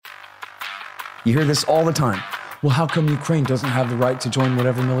You hear this all the time. Well, how come Ukraine doesn't have the right to join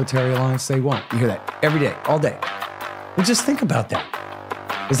whatever military alliance they want? You hear that every day, all day. Well, just think about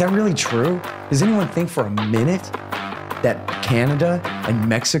that. Is that really true? Does anyone think for a minute that Canada and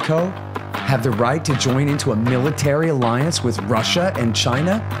Mexico have the right to join into a military alliance with Russia and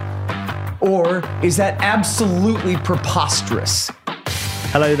China? Or is that absolutely preposterous?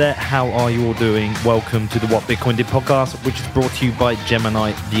 Hello there, how are you all doing? Welcome to the What Bitcoin Did podcast, which is brought to you by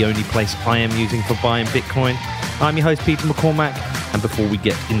Gemini, the only place I am using for buying Bitcoin. I'm your host, Peter McCormack, and before we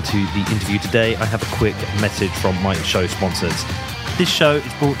get into the interview today, I have a quick message from my show sponsors. This show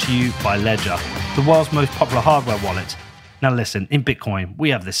is brought to you by Ledger, the world's most popular hardware wallet. Now listen, in Bitcoin, we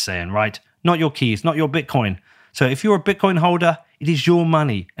have this saying, right? Not your keys, not your Bitcoin. So if you're a Bitcoin holder, it is your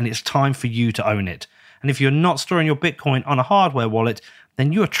money and it's time for you to own it. And if you're not storing your Bitcoin on a hardware wallet,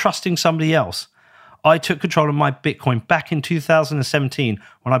 then you are trusting somebody else. I took control of my Bitcoin back in 2017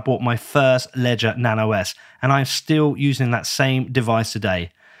 when I bought my first Ledger Nano S, and I'm still using that same device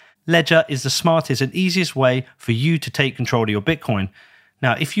today. Ledger is the smartest and easiest way for you to take control of your Bitcoin.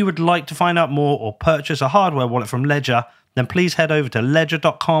 Now, if you would like to find out more or purchase a hardware wallet from Ledger, then please head over to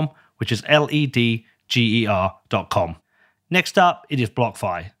ledger.com, which is LEDGER.com. Next up, it is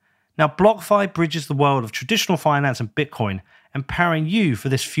BlockFi. Now, BlockFi bridges the world of traditional finance and Bitcoin, empowering you for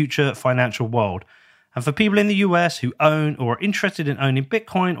this future financial world. And for people in the US who own or are interested in owning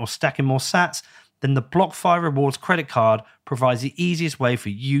Bitcoin or stacking more sats, then the BlockFi Rewards credit card provides the easiest way for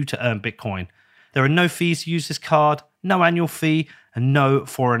you to earn Bitcoin. There are no fees to use this card, no annual fee, and no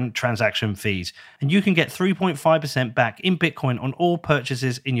foreign transaction fees. And you can get 3.5% back in Bitcoin on all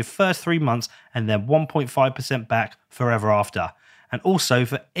purchases in your first 3 months and then 1.5% back forever after. And also,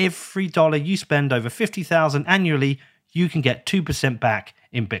 for every dollar you spend over $50,000 annually, you can get 2% back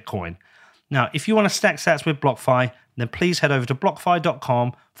in Bitcoin. Now, if you want to stack sats with BlockFi, then please head over to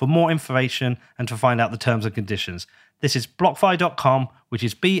blockfi.com for more information and to find out the terms and conditions. This is blockfi.com, which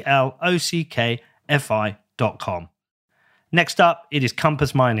is BLOCKFI.com. Next up, it is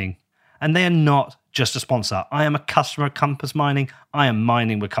Compass Mining. And they are not just a sponsor. I am a customer of Compass Mining. I am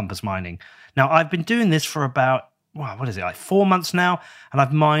mining with Compass Mining. Now, I've been doing this for about 4 months now, and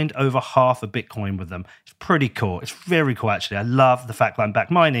I've mined over half a Bitcoin with them. It's pretty cool. It's very cool, actually. I love the fact that I'm back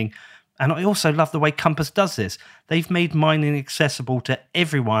mining, and I also love the way Compass does this. They've made mining accessible to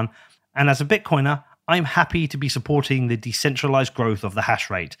everyone, and as a Bitcoiner, I'm happy to be supporting the decentralized growth of the hash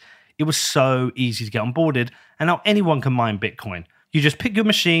rate. It was so easy to get onboarded, and now anyone can mine Bitcoin. You just pick your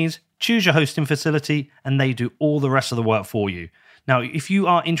machines, choose your hosting facility, and they do all the rest of the work for you. Now, if you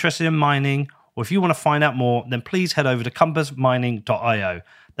are interested in mining, or if you want to find out more, then please head over to compassmining.io.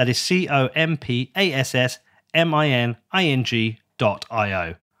 That is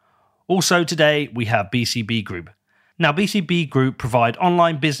COMPASSMINING.io. Also today, we have BCB Group. Now, BCB Group provide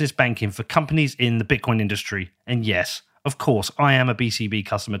online business banking for companies in the Bitcoin industry. And yes, of course, I am a BCB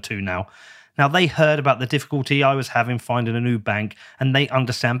customer too now. Now, they heard about the difficulty I was having finding a new bank, and they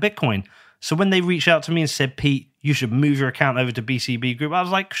understand Bitcoin. So when they reached out to me and said, Pete, you should move your account over to BCB Group, I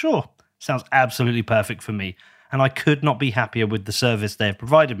was like, sure. Sounds absolutely perfect for me, and I could not be happier with the service they have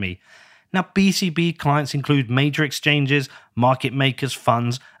provided me. Now, BCB clients include major exchanges, market makers,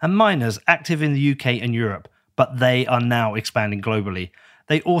 funds, and miners active in the UK and Europe, but they are now expanding globally.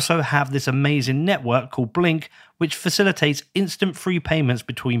 They also have this amazing network called Blink, which facilitates instant free payments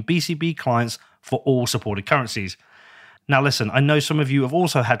between BCB clients for all supported currencies. Now listen, I know some of you have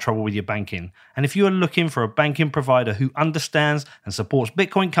also had trouble with your banking, and if you are looking for a banking provider who understands and supports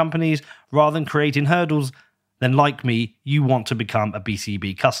Bitcoin companies rather than creating hurdles, then like me, you want to become a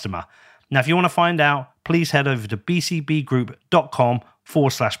BCB customer. Now if you want to find out, please head over to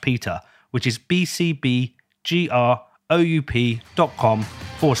bcbgroup.com/Peter, which is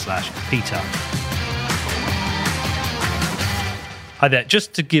bcbgroup.com/Peter. Hi there.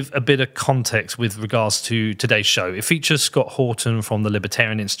 Just to give a bit of context with regards to today's show, it features Scott Horton from the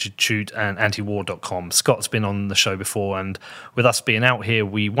Libertarian Institute and antiwar.com. Scott's been on the show before, and with us being out here,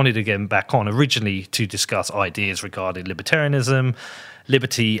 we wanted to get him back on originally to discuss ideas regarding libertarianism,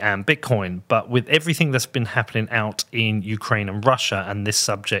 liberty, and Bitcoin. But with everything that's been happening out in Ukraine and Russia, and this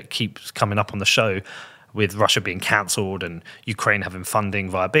subject keeps coming up on the show, with Russia being cancelled and Ukraine having funding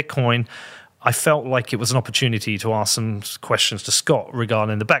via Bitcoin, I felt like it was an opportunity to ask some questions to Scott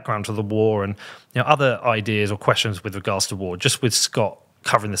regarding the background to the war and other ideas or questions with regards to war, just with Scott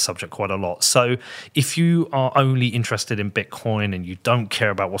covering this subject quite a lot. So if you are only interested in Bitcoin and you don't care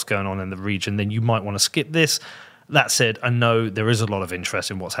about what's going on in the region, then you might want to skip this. That said, I know there is a lot of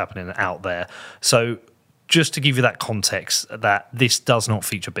interest in what's happening out there. So just to give you that context that this does not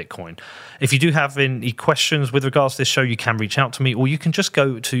feature Bitcoin. If you do have any questions with regards to this show, you can reach out to me, or you can just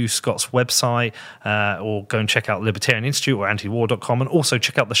go to Scott's website or go and check out Libertarian Institute or antiwar.com, and also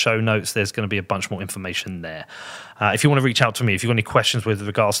check out the show notes. There's going to be a bunch more information there. If you want to reach out to me, if you've got any questions with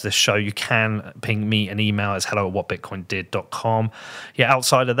regards to this show, you can ping me an email as hello@whatbitcoindid.com. Yeah,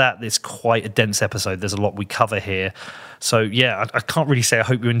 outside of that, it's quite a dense episode. There's a lot we cover here. So yeah, I can't really say I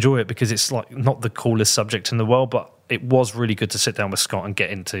hope you enjoy it, because it's like not the coolest subject in the world, but it was really good to sit down with Scott and get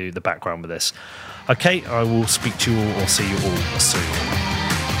into the background with this. Okay, I will speak to you all or see you all soon.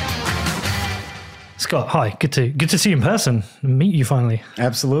 Scott, hi. Good to see you in person and meet you finally.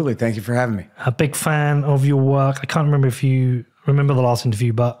 Absolutely. Thank you for having me. A big fan of your work. I can't remember if you remember the last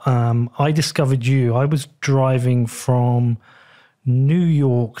interview, but I discovered you. I was driving from New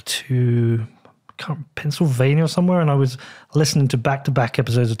York to Pennsylvania or somewhere, and I was listening to back-to-back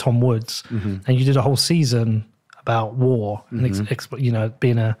episodes of Tom Woods, and you did a whole season about war and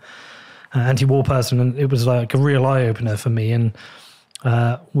being an anti-war person, and it was like a real eye-opener for me. And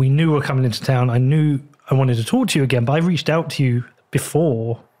we knew we were coming into town. I knew I wanted to talk to you again, but I reached out to you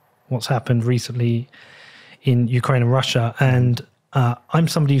before what's happened recently in Ukraine and Russia, and I'm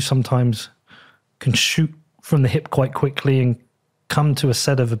somebody who sometimes can shoot from the hip quite quickly and come to a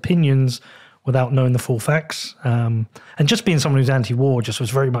set of opinions without knowing the full facts. And just being someone who's anti-war just was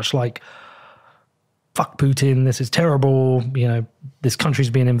very much like, fuck Putin, this is terrible, this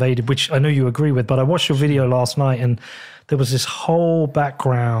country's being invaded, which I know you agree with, but I watched your video last night and there was this whole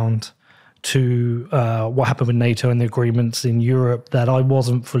background to what happened with NATO and the agreements in Europe that I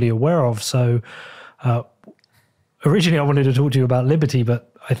wasn't fully aware of. So originally I wanted to talk to you about liberty,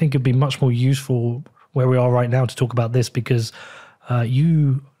 but I think it'd be much more useful where we are right now to talk about this, because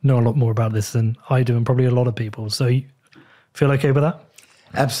you know a lot more about this than I do, and probably a lot of people. So you feel okay with that?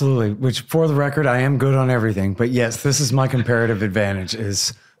 Absolutely. Which, for the record, I am good on everything. But yes, this is my comparative advantage,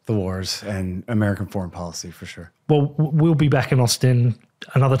 is the wars and American foreign policy, for sure. Well, we'll be back in Austin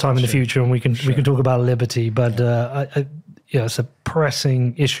another time in the future, and we can talk about liberty. But it's a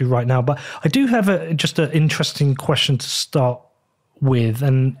pressing issue right now. But I do have just an interesting question to start with,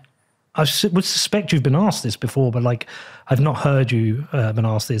 and I would suspect you've been asked this before, but I've not heard you been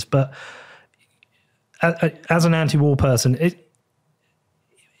asked this. But as an anti-war person,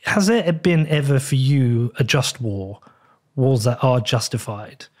 has there been ever for you a just war, wars that are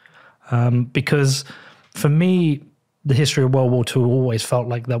justified? Because for me, the history of World War II always felt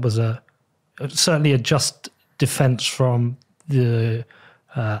like that was certainly a just defense from the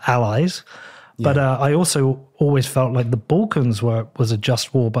Allies. Yeah. But I also always felt like the Balkans was a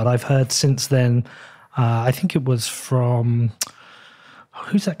just war. But I've heard since then, I think it was from,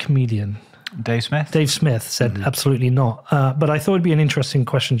 who's that comedian? Dave Smith? Dave Smith said absolutely not. But I thought it'd be an interesting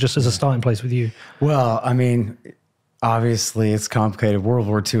question just as a starting place with you. Well, I mean, obviously it's complicated. World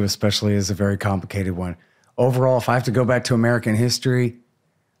War II especially is a very complicated one. Overall, if I have to go back to American history,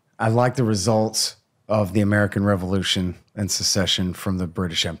 I like the results of the American Revolution and secession from the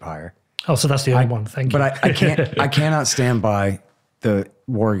British Empire. Oh, so that's the only one. Thank you. But I cannot stand by the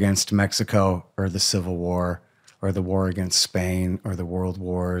war against Mexico or the Civil War or the war against Spain or the World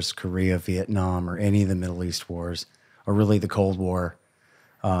Wars, Korea, Vietnam, or any of the Middle East wars, or really the Cold War,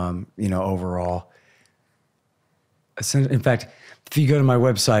 overall. In fact, if you go to my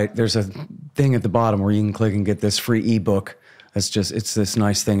website, there's a thing at the bottom where you can click and get this free ebook. It's this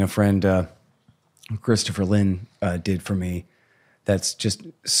nice thing a friend, Christopher Lynn, did for me. That's just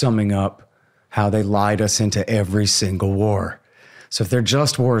summing up how they lied us into every single war. So if they're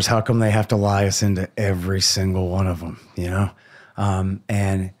just wars, how come they have to lie us into every single one of them,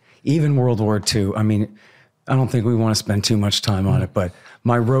 And even World War II, I mean, I don't think we want to spend too much time on it, but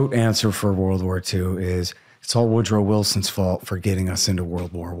my rote answer for World War II is it's all Woodrow Wilson's fault for getting us into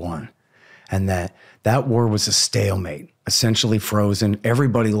World War I. And that war was a stalemate, essentially frozen.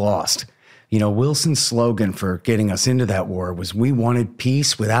 Everybody lost. Wilson's slogan for getting us into that war was, we wanted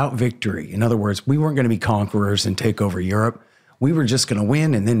peace without victory. In other words, we weren't going to be conquerors and take over Europe. We were just going to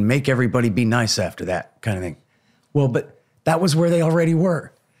win and then make everybody be nice after that kind of thing. Well, but that was where they already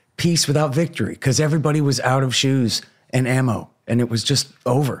were. Peace without victory, because everybody was out of shoes and ammo, and it was just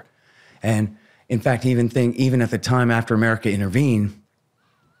over. And in fact, even at the time after America intervened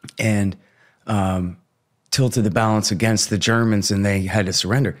and tilted the balance against the Germans and they had to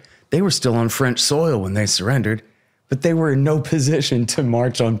surrender, they were still on French soil when they surrendered, but they were in no position to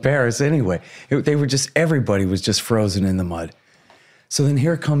march on Paris anyway. Everybody was just frozen in the mud. So then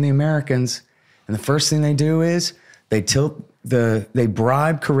here come the Americans, and the first thing they do is they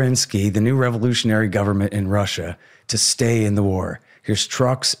bribe Kerensky, the new revolutionary government in Russia, to stay in the war. Here's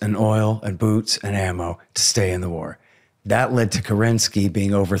trucks and oil and boots and ammo to stay in the war. That led to Kerensky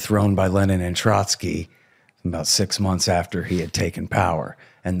being overthrown by Lenin and Trotsky about 6 months after he had taken power,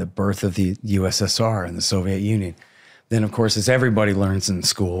 and the birth of the USSR and the Soviet Union. Then, of course, as everybody learns in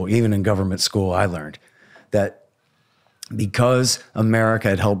school, even in government school, I learned that because America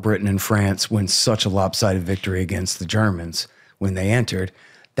had helped Britain and France win such a lopsided victory against the Germans when they entered,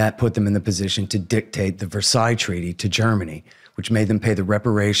 that put them in the position to dictate the Versailles Treaty to Germany, which made them pay the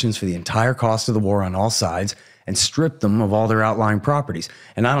reparations for the entire cost of the war on all sides and stripped them of all their outlying properties.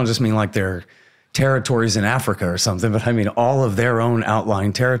 And I don't just mean like their territories in Africa or something, but I mean all of their own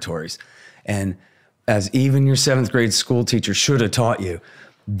outlying territories. And as even your 7th grade school teacher should have taught you,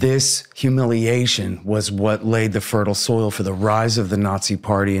 this humiliation was what laid the fertile soil for the rise of the Nazi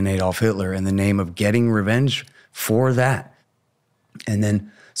Party and Adolf Hitler in the name of getting revenge for that. And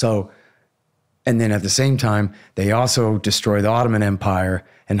then at the same time, they also destroyed the Ottoman Empire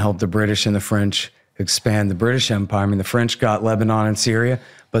and helped the British and the French expand the British Empire. I mean, the French got Lebanon and Syria,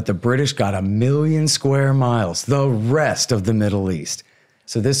 but the British got 1 million square miles, the rest of the Middle East.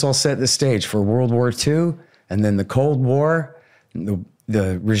 So this all set the stage for World War II, and then the Cold War,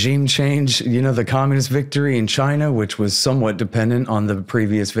 the regime change, the communist victory in China, which was somewhat dependent on the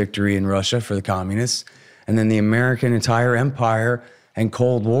previous victory in Russia for the communists, and then the American entire empire and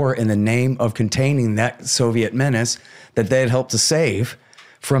Cold War in the name of containing that Soviet menace that they had helped to save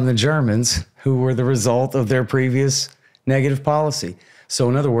from the Germans, who were the result of their previous negative policy. So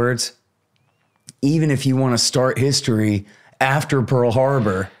in other words, even if you want to start history after Pearl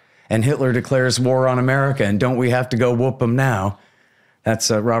Harbor and Hitler declares war on America and don't we have to go whoop them now, that's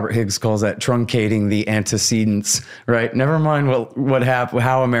Robert Higgs calls that truncating the antecedents, right? Never mind what happened,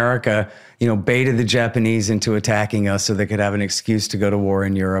 how America, baited the Japanese into attacking us so they could have an excuse to go to war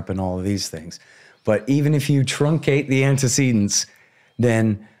in Europe and all of these things. But even if you truncate the antecedents,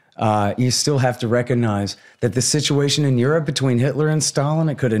 then you still have to recognize that the situation in Europe between Hitler and Stalin,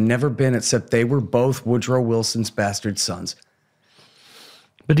 it could have never been, except they were both Woodrow Wilson's bastard sons.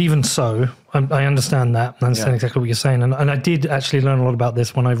 But even so, I understand that. I understand exactly what you're saying. And I did actually learn a lot about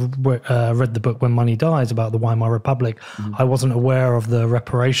this when I read the book When Money Dies about the Weimar Republic. Mm-hmm. I wasn't aware of the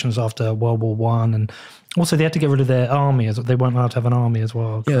reparations after World War I. And also they had to get rid of their army. They weren't allowed to have an army as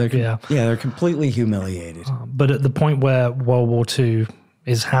well. They're completely humiliated. But at the point where World War II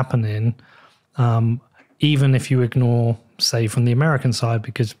is happening, even if you ignore, say, from the American side,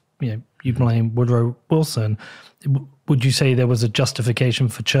 because you blame Woodrow Wilson, would you say there was a justification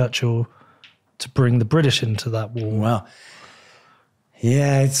for Churchill to bring the British into that war? Well,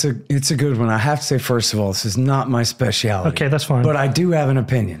 yeah, it's a good one. I have to say, first of all, this is not my specialty. Okay, that's fine. But I do have an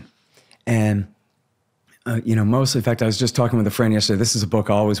opinion. And, mostly, in fact, I was just talking with a friend yesterday. This is a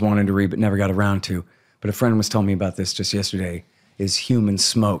book I always wanted to read but never got around to. But a friend was telling me about this just yesterday, is Human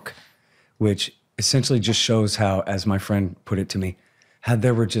Smoke, which essentially just shows how, as my friend put it to me, how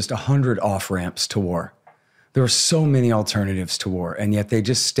there were just 100 off-ramps to war. There were so many alternatives to war, and yet they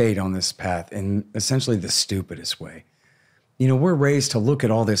just stayed on this path in essentially the stupidest way. We're raised to look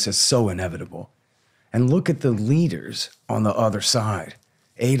at all this as so inevitable. And look at the leaders on the other side.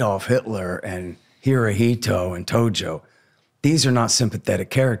 Adolf Hitler and Hirohito and Tojo. These are not sympathetic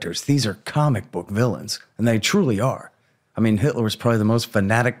characters. These are comic book villains, and they truly are. I mean, Hitler was probably the most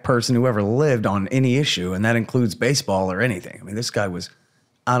fanatic person who ever lived on any issue, and that includes baseball or anything. I mean, this guy was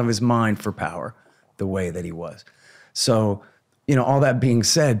out of his mind for power the way that he was. So, all that being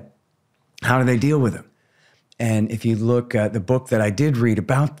said, how do they deal with him? And if you look at the book that I did read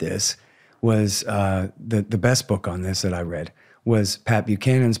about this was the best book on this that I read was Pat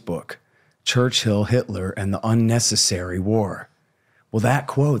Buchanan's book, Churchill, Hitler, and the Unnecessary War. Well, that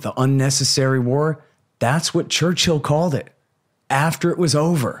quote, the unnecessary war, that's what Churchill called it. After it was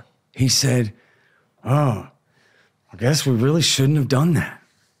over, he said, I guess we really shouldn't have done that.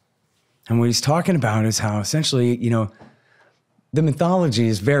 And what he's talking about is how essentially, the mythology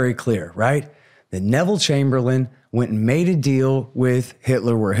is very clear, right? That Neville Chamberlain went and made a deal with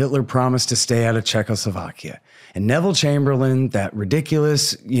Hitler where Hitler promised to stay out of Czechoslovakia. And Neville Chamberlain, that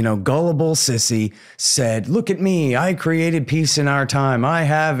ridiculous, gullible sissy, said, look at me, I created peace in our time. I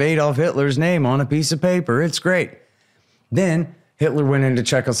have Adolf Hitler's name on a piece of paper. It's great. Then Hitler went into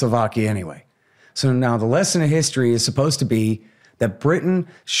Czechoslovakia anyway. So now the lesson of history is supposed to be that Britain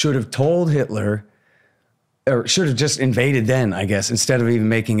should have told Hitler, or should have just invaded then, I guess, instead of even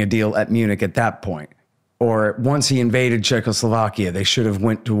making a deal at Munich at that point. Or once he invaded Czechoslovakia, they should have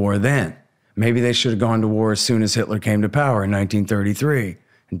went to war then. Maybe they should have gone to war as soon as Hitler came to power in 1933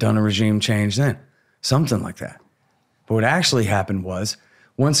 and done a regime change then. Something like that. But what actually happened was,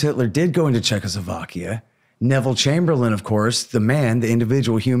 once Hitler did go into Czechoslovakia, Neville Chamberlain, of course, the man, the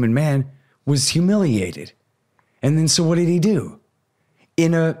individual human man, was humiliated. And then so what did he do?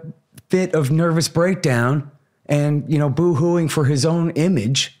 In a fit of nervous breakdown and, boo-hooing for his own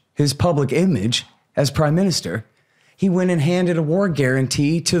image, his public image as prime minister, he went and handed a war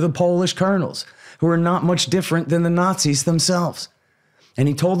guarantee to the Polish colonels, who are not much different than the Nazis themselves. And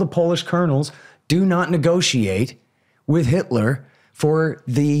he told the Polish colonels, do not negotiate with Hitler for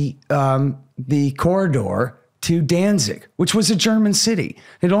the corridor to Danzig, which was a German city.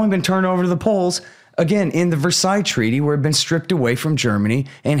 It had only been turned over to the Poles, again, in the Versailles Treaty, where it had been stripped away from Germany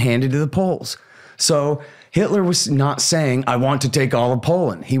and handed to the Poles. So Hitler was not saying, I want to take all of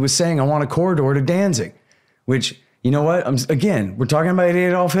Poland. He was saying, I want a corridor to Danzig, which, you know what? We're talking about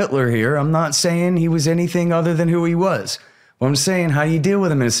Adolf Hitler here. I'm not saying he was anything other than who he was. Well, I'm saying, how do you deal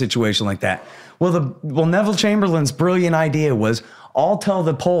with him in a situation like that? Well, Neville Chamberlain's brilliant idea was, I'll tell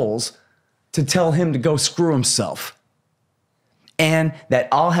the Poles to tell him to go screw himself, and that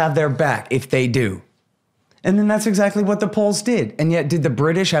I'll have their back if they do. And then that's exactly what the Poles did. And yet, did the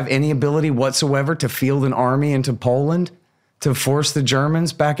British have any ability whatsoever to field an army into Poland to force the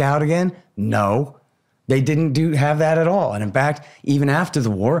Germans back out again? No, they didn't have that at all. And in fact, even after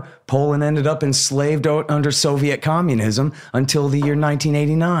the war, Poland ended up enslaved under Soviet communism until the year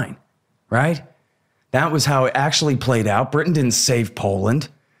 1989, right? That was how it actually played out. Britain didn't save Poland.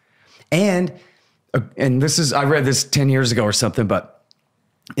 And this is, I read this 10 years ago or something, but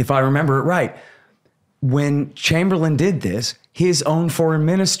if I remember it right, when Chamberlain did this, his own foreign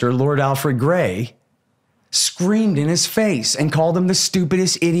minister, Lord Alfred Grey, screamed in his face and called him the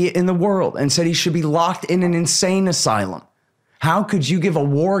stupidest idiot in the world and said he should be locked in an insane asylum. How could you give a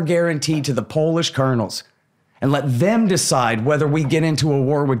war guarantee to the Polish colonels and let them decide whether we get into a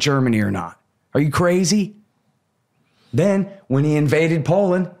war with Germany or not? Are you crazy? Then, when he invaded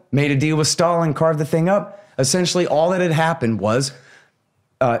Poland, made a deal with Stalin, carved the thing up, essentially all that had happened was,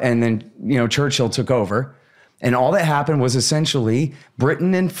 and then, Churchill took over, and all that happened was essentially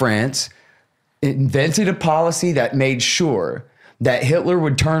Britain and France invented a policy that made sure that Hitler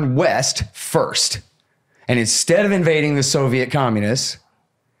would turn west first. And instead of invading the Soviet communists,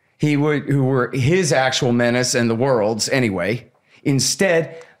 who were his actual menace and the world's anyway,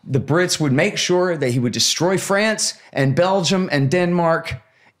 instead, the Brits would make sure that he would destroy France and Belgium and Denmark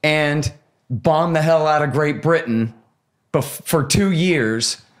and bomb the hell out of Great Britain for 2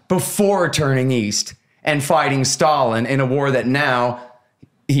 years before turning east and fighting Stalin in a war that now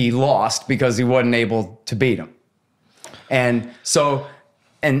he lost because he wasn't able to beat him. And so,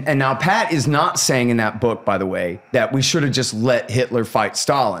 and now Pat is not saying in that book, by the way, that we should have just let Hitler fight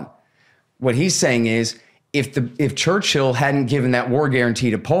Stalin. What he's saying is, if Churchill hadn't given that war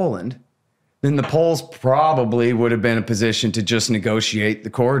guarantee to Poland, then the Poles probably would have been in a position to just negotiate the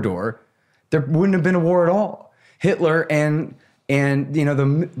corridor. There wouldn't have been a war at all. Hitler and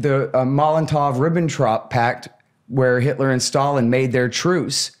the Molotov-Ribbentrop Pact, where Hitler and Stalin made their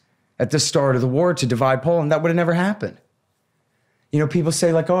truce at the start of the war to divide Poland, that would have never happened. People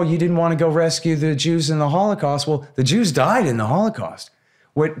say like, oh, you didn't want to go rescue the Jews in the Holocaust. Well, the Jews died in the Holocaust.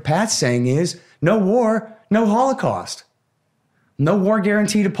 What Pat's saying is, no war, no Holocaust. No war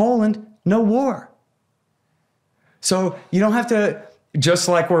guarantee to Poland, no war. So you don't have to, just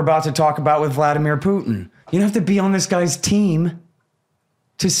like we're about to talk about with Vladimir Putin, you don't have to be on this guy's team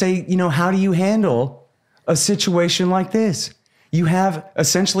to say, how do you handle a situation like this? You have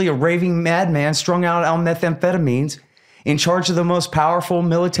essentially a raving madman strung out on methamphetamines in charge of the most powerful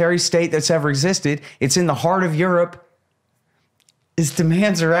military state that's ever existed. It's in the heart of Europe. His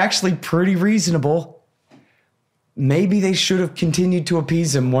demands are actually pretty reasonable. Maybe they should have continued to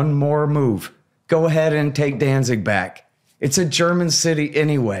appease him one more move. Go ahead and take Danzig back. It's a German city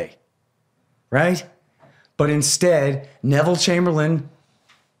anyway, right? But instead, Neville Chamberlain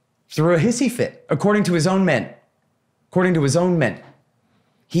threw a hissy fit, according to his own men. According to his own men.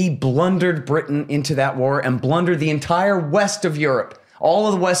 He blundered Britain into that war and blundered the entire west of Europe, all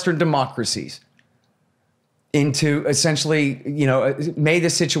of the Western democracies, into essentially, made the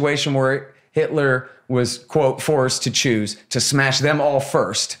situation where Hitler was, quote, forced to choose to smash them all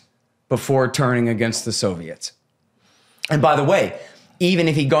first before turning against the Soviets. And by the way, even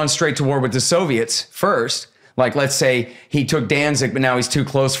if he'd gone straight to war with the Soviets first, like let's say he took Danzig, but now he's too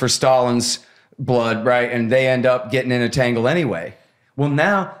close for Stalin's blood, right? And they end up getting in a tangle anyway. Well,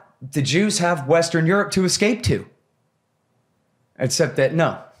 now the Jews have Western Europe to escape to. Except that,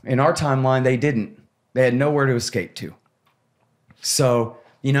 no, in our timeline, they didn't. They had nowhere to escape to. So,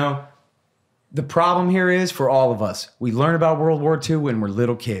 the problem here is for all of us, we learn about World War II when we're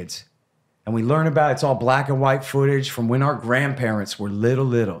little kids. And we learn about it's all black and white footage from when our grandparents were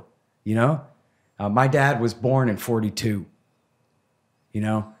little, My dad was born in 42. You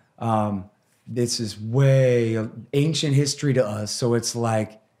know, this is way ancient history to us. So it's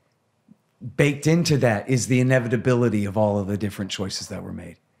like baked into that is the inevitability of all of the different choices that were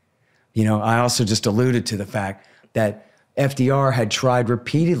made. You know, I also just alluded to the fact that FDR had tried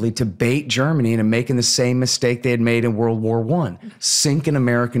repeatedly to bait Germany into making the same mistake they had made in World War I, sink an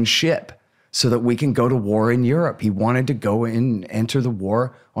American ship so that we can go to war in Europe. He wanted to go and enter the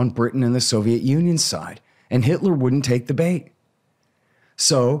war on Britain and the Soviet Union side, and Hitler wouldn't take the bait.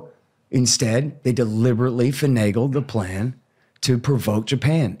 So instead, they deliberately finagled the plan to provoke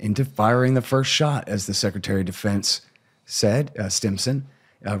Japan into firing the first shot, as the Secretary of Defense said, Stimson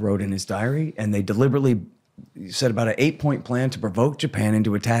wrote in his diary, and they deliberately said about an 8-point plan to provoke Japan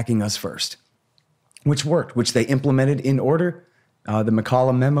into attacking us first, which worked, which they implemented in order. The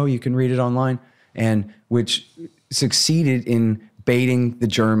McCollum memo, you can read it online, and which succeeded in baiting the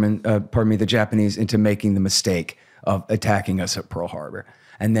Japanese into making the mistake of attacking us at Pearl Harbor.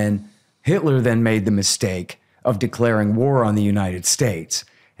 And then Hitler then made the mistake of declaring war on the United States.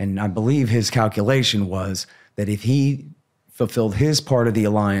 And I believe his calculation was that if he fulfilled his part of the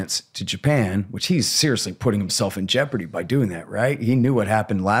alliance to Japan, which he's seriously putting himself in jeopardy by doing that, right? He knew what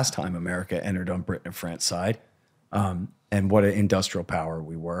happened last time America entered on Britain and France side, and what an industrial power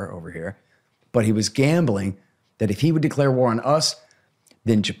we were over here. But he was gambling that if he would declare war on us,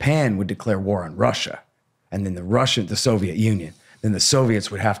 then Japan would declare war on Russia, and then the Soviet Union. Then the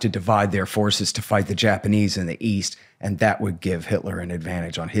Soviets would have to divide their forces to fight the Japanese in the east, and that would give Hitler an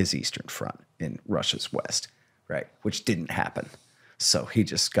advantage on his eastern front in Russia's west, right? Which didn't happen. So he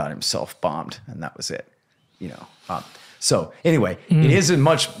just got himself bombed, and that was it, you know. So anyway, it isn't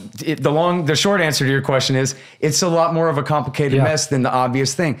much. The short answer to your question is it's a lot more of a complicated mess than the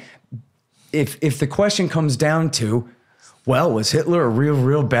obvious thing. If the question comes down to, well, was Hitler a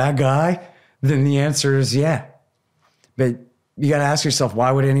real bad guy? Then the answer is yeah. But you got to ask yourself,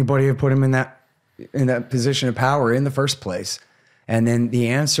 why would anybody have put him in that position of power in the first place? And then the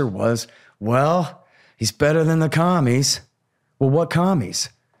answer was, well, he's better than the commies. Well, what commies?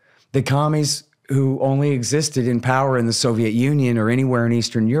 The commies who only existed in power in the Soviet Union or anywhere in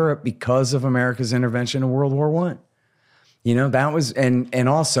Eastern Europe because of America's intervention in World War I. You know, that was, and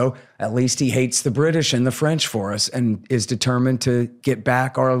also, at least he hates the British and the French for us and is determined to get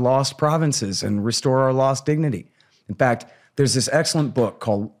back our lost provinces and restore our lost dignity. In fact, there's this excellent book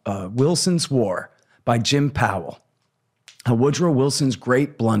called Wilson's War by Jim Powell. How Woodrow Wilson's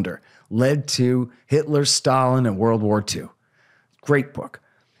great blunder led to Hitler, Stalin, and World War II. Great book.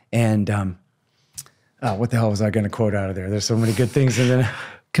 And what the hell was I going to quote out of there? There's so many good things in there.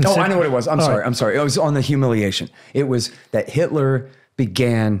 Oh, I know what it was. I'm sorry. It was on the humiliation. It was that Hitler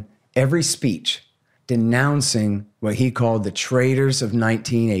began every speech denouncing what he called the traitors of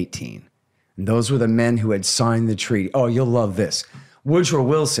 1918. And those were the men who had signed the treaty. Oh, you'll love this. Woodrow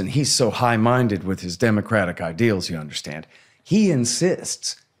Wilson, he's so high-minded with his democratic ideals, you understand. He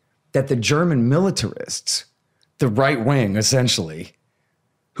insists that the German militarists, the right wing essentially,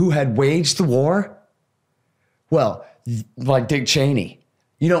 who had waged the war, well, like Dick Cheney,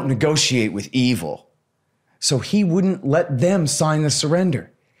 you don't negotiate with evil. So he wouldn't let them sign the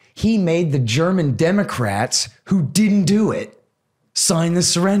surrender. He made the German Democrats who didn't do it sign the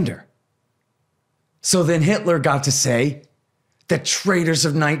surrender. So then Hitler got to say the traitors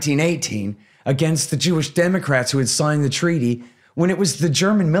of 1918 against the Jewish Democrats who had signed the treaty when it was the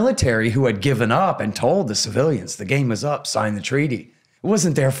German military who had given up and told the civilians the game was up, sign the treaty. It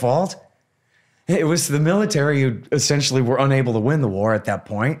wasn't their fault. It was the military who essentially were unable to win the war at that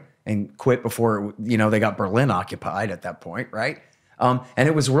point and quit before, they got Berlin occupied at that point, right? And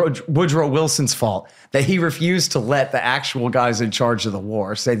it was Woodrow Wilson's fault that he refused to let the actual guys in charge of the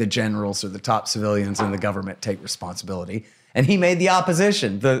war, say the generals or the top civilians in the government, take responsibility. And he made the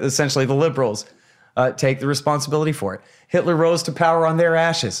opposition, essentially the liberals, take the responsibility for it. Hitler rose to power on their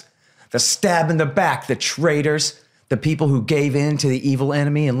ashes. The stab in the back, the traitors, the people who gave in to the evil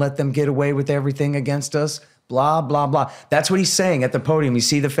enemy and let them get away with everything against us, blah, blah, blah. That's what he's saying at the podium. You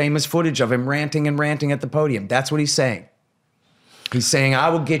see the famous footage of him ranting and ranting at the podium. That's what he's saying. He's saying, I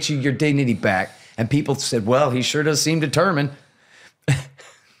will get you your dignity back. And people said, well, he sure does seem determined.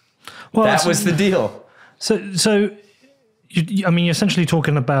 Well, that was the deal. So you're essentially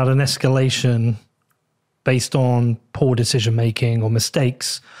talking about an escalation based on poor decision-making or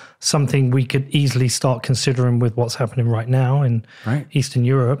mistakes, something we could easily start considering with what's happening right now in Eastern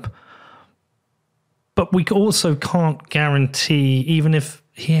Europe. But we also can't guarantee, even if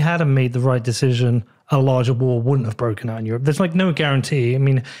he hadn't made the right decision, a larger war wouldn't have broken out in Europe. There's no guarantee. I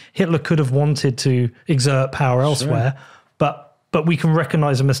mean, Hitler could have wanted to exert power elsewhere, but we can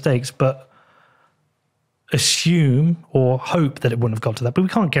recognize the mistakes. But assume or hope that it wouldn't have got to that, but we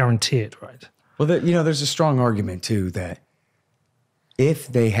can't guarantee it, right? Well, there's a strong argument, too, that if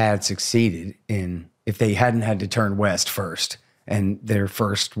they had succeeded if they hadn't had to turn west first and their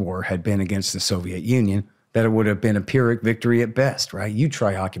first war had been against the Soviet Union, that it would have been a Pyrrhic victory at best, right? You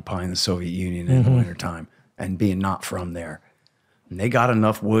try occupying the Soviet Union in the wintertime and being not from there. And they got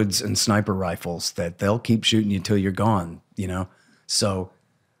enough woods and sniper rifles that they'll keep shooting you till you're gone, So,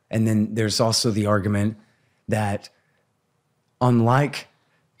 and then there's also the argument that unlike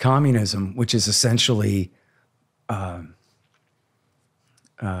communism, which is essentially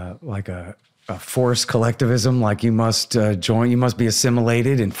like a forced collectivism, like you must join, you must be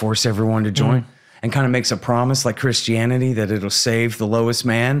assimilated and force everyone to join, and kind of makes a promise like Christianity that it'll save the lowest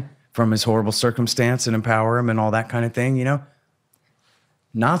man from his horrible circumstance and empower him and all that kind of thing,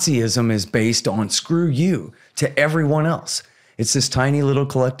 Nazism is based on screw you to everyone else. It's this tiny little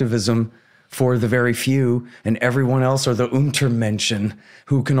collectivism for the very few, and everyone else are the Untermenschen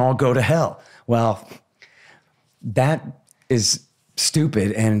who can all go to hell. Well, that is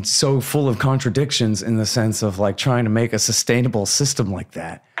stupid and so full of contradictions in the sense of like trying to make a sustainable system like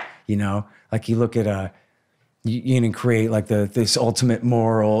that. Like you look at you can create like this ultimate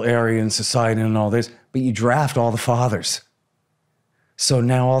moral area in society and all this, but you draft all the fathers. So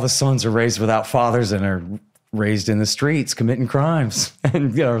now all the sons are raised without fathers and are raised in the streets committing crimes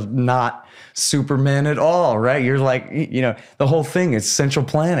and not supermen at all, right? You're like, the whole thing is central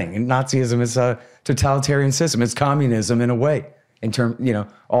planning, and Nazism is a totalitarian system. It's communism in a way, in terms,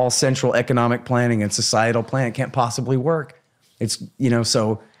 all central economic planning and societal planning can't possibly work. It's,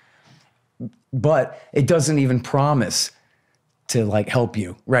 but it doesn't even promise to like help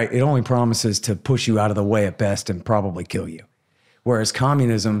you, right? It only promises to push you out of the way at best and probably kill you. Whereas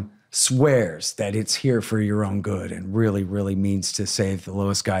communism swears that it's here for your own good and really, really means to save the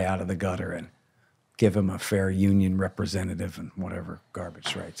lowest guy out of the gutter and give him a fair union representative and whatever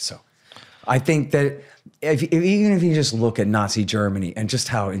garbage, right? So I think that even if you just look at Nazi Germany and just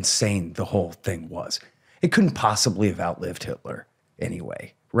how insane the whole thing was, it couldn't possibly have outlived Hitler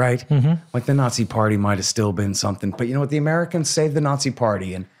anyway, right? Like the Nazi Party might have still been something, but you know what? The Americans saved the Nazi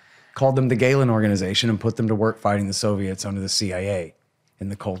Party and called them the Gehlen Organization and put them to work fighting the Soviets under the CIA in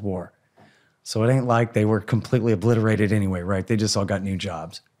the Cold War. So it ain't like they were completely obliterated anyway, right? They just all got new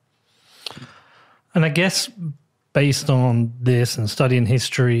jobs. And I guess based on this and studying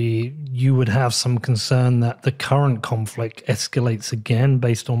history, you would have some concern that the current conflict escalates again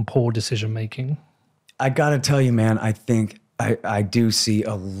based on poor decision-making. I got to tell you, man, I think I do see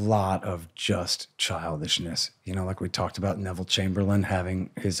a lot of just childishness. Like we talked about Neville Chamberlain having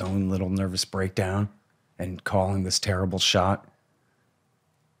his own little nervous breakdown and calling this terrible shot.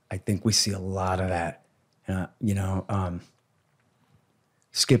 I think we see a lot of that.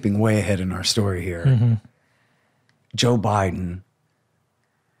 Skipping way ahead in our story here, Joe Biden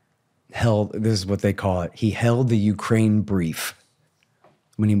this is what they call it, he held the Ukraine brief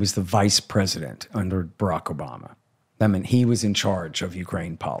when he was the vice president under Barack Obama. That meant he was in charge of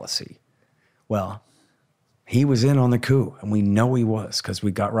Ukraine policy. Well, he was in on the coup, and we know he was because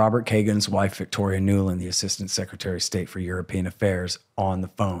we got Robert Kagan's wife, Victoria Nuland, the Assistant Secretary of State for European Affairs, on the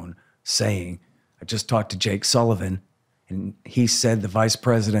phone saying, I just talked to Jake Sullivan, and he said the vice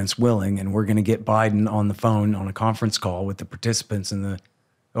president's willing, and we're going to get Biden on the phone on a conference call with the participants in the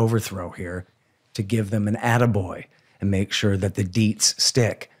overthrow here to give them an attaboy and make sure that the deets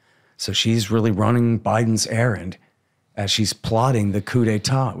stick. So she's really running Biden's errand as she's plotting the coup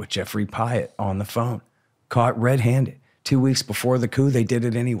d'etat with Jeffrey Pyatt on the phone. Caught red-handed. 2 weeks before the coup, they did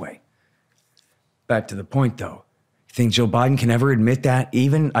it anyway. Back to the point, though. You think Joe Biden can ever admit that,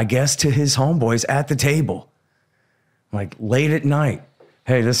 even, I guess, to his homeboys at the table? Like, late at night.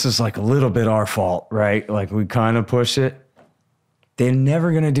 Hey, this is like a little bit our fault, right? Like, we kind of push it. They're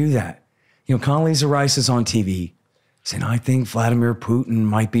never going to do that. Condoleezza Rice is on TV saying, I think Vladimir Putin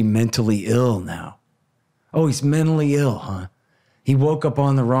might be mentally ill now. Oh, he's mentally ill, huh? He woke up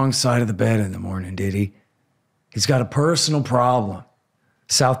on the wrong side of the bed in the morning, did he? He's got a personal problem.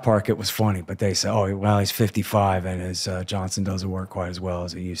 South Park, it was funny, but they say, oh, well, he's 55 and his Johnson doesn't work quite as well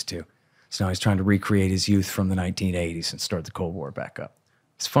as it used to. So now he's trying to recreate his youth from the 1980s and start the Cold War back up.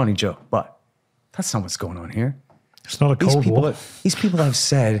 It's a funny joke, but that's not what's going on here. It's not a Cold War. These people have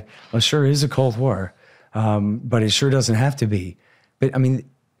said, well, sure is a Cold War, but it sure doesn't have to be. But I mean,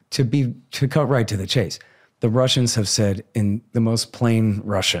 to cut right to the chase, the Russians have said in the most plain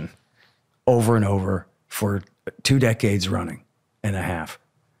Russian over and over for 2 decades running and a half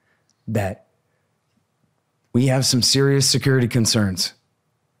that we have some serious security concerns.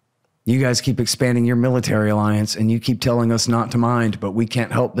 You guys keep expanding your military alliance and you keep telling us not to mind, but we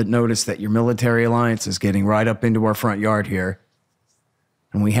can't help but notice that your military alliance is getting right up into our front yard here.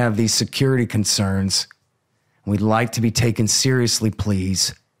 And we have these security concerns. We'd like to be taken seriously,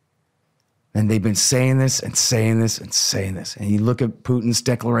 please. And they've been saying this and saying this and saying this. And you look at Putin's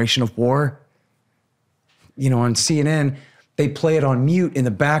declaration of war, on CNN, they play it on mute in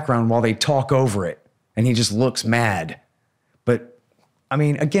the background while they talk over it. And he just looks mad. But,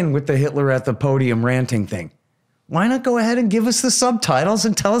 again, with the Hitler at the podium ranting thing, why not go ahead and give us the subtitles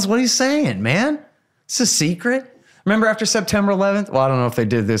and tell us what he's saying, man? It's a secret. Remember after September 11th? Well, I don't know if they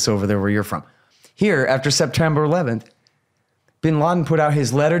did this over there where you're from. Here, after September 11th, bin Laden put out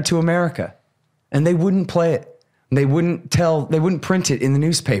his letter to America, and they wouldn't play it. They wouldn't print it in the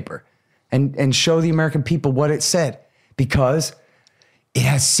newspaper and show the American people what it said, because it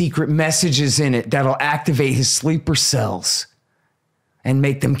has secret messages in it that'll activate his sleeper cells and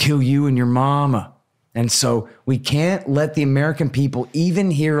make them kill you and your mama. And so we can't let the American people even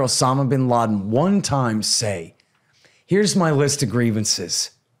hear Osama bin Laden one time say, here's my list of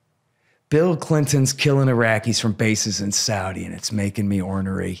grievances. Bill Clinton's killing Iraqis from bases in Saudi, and it's making me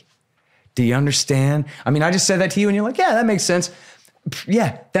ornery. Do you understand? I just said that to you, and you're like, yeah, that makes sense.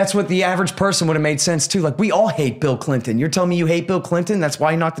 Yeah, that's what the average person would have made sense too. Like, we all hate Bill Clinton. You're telling me you hate Bill Clinton? That's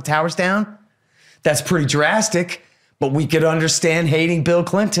why you knocked the towers down? That's pretty drastic, but we could understand hating Bill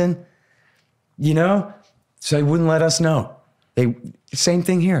Clinton, So they wouldn't let us know. Same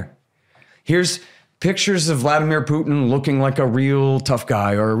thing here. Here's pictures of Vladimir Putin looking like a real tough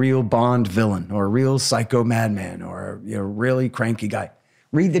guy or a real Bond villain or a real psycho madman or a really cranky guy.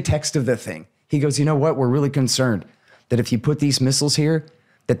 Read the text of the thing. He goes, you know what? We're really concerned that if you put these missiles here,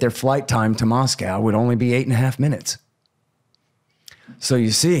 that their flight time to Moscow would only be 8.5 minutes. So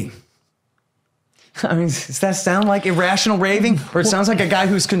you see, does that sound like irrational raving? Or it sounds like a guy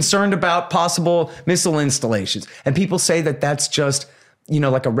who's concerned about possible missile installations. And people say that that's just,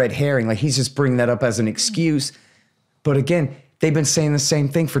 like a red herring. Like he's just bringing that up as an excuse. But again, they've been saying the same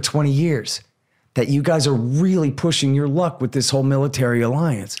thing for 20 years. That you guys are really pushing your luck with this whole military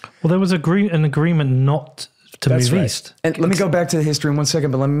alliance. Well, there was an agreement not to move east. And let me go back to the history in 1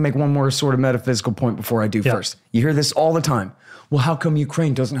 second, but let me make one more sort of metaphysical point before I do first. You hear this all the time. Well, how come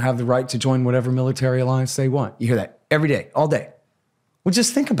Ukraine doesn't have the right to join whatever military alliance they want? You hear that every day, all day. Well,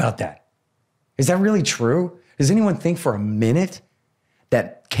 just think about that. Is that really true? Does anyone think for a minute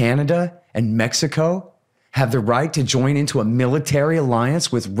that Canada and Mexico have the right to join into a military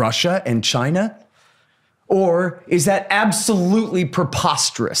alliance with Russia and China? Or is that absolutely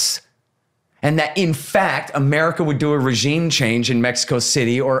preposterous? And that, in fact, America would do a regime change in Mexico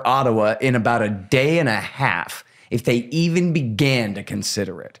City or Ottawa in about a day and a half if they even began to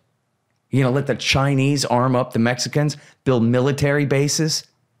consider it. Let the Chinese arm up the Mexicans, build military bases,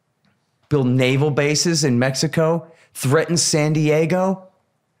 build naval bases in Mexico, threaten San Diego.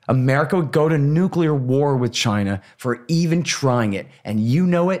 America would go to nuclear war with China for even trying it. And you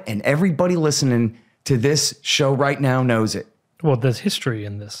know it, and everybody listening to this show right now knows it. Well, there's history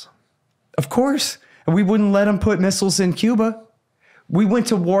in this. Of course. And we wouldn't let them put missiles in Cuba. We went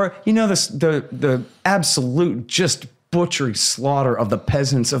to war. The absolute just butchery slaughter of the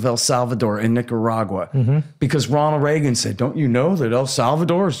peasants of El Salvador and Nicaragua. Because Ronald Reagan said, don't you know that El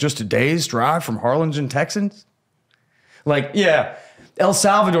Salvador is just a day's drive from Harlingen, Texas? El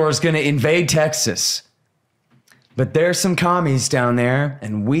Salvador is going to invade Texas. But there's some commies down there,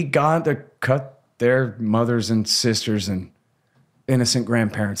 and we got to cut their mothers and sisters and innocent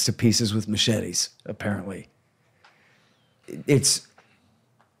grandparents to pieces with machetes, apparently. It's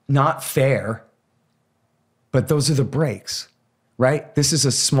not fair, but those are the breaks, right? This is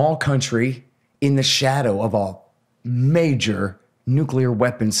a small country in the shadow of a major nuclear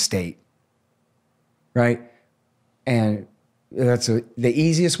weapons state, right? And that's the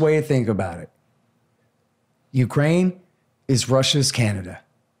easiest way to think about it. Ukraine is Russia's Canada.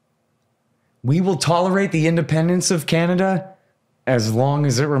 We will tolerate the independence of Canada as long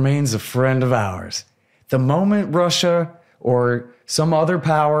as it remains a friend of ours. The moment Russia or some other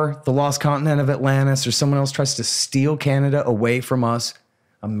power, the lost continent of Atlantis, or someone else tries to steal Canada away from us,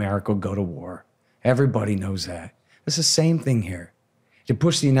 America will go to war. Everybody knows that. It's the same thing here. To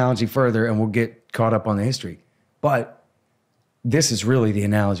push the analogy further, and we'll get caught up on the history, but this is really the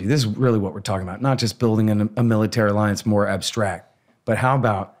analogy. This is really what we're talking about, not just building a military alliance more abstract. But how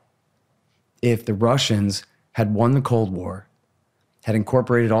about if the Russians had won the Cold War, had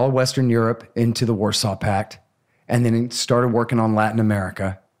incorporated all Western Europe into the Warsaw Pact, and then started working on Latin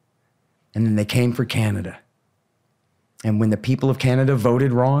America, and then they came for Canada. And when the people of Canada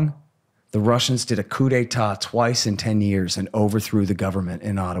voted wrong, the Russians did a coup d'etat twice in 10 years and overthrew the government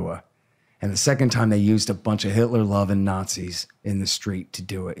in Ottawa. And the second time they used a bunch of Hitler-loving Nazis in the street to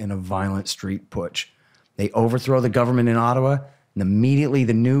do it in a violent street putsch. They overthrow the government in Ottawa, and immediately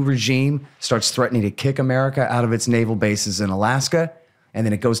the new regime starts threatening to kick America out of its naval bases in Alaska. And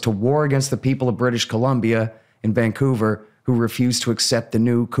then it goes to war against the people of British Columbia in Vancouver, who refuse to accept the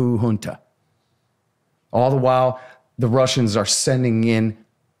new coup junta. All the while, the Russians are sending in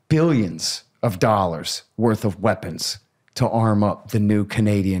billions of dollars worth of weapons to arm up the new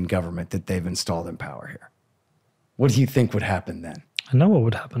Canadian government that they've installed in power here. What do you think would happen then? I know what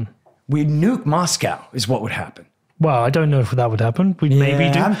would happen. We'd nuke Moscow is what would happen. Well, I don't know if that would happen.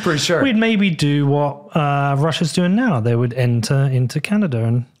 I'm pretty sure. We'd maybe do what Russia's doing now. They would enter into Canada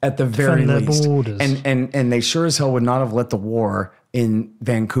and at the very defend least. their borders. And they sure as hell would not have let the war in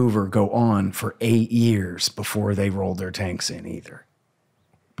Vancouver go on for 8 years before they rolled their tanks in either.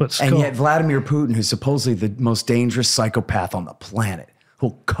 But Scott, And yet Vladimir Putin, who's supposedly the most dangerous psychopath on the planet,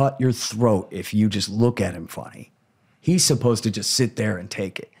 who'll cut your throat if you just look at him funny. He's supposed to just sit there and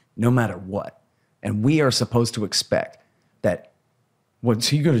take it, no matter what. And we are supposed to expect that what's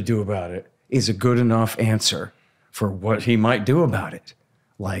he going to do about it is a good enough answer for what he might do about it,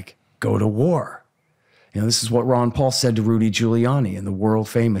 like go to war. You know, this is what Ron Paul said to Rudy Giuliani in the world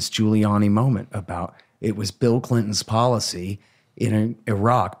famous Giuliani moment about it was Bill Clinton's policy in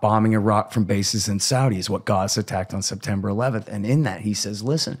Iraq, bombing Iraq from bases in Saudi is what got us attacked on September 11th. And in that, he says,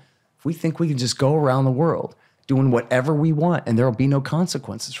 listen, if we think we can just go around the world doing whatever we want and there'll be no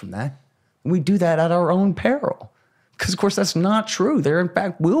consequences from that, we do that at our own peril. Because, of course, that's not true. There, in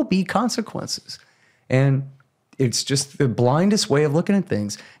fact, will be consequences. And it's just the blindest way of looking at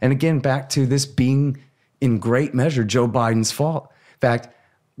things. And again, back to this being in great measure Joe Biden's fault. In fact,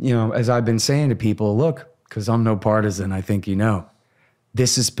 you know, as I've been saying to people, look, because I'm no partisan, I think you know,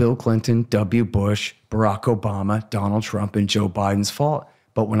 this is Bill Clinton, W. Bush, Barack Obama, Donald Trump, and Joe Biden's fault.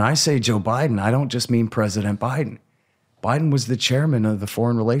 But when I say Joe Biden, I don't just mean President Biden. Biden was the chairman of the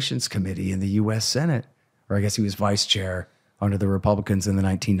Foreign Relations Committee in the U.S. Senate, or I guess he was vice chair under the Republicans in the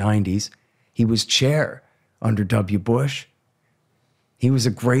 1990s. He was chair under W. Bush. He was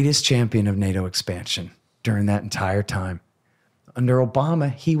the greatest champion of NATO expansion during that entire time. Under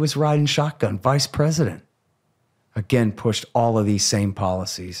Obama, he was riding shotgun, vice president. Again, pushed all of these same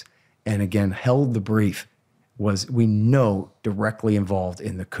policies and again, held the brief, was, we know, directly involved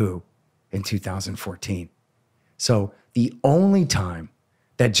in the coup in 2014. So the only time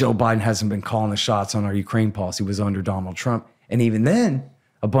that Joe Biden hasn't been calling the shots on our Ukraine policy was under Donald Trump. And even then,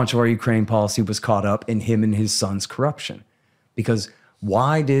 a bunch of our Ukraine policy was caught up in him and his son's corruption. Because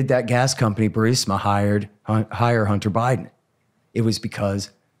why did that gas company, Burisma, hire Hunter Biden? It was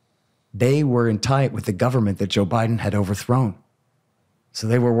because they were in tight with the government that Joe Biden had overthrown. So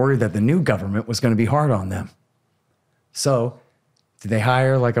they were worried that the new government was going to be hard on them. So did they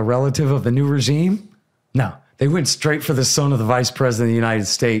hire like a relative of the new regime? No. They went straight for the son of the vice president of the United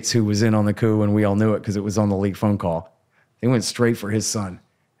States who was in on the coup, and we all knew it because it was on the leaked phone call. They went straight for his son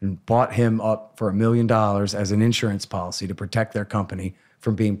and bought him up for $1 million as an insurance policy to protect their company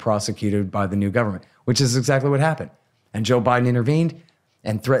from being prosecuted by the new government, which is exactly what happened. And Joe Biden intervened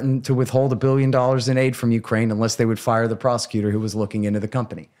and threatened to withhold $1 billion in aid from Ukraine unless they would fire the prosecutor who was looking into the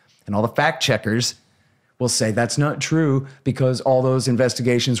company. And all the fact checkers will say that's not true because all those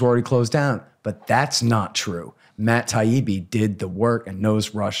investigations were already closed down. But that's not true. Matt Taibbi did the work and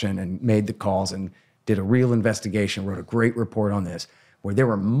knows Russian and made the calls and did a real investigation, wrote a great report on this, where there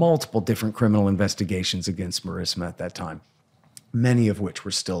were multiple different criminal investigations against Burisma at that time, many of which were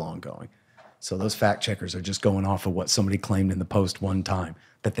still ongoing. So those fact checkers are just going off of what somebody claimed in the Post one time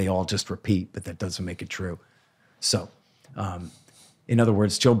that they all just repeat, but that doesn't make it true. So, in other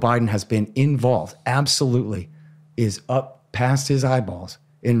words, Joe Biden has been involved, absolutely, is up past his eyeballs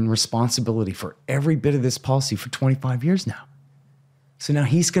in responsibility for every bit of this policy for 25 years now. So now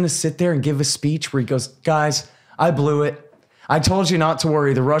he's going to sit there and give a speech where he goes, guys, I blew it. I told you not to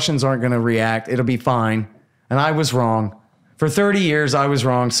worry. The Russians aren't going to react. It'll be fine. And I was wrong. For 30 years, I was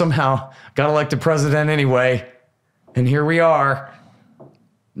wrong. Somehow got elected president anyway. And here we are.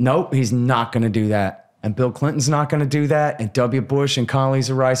 Nope, he's not going to do that. And Bill Clinton's not going to do that. And W. Bush and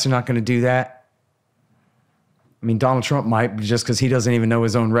Condoleezza Rice are not going to do that. I mean, Donald Trump might, just because he doesn't even know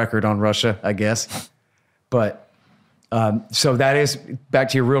his own record on Russia, I guess. But so that is, back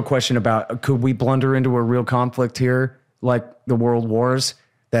to your real question about, could we blunder into a real conflict here, like the world wars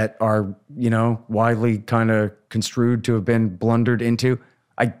that are, you know, widely kind of construed to have been blundered into?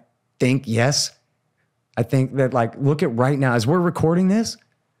 I think yes. I think that, like, look at right now, as we're recording this,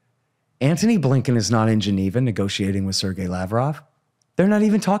 Antony Blinken is not in Geneva negotiating with Sergei Lavrov. They're not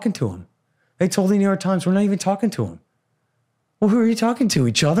even talking to him. They told the New York Times, we're not even talking to him. Well, who are you talking to?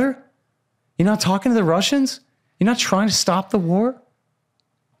 Each other? You're not talking to the Russians? You're not trying to stop the war?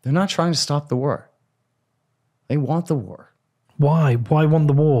 They're not trying to stop the war. They want the war. Why? Why want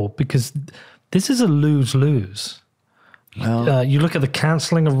the war? Because this is a lose-lose. Well, You look at the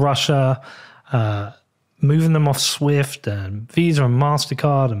cancelling of Russia, moving them off SWIFT and Visa and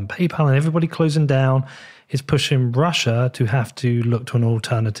MasterCard and PayPal and everybody closing down is pushing Russia to have to look to an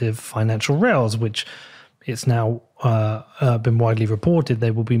alternative financial rails, which it's now been widely reported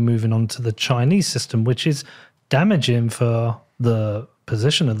they will be moving on to the Chinese system, which is damaging for the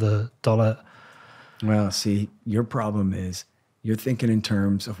position of the dollar. well, see, your problem is you're thinking in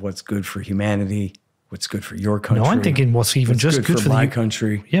terms of what's good for humanity, what's good for your country. No, I'm thinking what's even what's just good for my the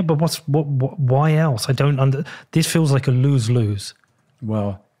country. Yeah, but why else? I don't this feels like a lose-lose.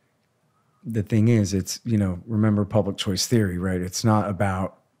 Well, the thing is, it's, remember public choice theory, right? It's not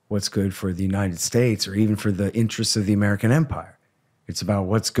about what's good for the United States or even for the interests of the American empire. It's about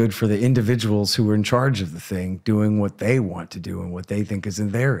what's good for the individuals who are in charge of the thing, doing what they want to do and what they think is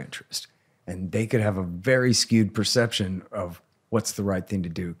in their interest. And they could have a very skewed perception of what's the right thing to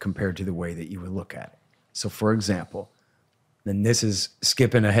do compared to the way that you would look at it. So, for example, and this is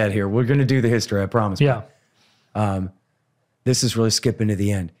skipping ahead here. We're going to do the history, I promise. Yeah. This is really skipping to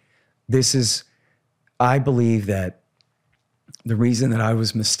the end. I believe that the reason that I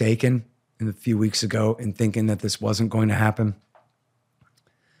was mistaken a few weeks ago in thinking that this wasn't going to happen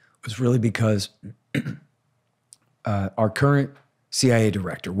was really because our current CIA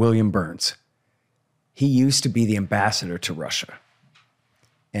director, William Burns, he used to be the ambassador to Russia.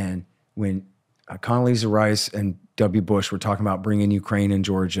 And when Condoleezza Rice and W. Bush were talking about bringing Ukraine and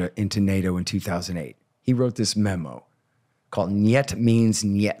Georgia into NATO in 2008, he wrote this memo called Niet Means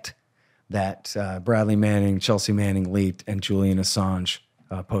Niet that Bradley Manning, Chelsea Manning leaked, and Julian Assange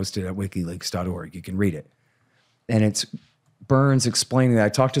posted at wikileaks.org. You can read it. And it's Burns explaining that. I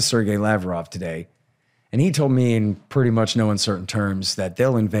talked to Sergei Lavrov today, and he told me in pretty much no uncertain terms that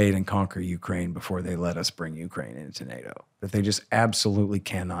they'll invade and conquer Ukraine before they let us bring Ukraine into NATO, that they just absolutely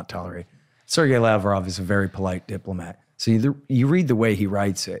cannot tolerate. Sergei Lavrov is a very polite diplomat. So you read the way he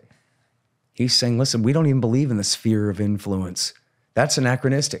writes it. He's saying, listen, we don't even believe in the sphere of influence. That's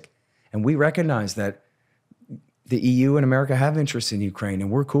anachronistic. And we recognize that the EU and America have interests in Ukraine, and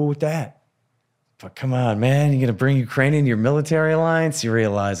we're cool with that. But come on, man, you're going to bring Ukraine into your military alliance? You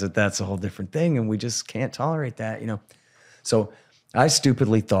realize that that's a whole different thing, and we just can't tolerate that, So I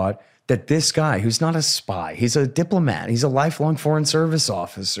stupidly thought that this guy, who's not a spy, he's a diplomat, he's a lifelong foreign service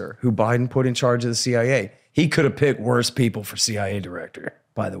officer who Biden put in charge of the CIA. He could have picked worse people for CIA director,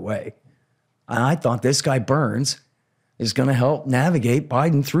 by the way. And I thought this guy Burns is going to help navigate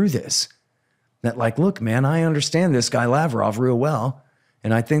Biden through this. That look, man, I understand this guy Lavrov real well,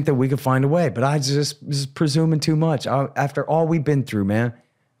 and I think that we could find a way. But I just was presuming too much after all we've been through, man.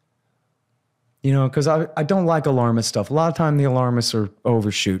 Because I don't like alarmist stuff. A lot of time the alarmists are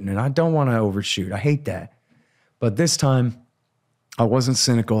overshooting, and I don't want to overshoot. I hate that. But this time, I wasn't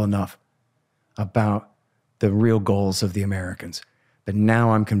cynical enough about the real goals of the Americans. But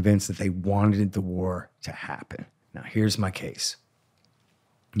now I'm convinced that they wanted the war to happen. Now, here's my case.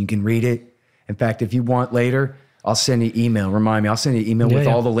 You can read it. In fact, if you want later, I'll send you email. Remind me, I'll send you email with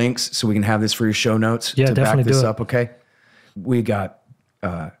all the links so we can have this for your show notes to back this up, okay? We got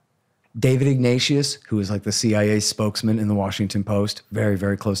David Ignatius, who is like the CIA spokesman in the Washington Post, very,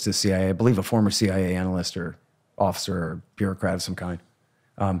 very close to the CIA. I believe a former CIA analyst or officer or bureaucrat of some kind.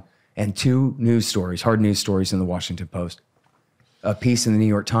 And two news stories, hard news stories in the Washington Post. A piece in the New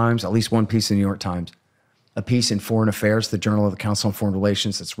York Times, at least one piece in the New York Times. A piece in Foreign Affairs, the Journal of the Council on Foreign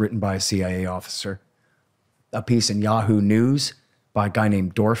Relations, that's written by a CIA officer. A piece in Yahoo News by a guy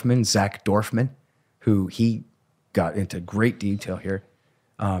named Dorfman, Zach Dorfman, who he got into great detail here.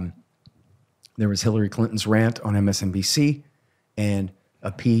 There was Hillary Clinton's rant on MSNBC and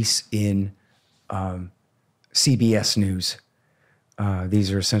a piece in CBS News. These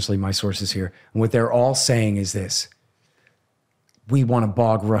are essentially my sources here. And what they're all saying is this: we want to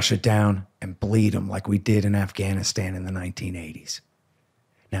bog Russia down and bleed them like we did in Afghanistan in the 1980s.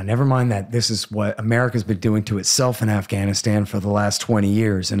 Now, never mind that this is what America's been doing to itself in Afghanistan for the last 20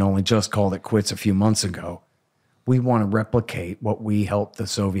 years and only just called it quits a few months ago. We want to replicate what we helped the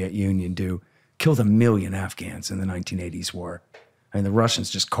Soviet Union do, killed 1 million Afghans in the 1980s war. And the Russians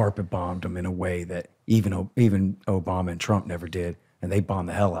just carpet bombed them in a way that even Obama and Trump never did. And they bombed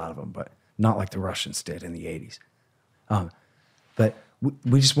the hell out of them, but not like the Russians did in the 80s. But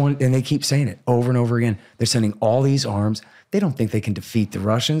we just want, and they keep saying it over and over again. They're sending all these arms. They don't think they can defeat the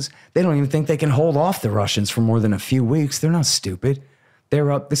Russians. They don't even think they can hold off the Russians for more than a few weeks. They're not stupid.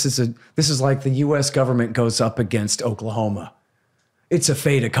 They're up. This is like the U.S. government goes up against Oklahoma. it's a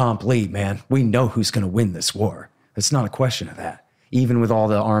fait accompli, man. We know who's going to win this war. It's not a question of that, even with all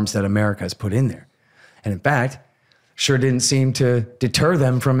the arms that America has put in there. And in fact, sure didn't seem to deter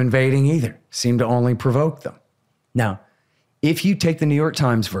them from invading either. Seemed to only provoke them. Now, if you take the New York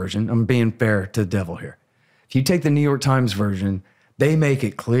Times version, I'm being fair to the devil here. If you take the New York Times version, they make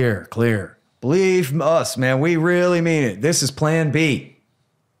it clear. Believe us, man, we really mean it. This is plan B.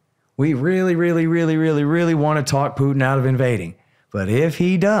 We really want to talk Putin out of invading. But if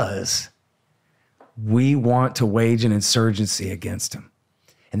he does, we want to wage an insurgency against him.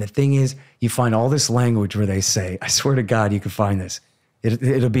 And the thing is, you find all this language where they say, I swear to God, you can find this.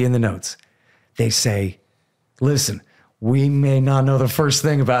 It'll be in the notes. They say, listen, we may not know the first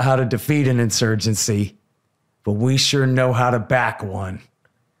thing about how to defeat an insurgency, but we sure know how to back one,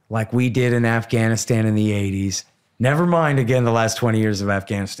 like we did in Afghanistan in the 80s. Never mind, again, the last 20 years of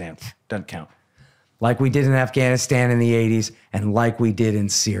Afghanistan. Doesn't count. Like we did in Afghanistan in the 80s and like we did in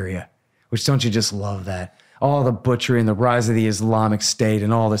Syria, which don't you just love that? All the butchery and the rise of the Islamic State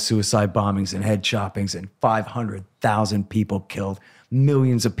and all the suicide bombings and head choppings and 500,000 people killed,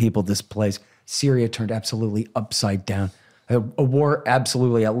 millions of people displaced. Syria turned absolutely upside down. A war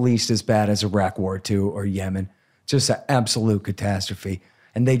absolutely at least as bad as Iraq War II or Yemen. Just an absolute catastrophe.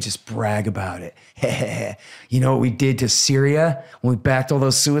 And they just brag about it. You know what we did to Syria when we backed all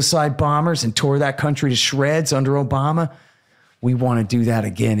those suicide bombers and tore that country to shreds under Obama? We want to do that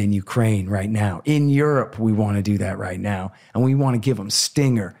again in Ukraine right now. In Europe, we want to do that right now. And we want to give them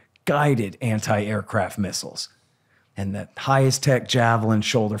Stinger guided anti-aircraft missiles and the highest tech Javelin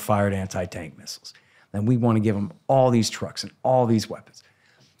shoulder-fired anti-tank missiles. And we want to give them all these trucks and all these weapons.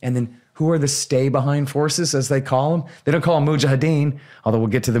 And then who are the stay-behind forces, as they call them? They don't call them Mujahideen, although we'll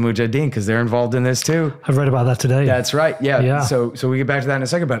get to the Mujahideen because they're involved in this too. I've read about that today. That's right, yeah. So we get back to that in a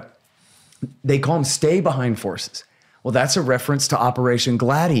second, but they call them stay-behind forces. Well, that's a reference to Operation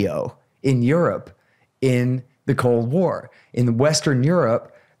Gladio in Europe in the Cold War. In Western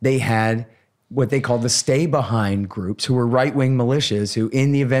Europe, they had what they called the stay-behind groups, who were right-wing militias who,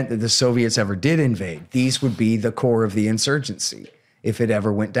 in the event that the Soviets ever did invade, these would be the core of the insurgency if it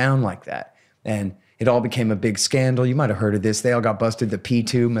ever went down like that. And it all became a big scandal. You might have heard of this. They all got busted. The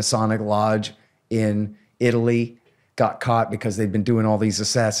P2 Masonic Lodge in Italy got caught because they'd been doing all these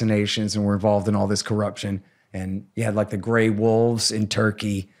assassinations and were involved in all this corruption. And you had like the Grey Wolves in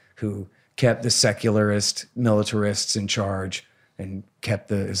Turkey who kept the secularist militarists in charge and kept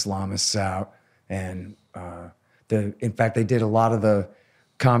the Islamists out. And in fact, they did a lot of the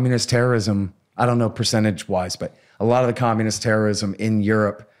communist terrorism. I don't know percentage-wise, but a lot of the communist terrorism in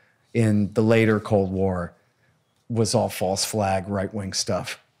Europe in the later Cold War was all false flag, right-wing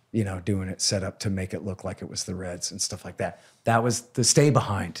stuff, you know, doing it set up to make it look like it was the Reds and stuff like that. That was the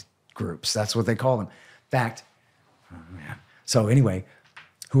stay-behind groups. That's what they call them. In fact, oh man. So anyway,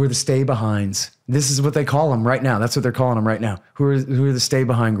 who are the stay-behinds? This is what they call them right now. That's what they're calling them right now. Who are the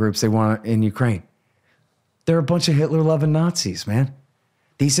stay-behind groups they want in Ukraine? They're a bunch of Hitler-loving Nazis, man.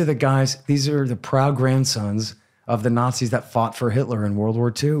 These are the guys, these are the proud grandsons of the Nazis that fought for Hitler in World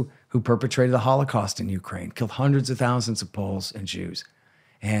War II, who perpetrated the Holocaust in Ukraine, killed hundreds of thousands of Poles and Jews.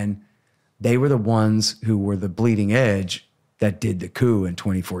 And they were the ones who were the bleeding edge that did the coup in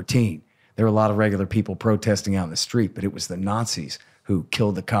 2014. There were a lot of regular people protesting out in the street, but it was the Nazis who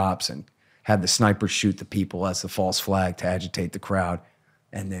killed the cops and had the snipers shoot the people as the false flag to agitate the crowd,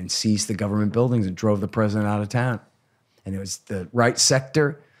 and then seized the government buildings and drove the president out of town. And it was the right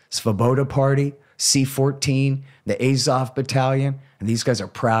sector, Svoboda Party, C-14, the Azov Battalion, and these guys are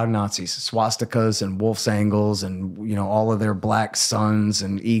proud Nazis, swastikas and wolf's angles and, you know, all of their black suns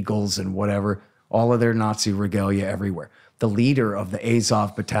and eagles and whatever, all of their Nazi regalia everywhere. The leader of the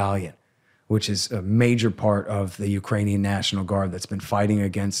Azov Battalion, which is a major part of the Ukrainian National Guard that's been fighting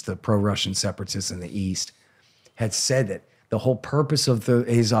against the pro-Russian separatists in the East, had said that the whole purpose of the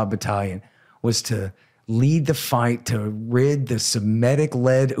Azov Battalion was to lead the fight to rid the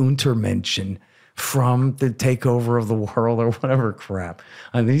Semitic-led Untermenschen from the takeover of the world or whatever crap.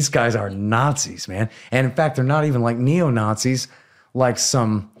 I mean, these guys are Nazis, man. And in fact, they're not even like neo-Nazis, like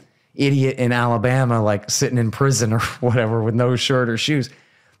some idiot in Alabama, like sitting in prison or whatever with no shirt or shoes.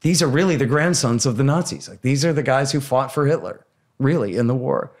 These are really the grandsons of the Nazis. Like, these are the guys who fought for Hitler, really, in the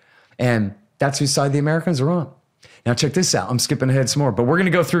war. And that's whose side the Americans are on. Now, check this out. I'm skipping ahead some more, but we're going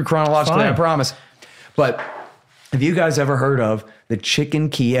to go through chronologically, I promise. But have you guys ever heard of the Chicken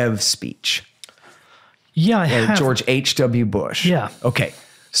Kiev speech? Yeah, I have. George H.W. Bush. Yeah. Okay.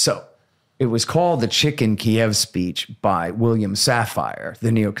 So it was called the Chicken Kiev speech by William Safire, the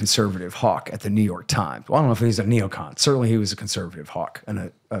neoconservative hawk at the New York Times. Well, I don't know if he's a neocon. Certainly he was a conservative hawk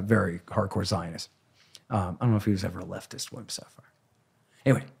and a very hardcore Zionist. I don't know if he was ever a leftist, William Safire.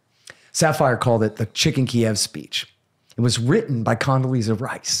 Anyway, Sapphire called it the Chicken Kiev speech. It was written by Condoleezza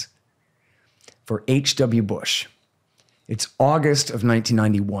Rice for H.W. Bush. It's August of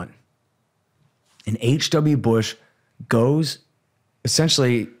 1991. And H.W. Bush goes,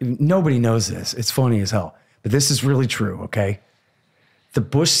 essentially, nobody knows this. It's funny as hell. But this is really true, okay? The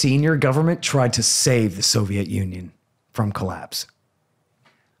Bush senior government tried to save the Soviet Union from collapse.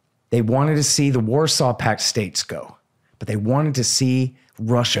 They wanted to see the Warsaw Pact states go, but they wanted to see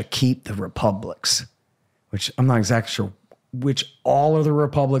Russia keep the republics, which I'm not exactly sure which all are the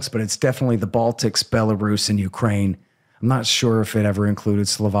republics, but it's definitely the Baltics, Belarus, and Ukraine. I'm not sure if it ever included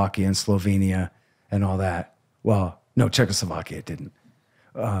Slovakia and Slovenia and all that. Well, no, Czechoslovakia didn't.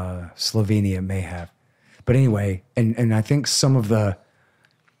 Slovenia may have. But anyway, and I think some of the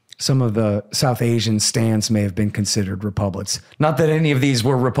South Asian stands may have been considered republics. Not that any of these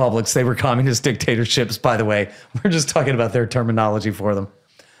were republics. They were communist dictatorships, by the way. We're just talking about their terminology for them.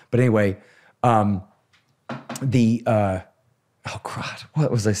 But anyway, oh God, what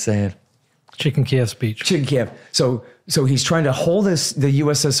was I saying? Chicken Kiev speech. Chicken Kiev. So he's trying to hold the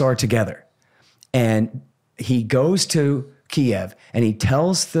USSR together. And he goes to Kiev and he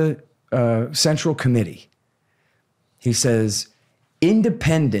tells the Central Committee, he says,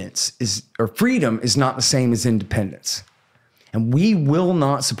 freedom is not the same as independence. And we will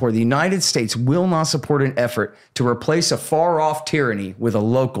not support, the United States will not support an effort to replace a far-off tyranny with a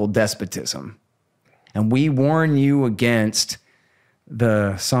local despotism. And we warn you against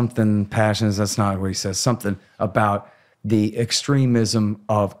the something passions, that's not what he says, something about the extremism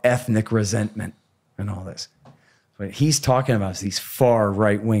of ethnic resentment and all this. What he's talking about is these far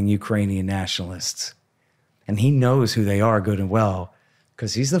right-wing Ukrainian nationalists. And he knows who they are good and well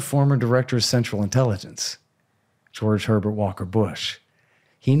because he's the former director of Central Intelligence, George Herbert Walker Bush.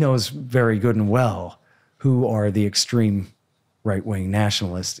 He knows very good and well who are the extreme right-wing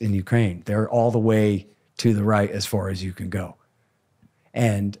nationalists in Ukraine. They're all the way to the right as far as you can go.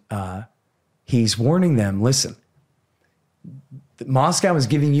 And he's warning them, listen, Moscow is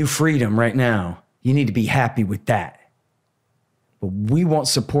giving you freedom right now. You need to be happy with that. But we won't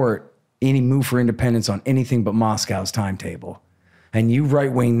support any move for independence on anything but Moscow's timetable. And you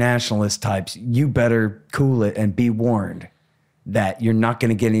right-wing nationalist types, you better cool it and be warned that you're not going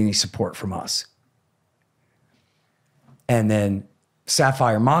to get any support from us. And then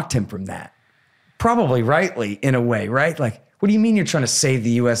Sapphire mocked him from that. Probably rightly, in a way, right? Like, what do you mean you're trying to save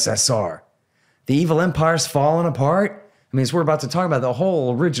the USSR? The evil empire's fallen apart? I mean, as we're about to talk about, the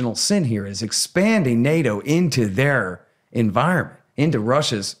whole original sin here is expanding NATO into their environment, into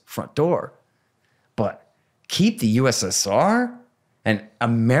Russia's front door. But keep the USSR? And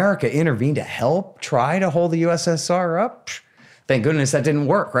America intervened to help try to hold the USSR up? Thank goodness that didn't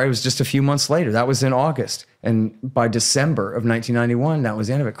work, right? It was just a few months later. That was in August. And by December of 1991, that was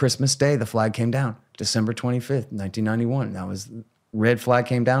the end of it. Christmas Day, the flag came down. December 25th, 1991. That was, red flag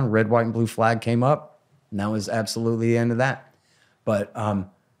came down, red, white, and blue flag came up. And that was absolutely the end of that. But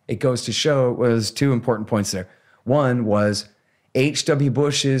it goes to show, it was two important points there. One was H.W.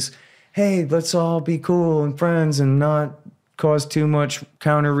 Bush's, hey, let's all be cool and friends and not cause too much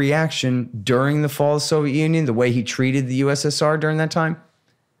counter reaction during the fall of the Soviet Union. The way he treated the USSR during that time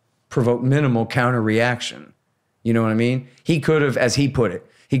provoked minimal counter reaction. You know what I mean? He could have, as he put it,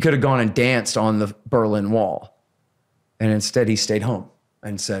 he could have gone and danced on the Berlin Wall. And instead he stayed home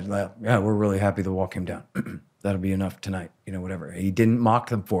and said, well, yeah, we're really happy the wall came down. That'll be enough tonight, you know, whatever. He didn't mock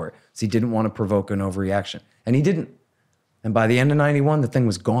them for it. So he didn't want to provoke an overreaction. And he didn't. And by the end of 91, the thing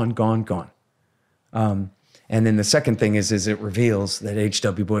was gone. And then the second thing is it reveals that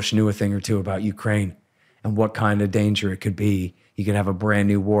H.W. Bush knew a thing or two about Ukraine and what kind of danger it could be. You could have a brand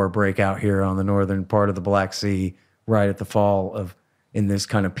new war break out here on the northern part of the Black Sea right at the fall of, in this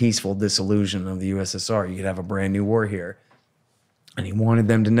kind of peaceful dissolution of the USSR. You could have a brand new war here. And he wanted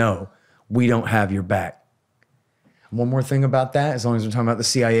them to know, we don't have your back. One more thing about that, as long as we're talking about the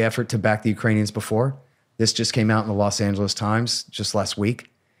CIA effort to back the Ukrainians before, this just came out in the Los Angeles Times just last week.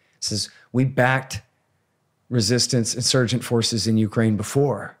 It says, we backed resistance insurgent forces in Ukraine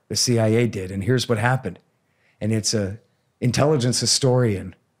before the CIA did. And here's what happened. And it's a intelligence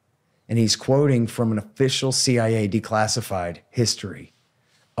historian. And he's quoting from an official CIA declassified history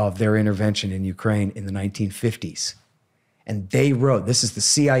of their intervention in Ukraine in the 1950s. And they wrote, this is the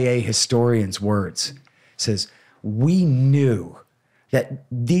CIA historian's words. It says, we knew that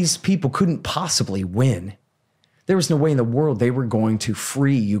these people couldn't possibly win. There was no way in the world they were going to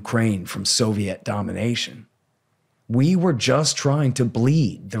free Ukraine from Soviet domination. We were just trying to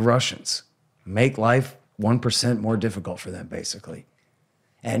bleed the Russians, make life 1% more difficult for them, basically.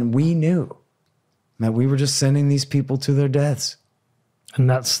 And we knew that we were just sending these people to their deaths. And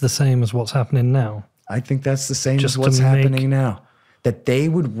that's the same as what's happening now. I think that's the same Just as what's to make- happening now. That they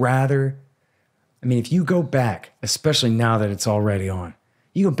would rather, I mean, if you go back, especially now that it's already on,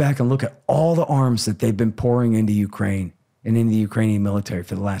 you go back and look at all the arms that they've been pouring into Ukraine and into the Ukrainian military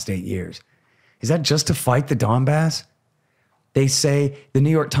for the last 8 years. Is that just to fight the Donbass? They say, the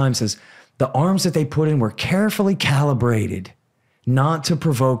New York Times says, the arms that they put in were carefully calibrated not to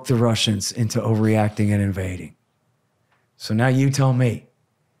provoke the Russians into overreacting and invading. So now you tell me,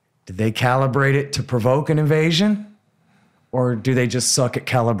 did they calibrate it to provoke an invasion? Or do they just suck at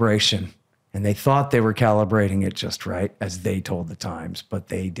calibration? And they thought they were calibrating it just right, as they told the Times, but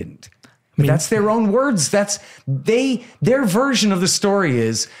they didn't. But that's their own words. Their version of the story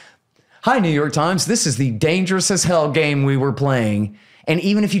is, hi, New York Times, this is the dangerous as hell game we were playing. And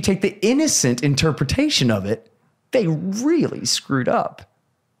even if you take the innocent interpretation of it, they really screwed up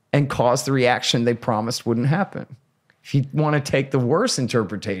and caused the reaction they promised wouldn't happen. If you want to take the worst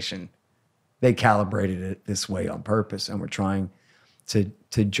interpretation, they calibrated it this way on purpose, and we're trying to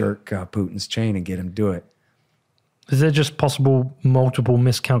jerk Putin's chain and get him to do it. Is there just possible multiple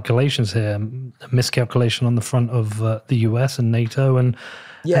miscalculations here? A miscalculation on the front of the US and NATO, and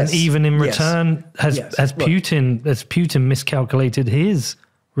even in return, has Putin miscalculated his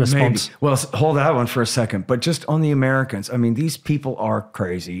response? Maybe. Well, hold that one for a second. But just on the Americans, I mean, these people are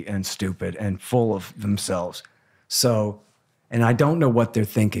crazy and stupid and full of themselves. So, and I don't know what they're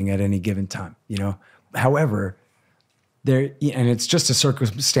thinking at any given time, you know. However, and it's just a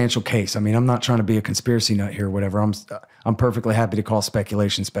circumstantial case. I mean, I'm not trying to be a conspiracy nut here or whatever. I'm perfectly happy to call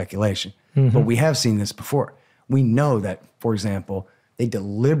speculation. But we have seen this before. We know that, for example, they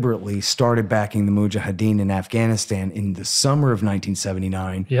deliberately started backing the Mujahideen in Afghanistan in the summer of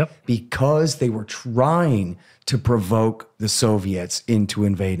 1979 because they were trying to provoke the Soviets into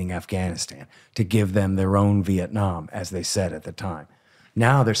invading Afghanistan, to give them their own Vietnam, as they said at the time.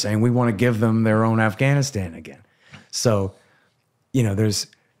 Now they're saying we want to give them their own Afghanistan again. So, you know, there's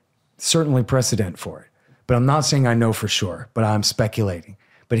certainly precedent for it. But I'm not saying I know for sure, but I'm speculating.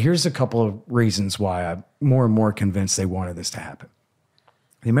 But here's a couple of reasons why I'm more and more convinced they wanted this to happen.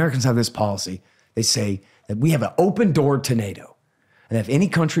 The Americans have this policy. They say that we have an open door to NATO. And if any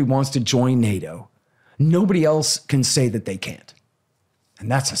country wants to join NATO, nobody else can say that they can't. And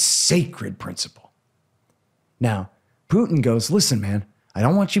that's a sacred principle. Now, Putin goes, listen, man, I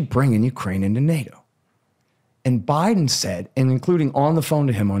don't want you bringing Ukraine into NATO. And Biden said, and including on the phone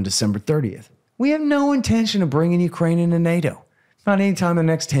to him on December 30th, we have no intention of bringing Ukraine into NATO. Not anytime in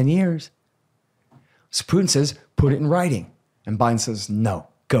the next 10 years. So Putin says, put it in writing. And Biden says, no,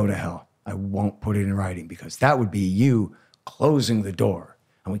 go to hell. I won't put it in writing because that would be you closing the door.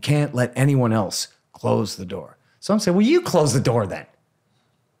 And we can't let anyone else close the door. So I'm saying, well, you close the door then.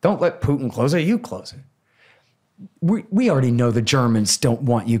 Don't let Putin close it, you close it. We already know the Germans don't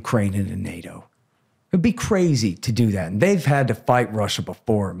want Ukraine into NATO. It'd be crazy to do that. And they've had to fight Russia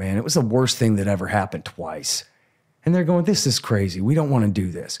before, man. It was the worst thing that ever happened twice. And they're going, this is crazy. We don't want to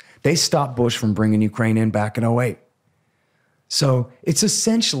do this. They stopped Bush from bringing Ukraine in back in 2008. So it's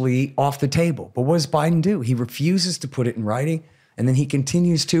essentially off the table. But what does Biden do? He refuses to put it in writing. And then he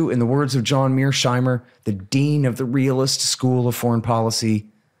continues to, in the words of John Mearsheimer, the dean of the Realist School of Foreign Policy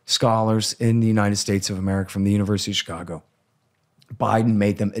Scholars in the United States of America from the University of Chicago, Biden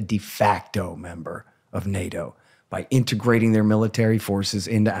made them a de facto member of NATO by integrating their military forces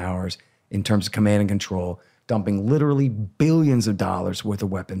into ours in terms of command and control, dumping literally billions of dollars worth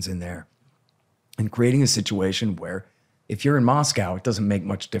of weapons in there, and creating a situation where if you're in Moscow, it doesn't make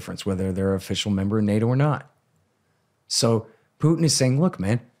much difference whether they're an official member of NATO or not. So Putin is saying, look,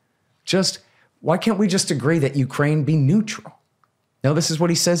 man, why can't we just agree that Ukraine be neutral? Now, this is what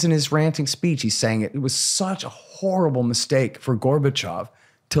he says in his ranting speech. He's saying it was such a horrible mistake for Gorbachev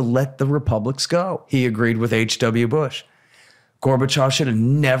to let the republics go. He agreed with H.W. Bush. Gorbachev should have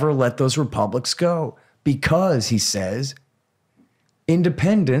never let those republics go because, he says,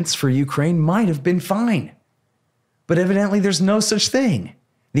 independence for Ukraine might have been fine. But evidently there's no such thing.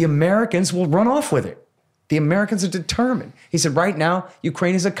 The Americans will run off with it. The Americans are determined. He said right now,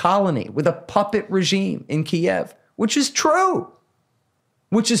 Ukraine is a colony with a puppet regime in Kiev, which is true.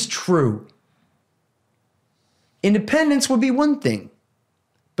 Independence would be one thing.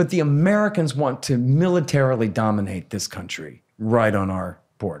 But the Americans want to militarily dominate this country right on our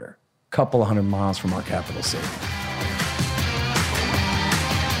border, a couple of 100 miles from our capital city.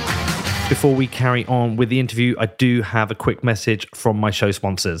 Before we carry on with the interview, I do have a quick message from my show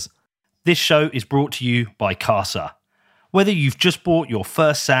sponsors. This show is brought to you by Casa. Whether you've just bought your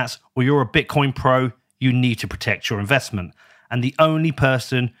first Sats or you're a Bitcoin pro, you need to protect your investment. And the only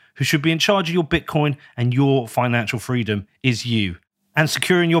person who should be in charge of your Bitcoin and your financial freedom is you. And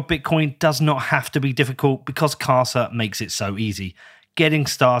securing your Bitcoin does not have to be difficult because Casa makes it so easy. Getting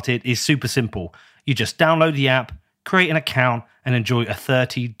started is super simple. You just download the app, create an account, and enjoy a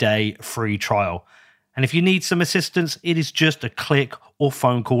 30-day free trial. And if you need some assistance, it is just a click or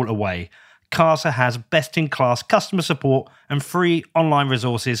phone call away. Casa has best-in-class customer support and free online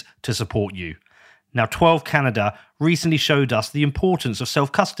resources to support you. Now, 12 Canada recently showed us the importance of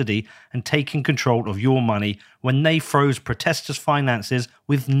self-custody and taking control of your money when they froze protesters' finances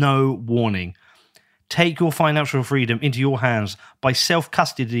with no warning. Take your financial freedom into your hands by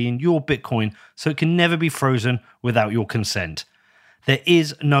self-custodying your Bitcoin so it can never be frozen without your consent. There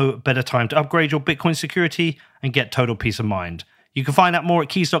is no better time to upgrade your Bitcoin security and get total peace of mind. You can find out more at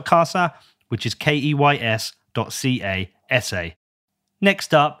keys.casa, which is keys.casa.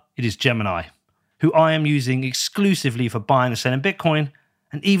 Next up, it is Gemini, who I am using exclusively for buying and selling Bitcoin.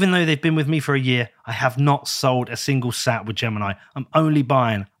 And even though they've been with me for a year, I have not sold a single sat with Gemini. I'm only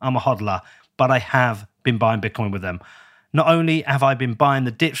buying. I'm a hodler, but I have been buying Bitcoin with them. Not only have I been buying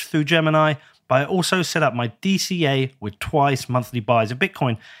the dips through Gemini, but I also set up my DCA with twice monthly buys of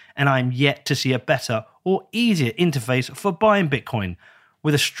Bitcoin, and I'm yet to see a better or easier interface for buying Bitcoin.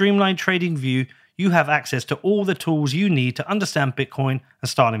 With a streamlined trading view, you have access to all the tools you need to understand Bitcoin and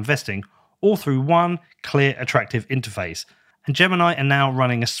start investing, all through one clear, attractive interface. And Gemini are now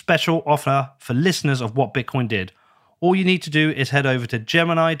running a special offer for listeners of What Bitcoin Did. All you need to do is head over to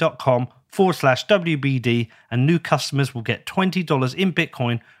gemini.com/WBD, and new customers will get $20 in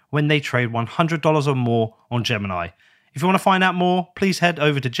Bitcoin when they trade $100 or more on Gemini. If you want to find out more, please head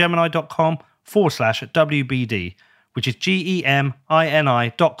over to gemini.com/WBD, which is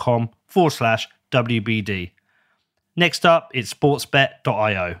gemini.com/WBD. Next up, it's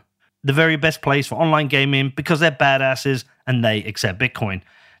sportsbet.io. The very best place for online gaming because they're badasses and they accept Bitcoin.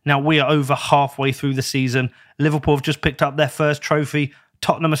 Now, we are over halfway through the season. Liverpool have just picked up their first trophy.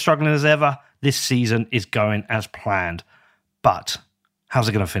 Tottenham are struggling as ever. This season is going as planned. But how's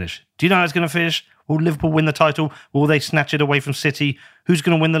it going to finish? Do you know how it's going to finish? Will Liverpool win the title? Will they snatch it away from City? Who's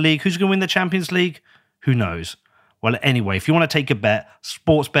going to win the league? Who's going to win the Champions League? Who knows? Well, anyway, if you want to take a bet,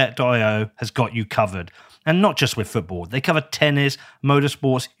 sportsbet.io has got you covered. And not just with football. They cover tennis,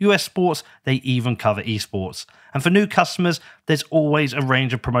 motorsports, US sports, they even cover esports. And for new customers, there's always a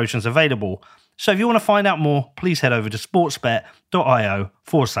range of promotions available. So if you want to find out more, please head over to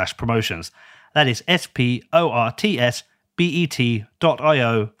sportsbet.io/promotions. That is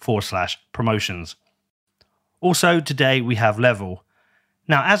sportsbet.io/promotions. Also today we have Level.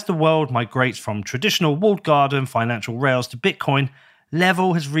 Now, as the world migrates from traditional walled garden financial rails to Bitcoin,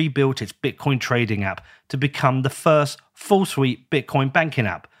 Level has rebuilt its Bitcoin trading app to become the first full-suite Bitcoin banking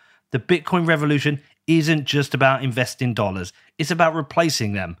app. The Bitcoin revolution isn't just about investing dollars, it's about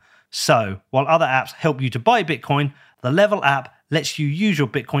replacing them. So, while other apps help you to buy Bitcoin, the Level app lets you use your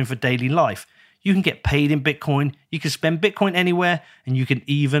Bitcoin for daily life. You can get paid in Bitcoin, you can spend Bitcoin anywhere, and you can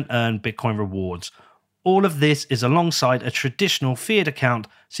even earn Bitcoin rewards. All of this is alongside a traditional fiat account,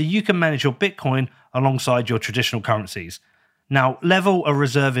 so you can manage your Bitcoin alongside your traditional currencies. Now, Level are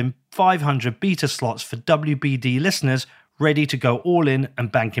reserving 500 beta slots for WBD listeners ready to go all in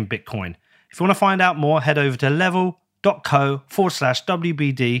and bank in Bitcoin. If you want to find out more, head over to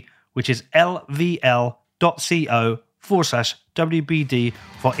level.co/WBD, which is lvl.co/WBD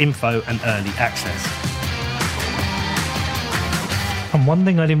for info and early access. And one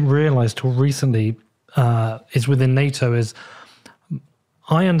thing I didn't realize till recently is within NATO is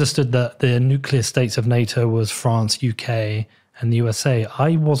I understood that the nuclear states of NATO was France, UK, and the USA.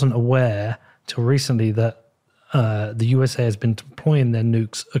 I wasn't aware till recently that the USA has been deploying their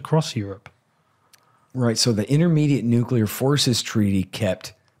nukes across Europe. Right. So the Intermediate Nuclear Forces Treaty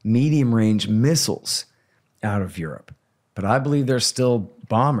kept medium-range missiles out of Europe. But I believe there's still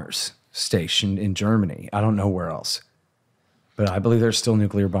bombers stationed in Germany. I don't know where else. But I believe there's still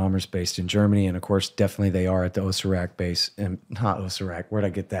nuclear bombers based in Germany. And of course, definitely they are at the Osirak base. And not Osirak. Where'd I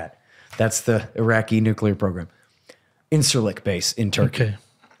get that? That's the Iraqi nuclear program. Incirlik base in Turkey,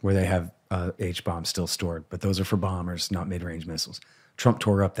 where they have H-bombs still stored. But those are for bombers, not mid-range missiles. Trump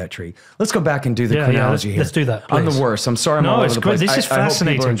tore up that tree. Let's go back and do the chronology here. Let's do that, please. I'm the worst. I'm sorry I'm all over the place. This is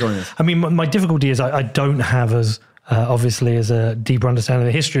fascinating. I hope people are enjoying this. I mean, my difficulty is I don't have as, obviously, as a deeper understanding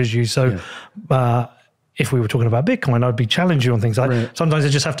of the history as you. So if we were talking about Bitcoin, I'd be challenging you on things. Sometimes I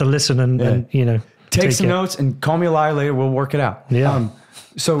just have to listen and you know. Take some notes and call me a liar later. We'll work it out. Yeah.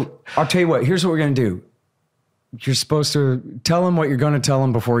 So I'll tell you what. Here's what we're going to do. You're supposed to tell them what you're going to tell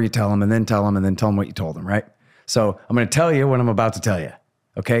them before you tell them, and then tell them, and then tell them what you told them, right? So I'm going to tell you what I'm about to tell you,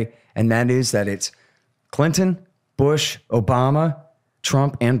 okay? And that is that it's Clinton, Bush, Obama,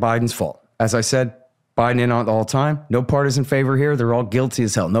 Trump, and Biden's fault. As I said, Biden in on all the time. No partisan favor here. They're all guilty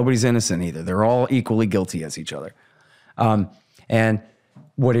as hell. Nobody's innocent either. They're all equally guilty as each other. And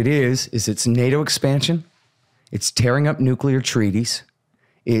what it is it's NATO expansion. It's tearing up nuclear treaties.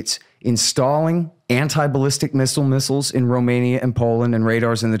 It's installing anti-ballistic missiles in Romania and Poland and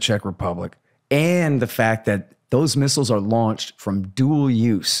radars in the Czech Republic. And the fact that those missiles are launched from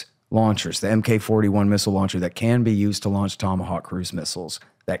dual-use launchers, the Mk-41 missile launcher that can be used to launch Tomahawk cruise missiles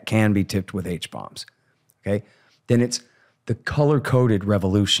that can be tipped with H-bombs. Okay? Then it's the color-coded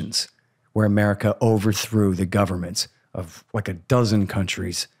revolutions where America overthrew the governments of like a dozen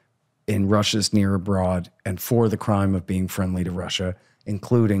countries in Russia's near abroad and for the crime of being friendly to Russia,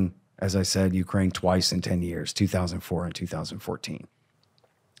 including, as I said, Ukraine twice in 10 years, 2004 and 2014.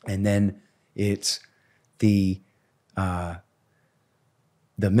 And then it's the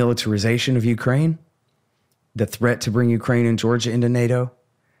militarization of Ukraine, the threat to bring Ukraine and Georgia into NATO,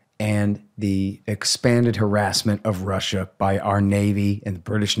 and the expanded harassment of Russia by our Navy and the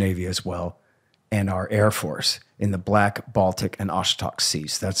British Navy as well, and our Air Force in the Black, Baltic, and Okhotsk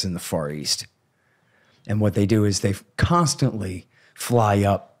Seas. That's in the Far East. And what they do is they constantly fly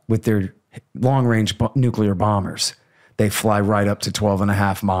up with their long-range nuclear bombers. They fly right up to 12 and a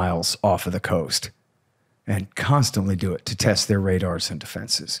half miles off of the coast and constantly do it to test their radars and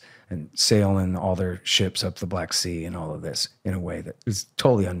defenses and sail in all their ships up the Black Sea and all of this in a way that is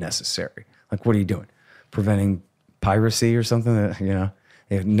totally unnecessary. Like, what are you doing? Preventing piracy or something?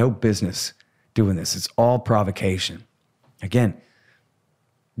 They have no business doing this. It's all provocation. Again,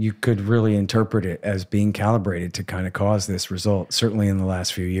 you could really interpret it as being calibrated to kind of cause this result, certainly in the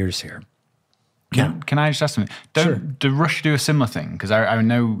last few years here. Can I just ask something? Do Russia do a similar thing? Because I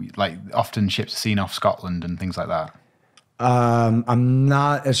know, like, often ships are seen off Scotland and things like that. I'm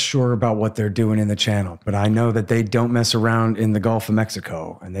not as sure about what they're doing in the channel, but I know that they don't mess around in the Gulf of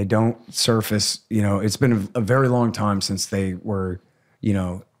Mexico and they don't surface. It's been a very long time since they were,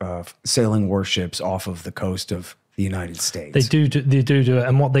 sailing warships off of the coast of the United States. They do it.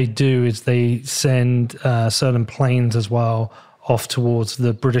 And what they do is they send certain planes as well off towards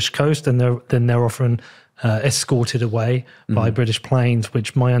the British coast, and they're often escorted away by British planes,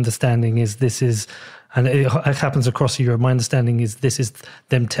 which my understanding is this is, and it happens across Europe, my understanding is this is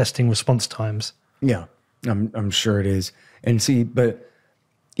them testing response times. Yeah, I'm sure it is. And see, but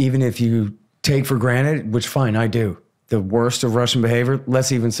even if you take for granted, which fine, I do, the worst of Russian behavior,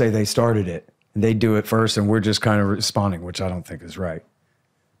 let's even say they started it. They do it first and we're just kind of responding, which I don't think is right.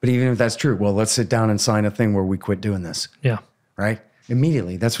 But even if that's true, well, let's sit down and sign a thing where we quit doing this. Yeah. Right?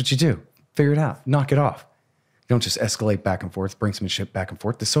 Immediately, that's what you do. Figure it out. Knock it off. You don't just escalate back and forth, bring some shit back and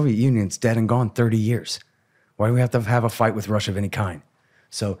forth. The Soviet Union's dead and gone 30 years. Why do we have to have a fight with Russia of any kind?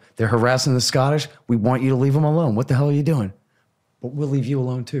 So they're harassing the Scottish. We want you to leave them alone. What the hell are you doing? But we'll leave you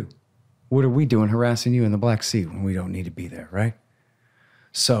alone too. What are we doing harassing you in the Black Sea when we don't need to be there, right?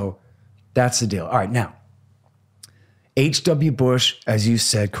 So that's the deal. All right, now, H.W. Bush, as you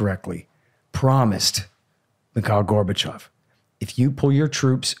said correctly, promised Mikhail Gorbachev, if you pull your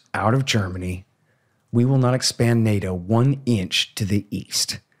troops out of Germany, we will not expand NATO 1 inch to the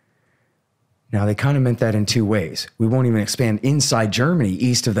east. Now, they kind of meant that in two ways. We won't even expand inside Germany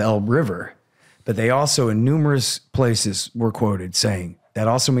east of the Elbe River, but they also, in numerous places, were quoted saying, that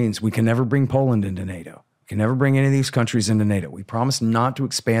also means we can never bring Poland into NATO. We can never bring any of these countries into NATO. We promise not to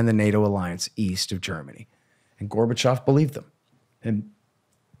expand the NATO alliance east of Germany. And Gorbachev believed them and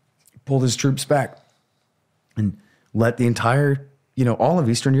pulled his troops back and let the entire, all of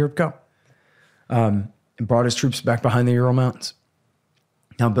Eastern Europe go, and brought his troops back behind the Ural Mountains.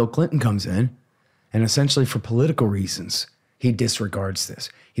 Now, Bill Clinton comes in, and essentially for political reasons, he disregards this.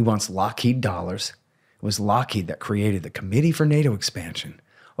 He wants Lockheed dollars. It was Lockheed that created the Committee for NATO Expansion.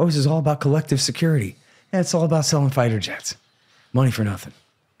 Oh, this is all about collective security. And it's all about selling fighter jets. Money for nothing.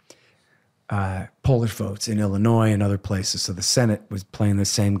 Polish votes in Illinois and other places. So the Senate was playing the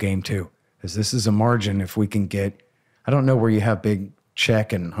same game too. Because this is a margin if we can get, I don't know where you have big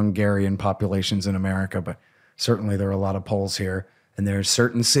Czech and Hungarian populations in America, but certainly there are a lot of Poles here. And there are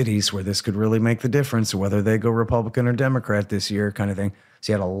certain cities where this could really make the difference, whether they go Republican or Democrat this year kind of thing.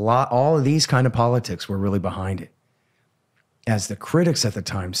 So you had all of these kind of politics were really behind it. As the critics at the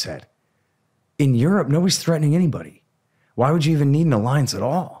time said, in Europe, nobody's threatening anybody. Why would you even need an alliance at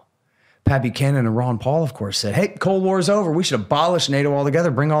all? Pat Buchanan and Ron Paul, of course, said, hey, Cold War's over. We should abolish NATO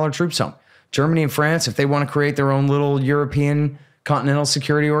altogether, bring all our troops home. Germany and France, if they want to create their own little European continental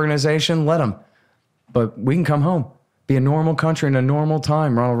security organization, let them. But we can come home, be a normal country in a normal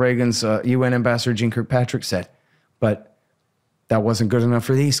time, Ronald Reagan's UN ambassador Jeane Kirkpatrick said. But that wasn't good enough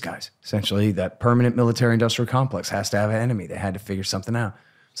for these guys. Essentially, that permanent military-industrial complex has to have an enemy. They had to figure something out.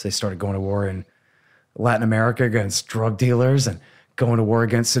 So they started going to war in Latin America against drug dealers and going to war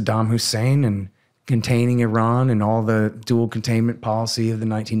against Saddam Hussein and containing Iran and all the dual containment policy of the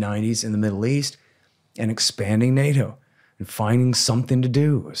 1990s in the Middle East and expanding NATO and finding something to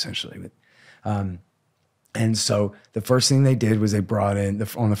do, essentially. And so the first thing they did was they brought in,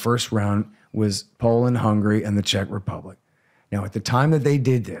 on the first round, was Poland, Hungary, and the Czech Republic. Now, at the time that they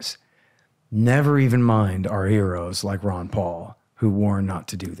did this, never even mind our heroes like Ron Paul, who warned not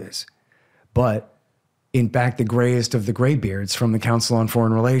to do this. But in fact, the grayest of the graybeards from the Council on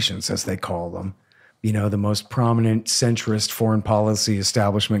Foreign Relations, as they call them, you know, the most prominent centrist foreign policy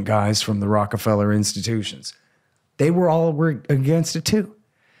establishment guys from the Rockefeller institutions, they were against it too.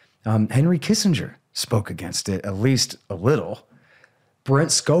 Henry Kissinger spoke against it, at least a little. Brent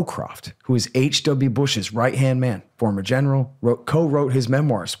Scowcroft, who is H.W. Bush's right-hand man, former general, co-wrote his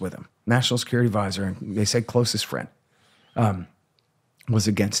memoirs with him, National Security Advisor, and they said closest friend, was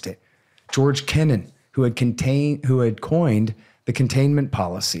against it. George Kennan, who had coined the containment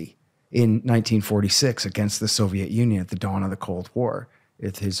policy in 1946 against the Soviet Union at the dawn of the Cold War,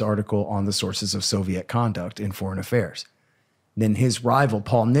 with his article on the sources of Soviet conduct in foreign affairs. Then his rival,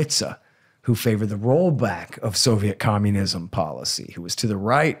 Paul Nitze, who favored the rollback of Soviet communism policy, who was to the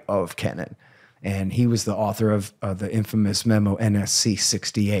right of Kennan. And he was the author of the infamous memo NSC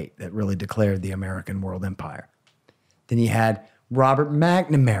 68 that really declared the American world empire. Then you had Robert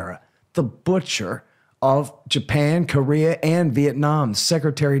McNamara, the butcher of Japan, Korea, and Vietnam,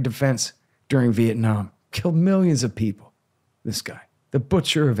 Secretary of Defense during Vietnam. Killed millions of people, this guy. The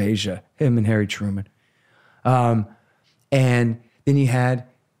butcher of Asia, him and Harry Truman. And then you had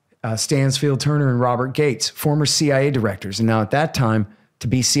Stansfield Turner and Robert Gates, former CIA directors. And now at that time, to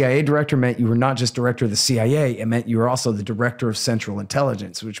be CIA director meant you were not just director of the CIA, it meant you were also the director of Central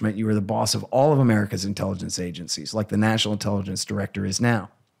Intelligence, which meant you were the boss of all of America's intelligence agencies, like the National Intelligence Director is now.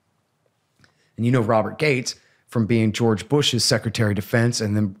 And you know Robert Gates from being George Bush's Secretary of Defense,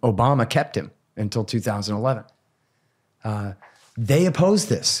 and then Obama kept him until 2011. They opposed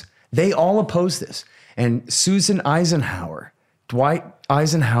this. They all opposed this. And Susan Eisenhower, Dwight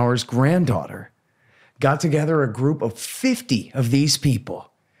Eisenhower's granddaughter, got together a group of 50 of these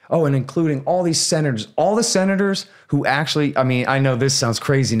people. Oh, and including all these senators, all the senators who actually, I mean, I know this sounds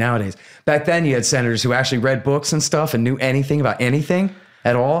crazy nowadays. Back then you had senators who actually read books and stuff and knew anything about anything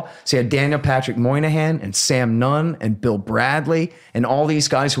at all. So you had Daniel Patrick Moynihan and Sam Nunn and Bill Bradley and all these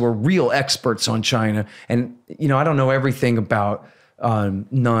guys who were real experts on China. And, you know, I don't know everything about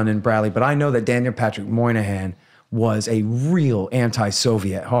Nunn and Bradley, but I know that Daniel Patrick Moynihan was a real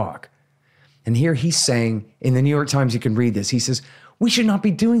anti-Soviet hawk. And here he's saying, in the New York Times, you can read this, he says, we should not be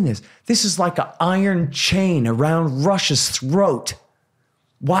doing this. This is like an iron chain around Russia's throat.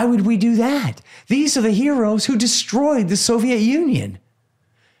 Why would we do that? These are the heroes who destroyed the Soviet Union.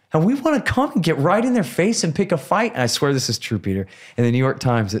 And we want to come and get right in their face and pick a fight. And I swear this is true, Peter. In the New York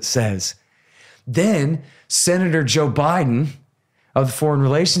Times, it says, then Senator Joe Biden of the Foreign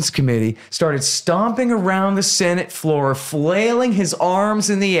Relations Committee started stomping around the Senate floor, flailing his arms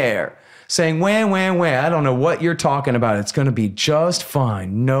in the air, saying, wah, wah, wah, I don't know what you're talking about. It's going to be just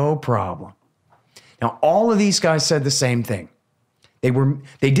fine. No problem. Now, all of these guys said the same thing.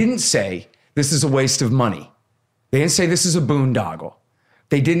 They didn't say this is a waste of money. They didn't say this is a boondoggle.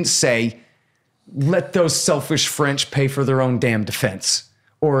 They didn't say, let those selfish French pay for their own damn defense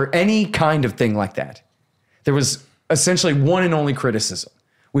or any kind of thing like that. There was essentially one and only criticism,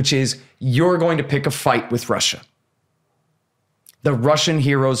 which is you're going to pick a fight with Russia. The Russian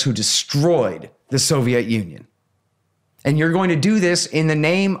heroes who destroyed the Soviet Union. And you're going to do this in the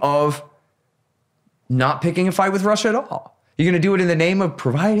name of not picking a fight with Russia at all. You're going to do it in the name of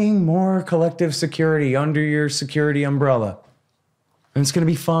providing more collective security under your security umbrella. And it's going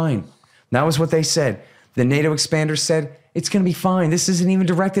to be fine. That was what they said. The NATO expanders said, it's going to be fine. This isn't even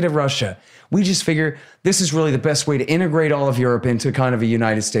directed at Russia. We just figure this is really the best way to integrate all of Europe into kind of a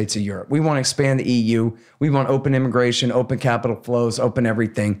United States of Europe. We want to expand the EU. We want open immigration, open capital flows, open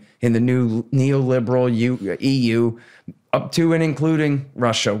everything in the new neoliberal EU, up to and including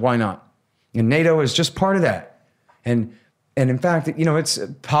Russia. Why not? And NATO is just part of that. And in fact, you know, it's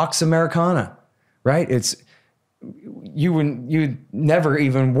Pax Americana, right? It's you'd never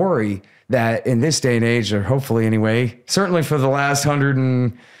even worry that in this day and age, or hopefully anyway, certainly for the last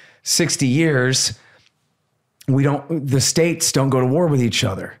 160 years, the states don't go to war with each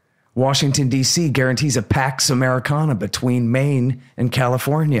other. Washington, D.C. guarantees a Pax Americana between Maine and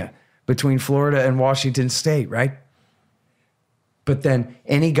California, between Florida and Washington State, right? But then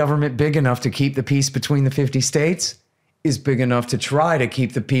any government big enough to keep the peace between the 50 states is big enough to try to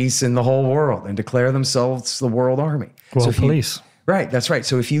keep the peace in the whole world and declare themselves the world army. World police. Right, that's right.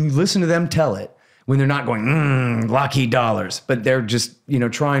 So if you listen to them tell it, when they're not going, Lockheed dollars, but they're just,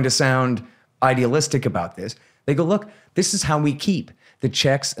 trying to sound idealistic about this. They go, look, this is how we keep the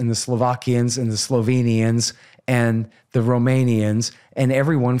Czechs and the Slovakians and the Slovenians and the Romanians and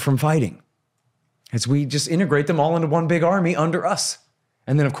everyone from fighting. As we just integrate them all into one big army under us.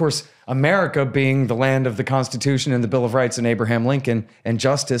 And then, of course, America being the land of the Constitution and the Bill of Rights and Abraham Lincoln and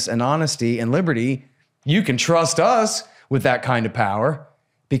justice and honesty and liberty, you can trust us with that kind of power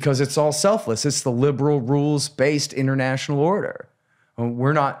because it's all selfless. It's the liberal rules-based international order.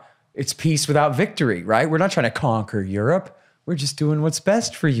 It's peace without victory, right? We're not trying to conquer Europe. We're just doing what's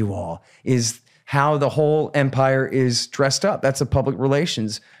best for you all, is how the whole empire is dressed up. That's the public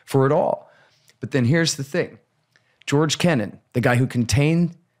relations for it all. But then here's the thing. George Kennan, the guy who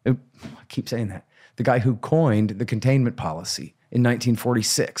the guy who coined the containment policy in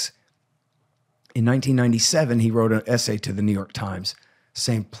 1946. In 1997, he wrote an essay to the New York Times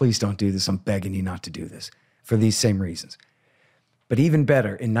saying, please don't do this. I'm begging you not to do this for these same reasons. But even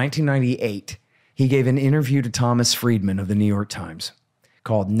better, in 1998, he gave an interview to Thomas Friedman of the New York Times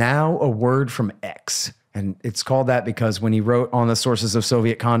called Now a Word from X. And it's called that because when he wrote on the sources of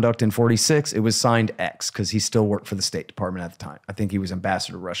Soviet conduct in 46, it was signed X because he still worked for the State Department at the time. I think he was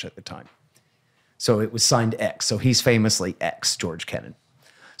ambassador to Russia at the time. So it was signed X. So he's famously X, George Kennan.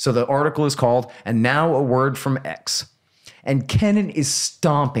 So the article is called, And Now a Word from X. And Kennan is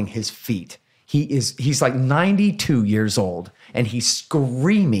stomping his feet. He's like 92 years old, and he's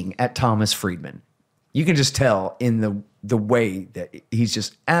screaming at Thomas Friedman. You can just tell in the way that he's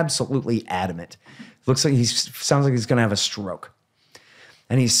just absolutely adamant. Looks like sounds like he's going to have a stroke.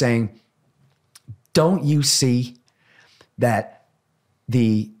 And he's saying, don't you see that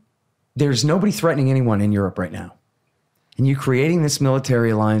there's nobody threatening anyone in Europe right now? And you creating this military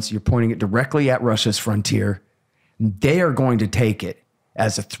alliance, you're pointing it directly at Russia's frontier. They are going to take it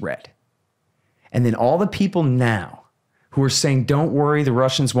as a threat. And then all the people now who are saying, don't worry, the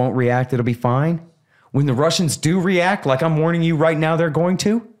Russians won't react, it'll be fine. When the Russians do react, like I'm warning you right now they're going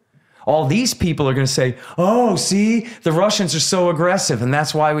to, all these people are going to say, oh, see, the Russians are so aggressive, and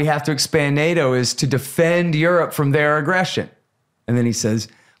that's why we have to expand NATO, is to defend Europe from their aggression. And then he says,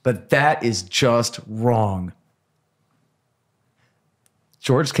 but that is just wrong.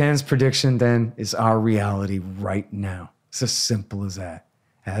 George Kennan's prediction then is our reality right now. It's as simple as that.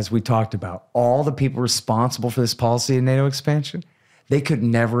 As we talked about, all the people responsible for this policy of NATO expansion, they could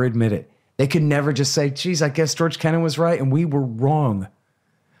never admit it. They could never just say, geez, I guess George Kennan was right and we were wrong.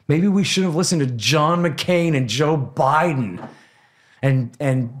 Maybe we should have listened to John McCain and Joe Biden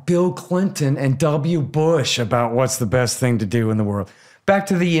and Bill Clinton and W. Bush about what's the best thing to do in the world. Back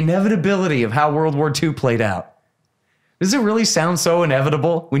to the inevitability of how World War II played out. Does it really sound so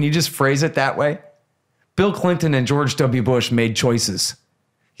inevitable when you just phrase it that way? Bill Clinton and George W. Bush made choices.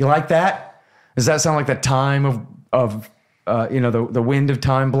 You like that? Does that sound like the time of the wind of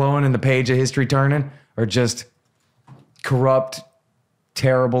time blowing and the page of history turning? Or just corrupt,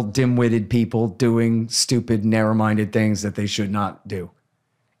 terrible, dim-witted people doing stupid, narrow-minded things that they should not do,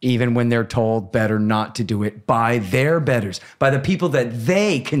 even when they're told better not to do it by their betters, by the people that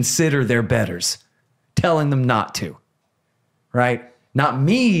they consider their betters, telling them not to, right? Not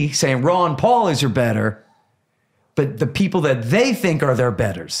me saying Ron Paul is your better, but the people that they think are their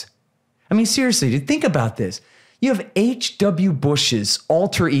betters. I mean, seriously, dude, think about this. You have H.W. Bush's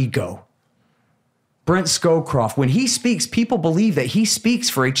alter ego, Brent Scowcroft. When he speaks, people believe that he speaks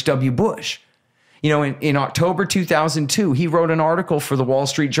for H.W. Bush. You know, in October 2002, he wrote an article for the Wall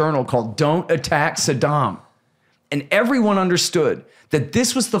Street Journal called Don't Attack Saddam. And everyone understood that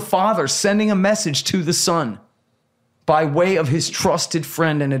this was the father sending a message to the son by way of his trusted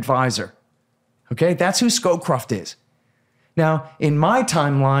friend and advisor. Okay, that's who Scowcroft is. Now, in my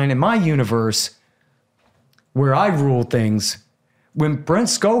timeline, in my universe, where I rule things, when Brent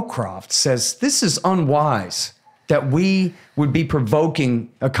Scowcroft says this is unwise, that we would be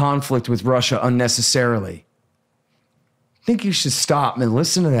provoking a conflict with Russia unnecessarily, I think you should stop and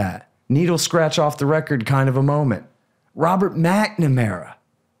listen to that. Needle scratch off the record kind of a moment. Robert McNamara,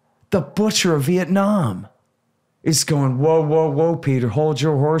 the butcher of Vietnam, is going, whoa, whoa, whoa, Peter, hold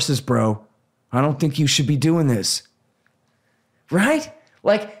your horses, bro. I don't think you should be doing this. Right?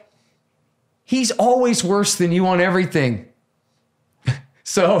 Like, he's always worse than you on everything.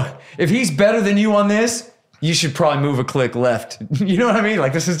 So if he's better than you on this, you should probably move a click left. You know what I mean?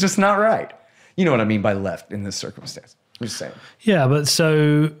 Like, this is just not right. You know what I mean by left in this circumstance. I'm just saying. Yeah, but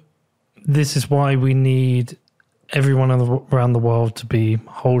so this is why we need everyone around the world to be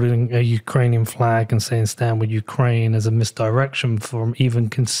holding a Ukrainian flag and saying stand with Ukraine as a misdirection from even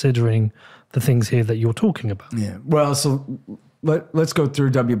considering the things here that you're talking about. Yeah. Well, so let's go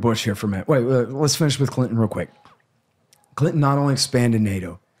through W. Bush here for a minute. Wait, let's finish with Clinton real quick. Clinton not only expanded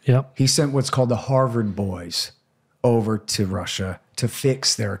NATO, he sent what's called the Harvard Boys over to Russia to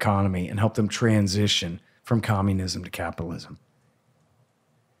fix their economy and help them transition from communism to capitalism.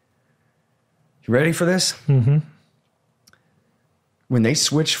 You ready for this? Mm-hmm. When they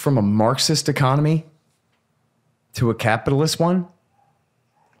switched from a Marxist economy to a capitalist one,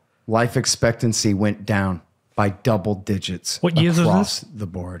 life expectancy went down by double digits. What years was across this? the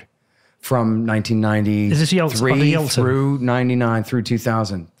board? From 1993 Is this Yeltsin? through 99 through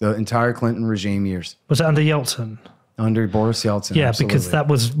 2000, the entire Clinton regime years. Was it under Yeltsin? Under Boris Yeltsin. Yeah, absolutely. because that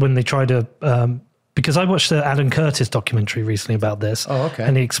was when they tried to. Because I watched the Adam Curtis documentary recently about this. Oh, okay.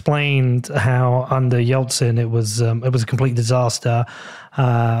 And he explained how under Yeltsin it was a complete disaster.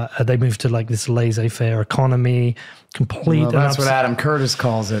 They moved to like this laissez-faire economy, complete. Well, that's what Adam Curtis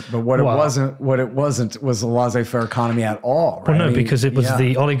calls it. But what it wasn't was a laissez-faire economy at all. Right? Well, no, because it was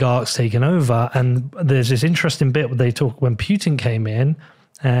the oligarchs taking over. And there's this interesting bit where they talk when Putin came in.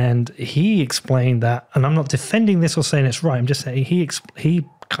 And he explained that, and I'm not defending this or saying it's right. I'm just saying he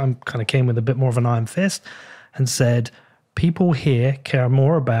kind of came with a bit more of an iron fist and said, people here care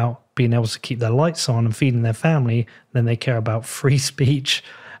more about being able to keep their lights on and feeding their family than they care about free speech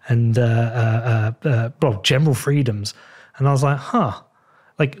and general freedoms. And I was like,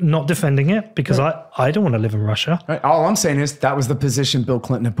 like not defending it because I don't want to live in Russia. Right. All I'm saying is that was the position Bill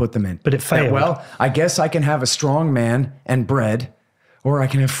Clinton had put them in. But it failed. That, well, I guess I can have a strong man and bread, or I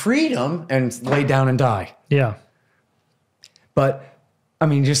can have freedom and lay down and die. Yeah. But, I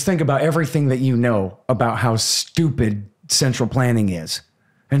mean, just think about everything that you know about how stupid central planning is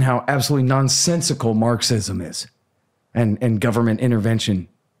and how absolutely nonsensical Marxism is and government intervention,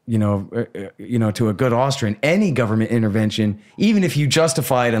 to a good Austrian, any government intervention, even if you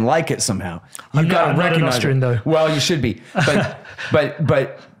justify it and like it somehow, you've got to recognize not an Austrian, it. Though. Well, you should be. But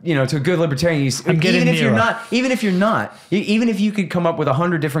to a good libertarian, even if you could come up with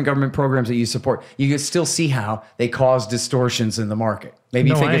 100 different government programs that you support, you could still see how they cause distortions in the market. Maybe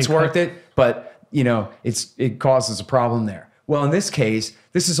you think it's worth it, but it causes a problem there. Well, in this case,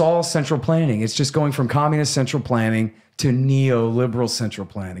 this is all central planning. It's just going from communist central planning to neoliberal central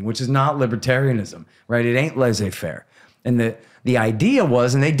planning, which is not libertarianism, right? It ain't laissez-faire. And the idea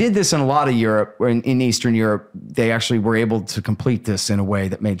was, and they did this in a lot of Europe, or in Eastern Europe, they actually were able to complete this in a way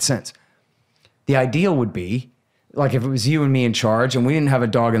that made sense. The ideal would be, like if it was you and me in charge and we didn't have a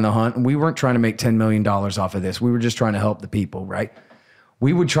dog in the hunt and we weren't trying to make $10 million off of this, we were just trying to help the people, right?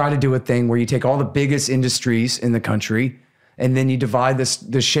 We would try to do a thing where you take all the biggest industries in the country and then you divide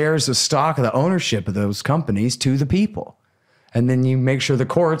the shares of stock, of the ownership of those companies to the people. And then you make sure the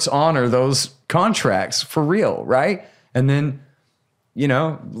courts honor those contracts for real, right? And then,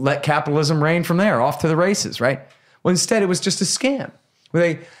 let capitalism reign from there, off to the races, right? Well, instead, it was just a scam.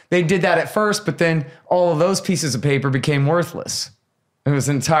 They did that at first, but then all of those pieces of paper became worthless. It was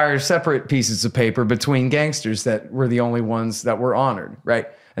entire separate pieces of paper between gangsters that were the only ones that were honored, right?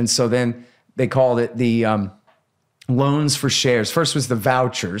 And so then they called it the loans for shares. First was the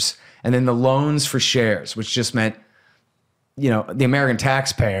vouchers, and then the loans for shares, which just meant, the American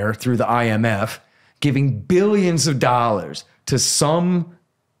taxpayer through the IMF giving billions of dollars to some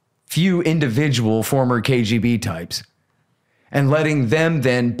few individual former KGB types and letting them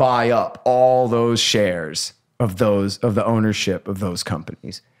then buy up all those shares of the ownership of those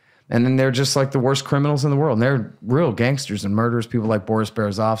companies. And then they're just like the worst criminals in the world. And they're real gangsters and murderers, people like Boris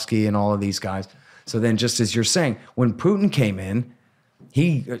Berezovsky and all of these guys. So then, just as you're saying, when Putin came in,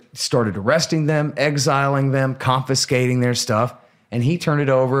 he started arresting them, exiling them, confiscating their stuff, and he turned it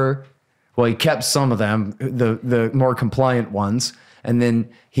over. Well, he kept some of them, the more compliant ones, and then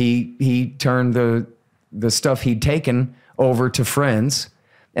he turned the stuff he'd taken over to friends.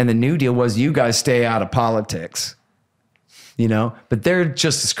 And the New Deal was, you guys stay out of politics, but they're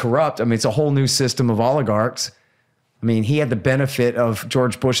just as corrupt. I mean, it's a whole new system of oligarchs. I mean, he had the benefit of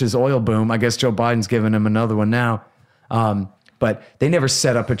George Bush's oil boom. I guess Joe Biden's giving him another one now. But they never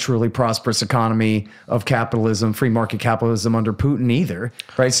set up a truly prosperous economy of capitalism, free market capitalism under Putin either,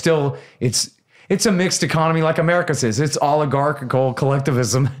 right? Still, it's a mixed economy like America's is. It's oligarchical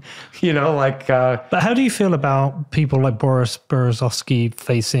collectivism, But how do you feel about people like Boris Berezovsky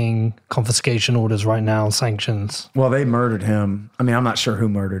facing confiscation orders right now, sanctions? Well, they murdered him. I mean, I'm not sure who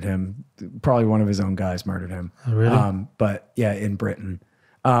murdered him. Probably one of his own guys murdered him. Oh, really? But yeah, in Britain.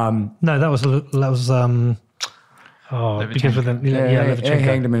 No, that was because of they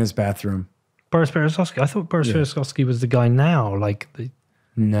hanged him in his bathroom. Boris Berezovsky. I thought Boris Berezovsky was the guy now.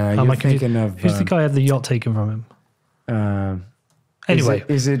 No, you're thinking of... Who's the guy who had the yacht taken from him? Anyway,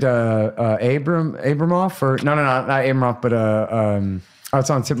 is it Abramoff or no, not Abramoff, but it's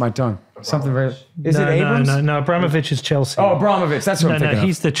on the tip of my tongue. Something very. Is it Abrams? No. Abramovich is Chelsea. Oh, Abramovich. That's what I'm thinking. No,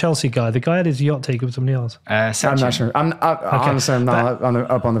 he's the Chelsea guy. The guy had his yacht taken with somebody else. I'm not sure. Honestly, I'm not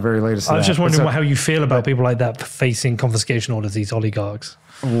up on the very latest. I was just wondering how you feel about people like that facing confiscation orders, these oligarchs.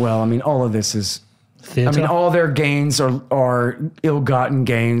 Well, I mean, all of this is. Theater? I mean, all their gains are ill-gotten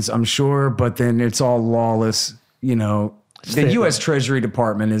gains, I'm sure, but then it's all lawless. You know, the U.S. Treasury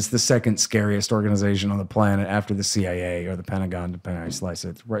Department is the second scariest organization on the planet after the CIA or the Pentagon, depending on how you slice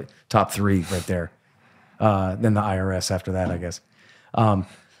it. Right, top three right there. Then the IRS after that, I guess.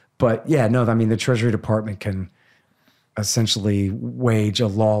 But yeah, no, I mean, the Treasury Department can essentially wage a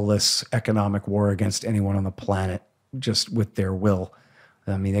lawless economic war against anyone on the planet just with their will.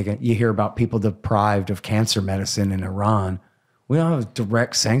 I mean, you hear about people deprived of cancer medicine in Iran. We don't have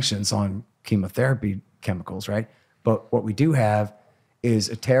direct sanctions on chemotherapy chemicals, right? But what we do have is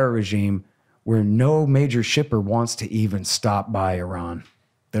a terror regime where no major shipper wants to even stop by Iran.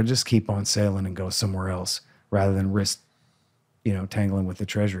 They'll just keep on sailing and go somewhere else rather than risk, tangling with the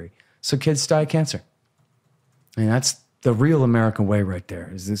Treasury. So kids die of cancer. And that's the real American way right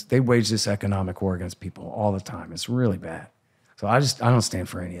there. Is this? They wage this economic war against people all the time. It's really bad. So I don't stand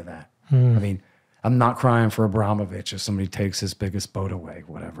for any of that. I mean, I'm not crying for Abramovich if somebody takes his biggest boat away,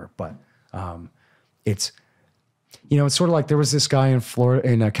 whatever. But it's sort of like there was this guy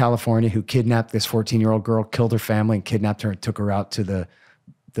in California who kidnapped this 14-year-old girl, killed her family, and kidnapped her and took her out to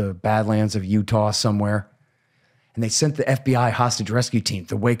the Badlands of Utah somewhere. And they sent the FBI hostage rescue team,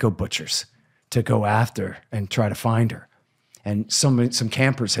 the Waco Butchers, to go after and try to find her. And some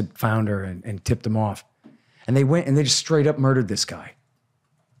campers had found her and tipped them off. And they went and they just straight up murdered this guy.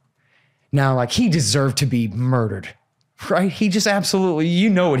 Now, like, he deserved to be murdered, right? He just absolutely,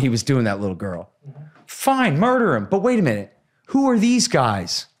 what he was doing, that little girl. Fine, murder him. But wait a minute. Who are these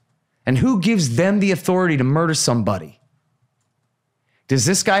guys? And who gives them the authority to murder somebody? Does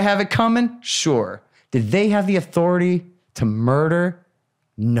this guy have it coming? Sure. Did they have the authority to murder?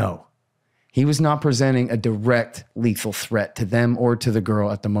 No. He was not presenting a direct lethal threat to them or to the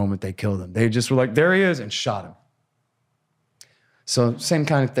girl at the moment they killed him. They just were like, there he is, and shot him. So same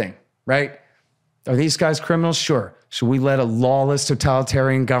kind of thing, right? Are these guys criminals? Sure. Should we let a lawless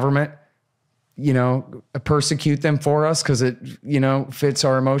totalitarian government, persecute them for us because it, fits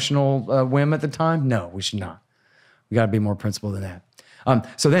our emotional whim at the time? No, we should not. We got to be more principled than that.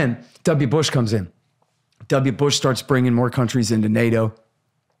 So then W. Bush comes in. W. Bush starts bringing more countries into NATO.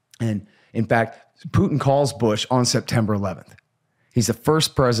 And in fact, Putin calls Bush on September 11th. He's the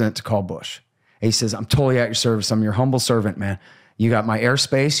first president to call Bush. And he says, I'm totally at your service. I'm your humble servant, man. You got my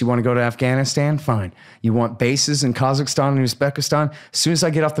airspace. You want to go to Afghanistan? Fine. You want bases in Kazakhstan and Uzbekistan? As soon as I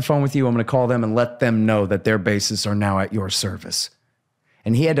get off the phone with you, I'm going to call them and let them know that their bases are now at your service.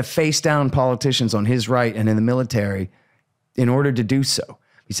 And he had to face down politicians on his right and in the military in order to do so.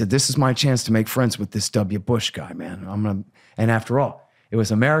 He said, this is my chance to make friends with this W. Bush guy, man. And after all, it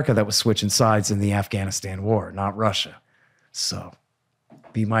was America that was switching sides in the Afghanistan war, not Russia. So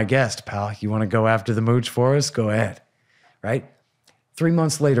be my guest, pal. You want to go after the mooch for us? Go ahead, right? 3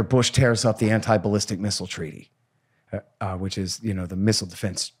 months later, Bush tears up the Anti-Ballistic Missile Treaty, which is, the Missile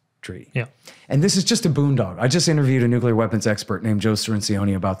Defense Treaty. Yeah. And this is just a boondoggle. I just interviewed a nuclear weapons expert named Joe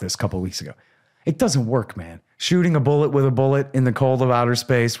Cirincione about this a couple of weeks ago. It doesn't work, man. Shooting a bullet with a bullet in the cold of outer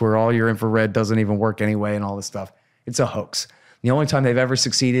space where all your infrared doesn't even work anyway and all this stuff, it's a hoax. The only time they've ever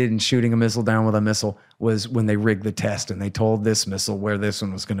succeeded in shooting a missile down with a missile was when they rigged the test and they told this missile where this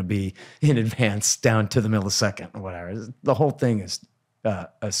one was going to be in advance down to the millisecond or whatever. The whole thing is a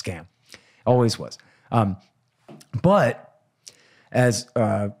scam. Always was. But as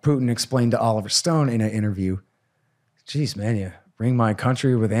Putin explained to Oliver Stone in an interview, geez, man, you bring my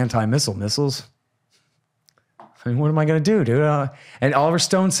country with anti-missile missiles. I mean, what am I going to do, dude? And Oliver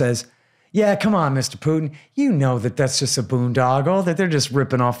Stone says, yeah, come on, Mr. Putin. You know that that's just a boondoggle, that they're just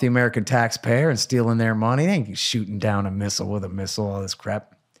ripping off the American taxpayer and stealing their money. They ain't shooting down a missile with a missile, all this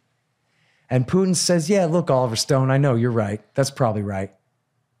crap. And Putin says, yeah, look, Oliver Stone, I know you're right. That's probably right.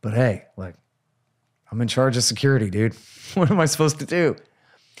 But hey, I'm in charge of security, dude. What am I supposed to do?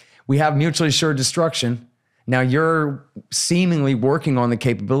 We have mutually assured destruction. Now you're seemingly working on the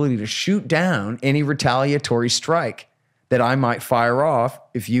capability to shoot down any retaliatory strike that I might fire off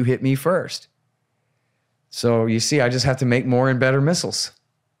if you hit me first. So you see, I just have to make more and better missiles.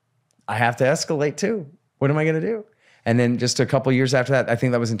 I have to escalate too. What am I going to do? And then just a couple of years after that, I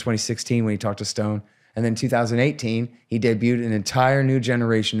think that was in 2016 when he talked to Stone. And then 2018, he debuted an entire new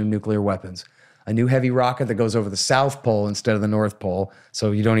generation of nuclear weapons. A new heavy rocket that goes over the South Pole instead of the North Pole,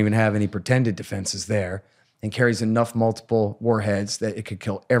 so you don't even have any pretended defenses there. and carries enough multiple warheads that it could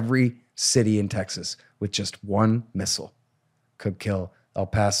kill every city in Texas with just one missile. Could kill El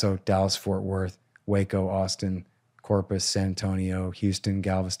Paso, Dallas, Fort Worth, Waco, Austin, Corpus, San Antonio, Houston,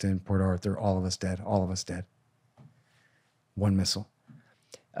 Galveston, Port Arthur, all of us dead. One missile.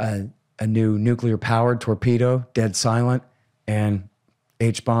 A new nuclear-powered torpedo, dead silent, and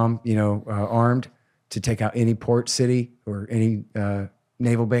H-bomb, armed to take out any port city or any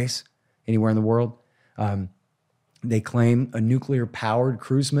naval base anywhere in the world. They claim a nuclear-powered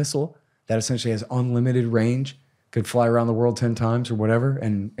cruise missile that essentially has unlimited range, could fly around the world 10 times or whatever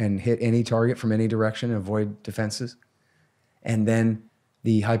and hit any target from any direction and avoid defenses. And then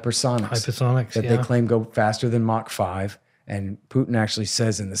the hypersonics that they claim go faster than Mach 5. And Putin actually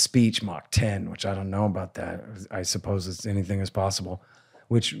says in the speech Mach 10, which I don't know about that. I suppose it's anything is possible,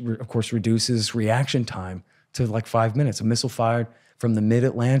 which of course reduces reaction time to like 5 minutes. A missile fired from the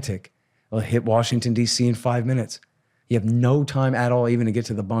mid-Atlantic will hit Washington, D.C. in 5 minutes. You have no time at all even to get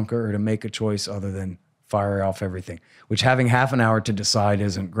to the bunker or to make a choice other than fire off everything, which having half an hour to decide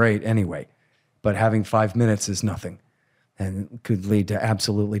isn't great anyway. But having 5 minutes is nothing and could lead to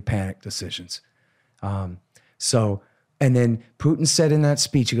absolutely panicked decisions. And then Putin said in that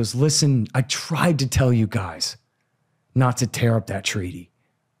speech, he goes, listen, I tried to tell you guys not to tear up that treaty.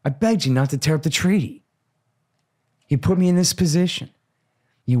 I begged you not to tear up the treaty. He put me in this position.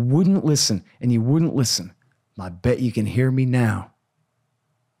 You wouldn't listen, and you wouldn't listen. I bet you can hear me now.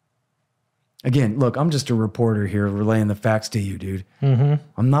 Again, look, I'm just a reporter here relaying the facts to you, dude. Mm-hmm.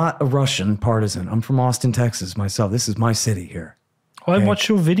 I'm not a Russian partisan. I'm from Austin, Texas myself. This is my city here. Oh, I watched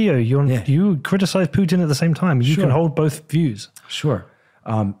your video. You criticize Putin at the same time. You can hold both views. Sure.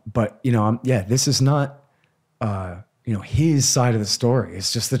 But, this is not, his side of the story.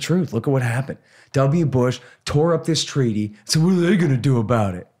 It's just the truth. Look at what happened. W. Bush tore up this treaty. So what are they going to do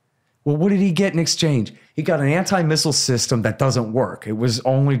about it? Well, what did he get in exchange? He got an anti-missile system that doesn't work. It was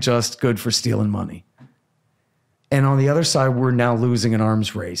only just good for stealing money. And on the other side, we're now losing an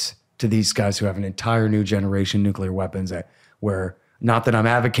arms race to these guys who have an entire new generation nuclear weapons where, not that I'm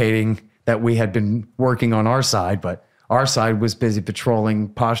advocating that we had been working on our side, but our side was busy patrolling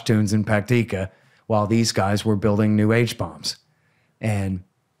Pashtuns in Paktika while these guys were building new H-bombs. And,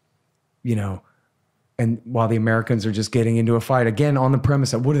 and while the Americans are just getting into a fight, again, on the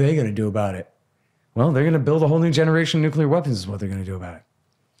premise that what are they going to do about it? Well, they're going to build a whole new generation of nuclear weapons is what they're going to do about it.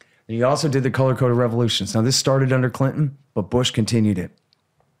 And he also did the color-coded revolutions. Now, this started under Clinton, but Bush continued it.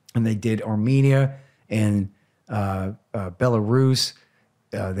 And they did Armenia and Belarus.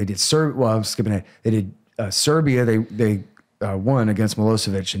 They did Serbia. Well, I'm skipping ahead. They did Serbia. They won against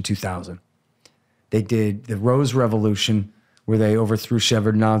Milosevic in 2000. They did the Rose Revolution, where they overthrew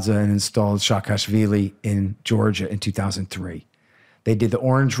Shevardnadze and installed Saakashvili in Georgia in 2003. They did the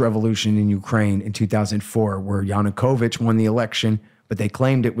Orange Revolution in Ukraine in 2004, where Yanukovych won the election, but they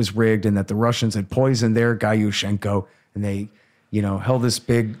claimed it was rigged and that the Russians had poisoned their guy Yushchenko, and they, held this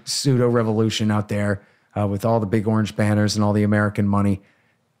big pseudo-revolution out there with all the big orange banners and all the American money,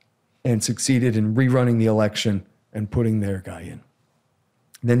 and succeeded in rerunning the election and putting their guy in.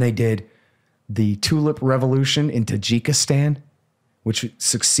 Then they did the Tulip Revolution in Tajikistan, which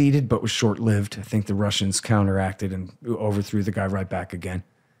succeeded but was short-lived. I think the Russians counteracted and overthrew the guy right back again.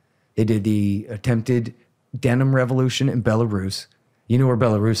 They did the attempted Denim Revolution in Belarus. You know where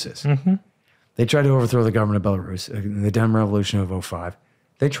Belarus is. Mm-hmm. They tried to overthrow the government of Belarus in the Denim Revolution of 2005.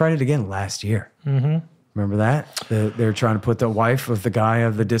 They tried it again last year. Mm-hmm. Remember that? They were trying to put the wife of the guy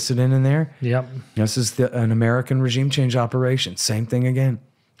of the dissident in there. Yep. This is an American regime change operation. Same thing again.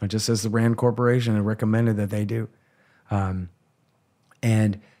 It just says the Rand Corporation had recommended that they do. And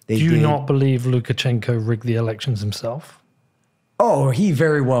they do you not believe Lukashenko rigged the elections himself? Oh, he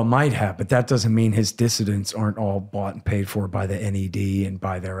very well might have, but that doesn't mean his dissidents aren't all bought and paid for by the NED and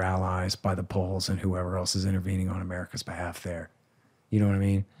by their allies, by the Poles and whoever else is intervening on America's behalf there. You know what I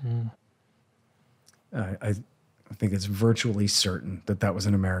mean? Mm. I think it's virtually certain that was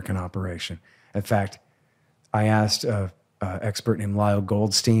an American operation. In fact, I asked an expert named Lyle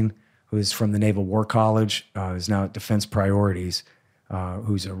Goldstein, who is from the Naval War College, is now at Defense Priorities,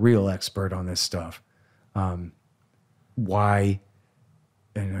 who's a real expert on this stuff. Why,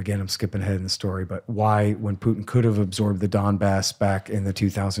 and again, I'm skipping ahead in the story, but why, when Putin could have absorbed the Donbass back in the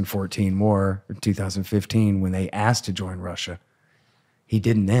 2014 war, or 2015, when they asked to join Russia, he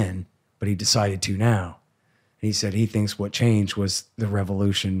didn't then, but he decided to now. And he said he thinks what changed was the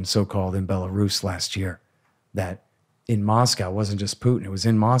revolution, so-called, in Belarus last year. That in Moscow, it wasn't just Putin, it was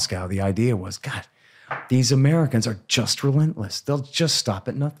in Moscow. The idea was, God, these Americans are just relentless. They'll just stop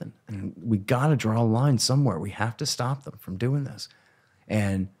at nothing. And we got to draw a line somewhere. We have to stop them from doing this.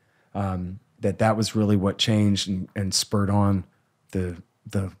 And that was really what changed and spurred on the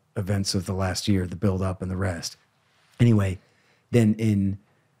events of the last year, the build up and the rest. Anyway, then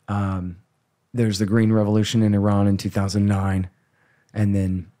there's the Green Revolution in Iran in 2009, and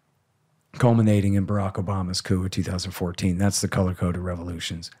then culminating in Barack Obama's coup of 2014. That's the color-coded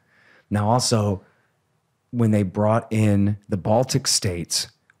revolutions. Now, also, when they brought in the Baltic states,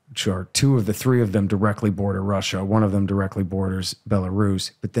 which are two of the three of them directly border Russia, one of them directly borders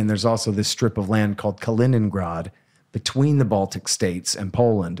Belarus, but then there's also this strip of land called Kaliningrad between the Baltic states and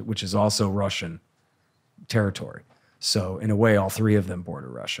Poland, which is also Russian territory. So in a way, all three of them border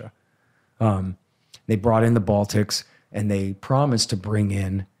Russia. They brought in the Baltics, and they promised to bring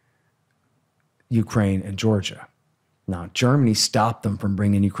in Ukraine and Georgia. Now, Germany stopped them from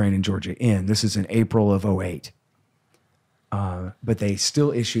bringing Ukraine and Georgia in. This is in April of 2008. But they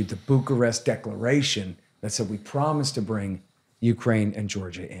still issued the Bucharest Declaration that said we promised to bring Ukraine and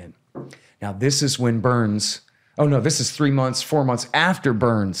Georgia in. Now, this is when Burns, this is 4 months after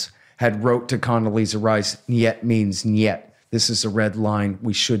Burns had wrote to Condoleezza Rice, "Niet means niet. This is a red line.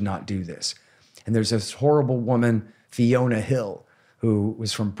 We should not do this." And there's this horrible woman, Fiona Hill, who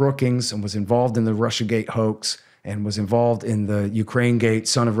was from Brookings and was involved in the Russiagate hoax and was involved in the Ukrainegate,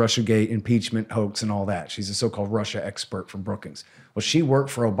 son of Russiagate impeachment hoax and all that. She's a so-called Russia expert from Brookings. Well, she worked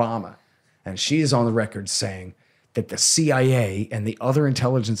for Obama, and she is on the record saying that the CIA and the other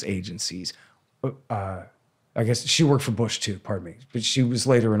intelligence agencies, I guess she worked for Bush too, pardon me, but she was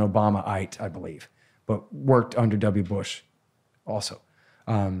later an Obama-ite, I believe, but worked under W. Bush also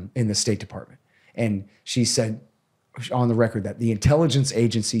in the State Department. And she said on the record that the intelligence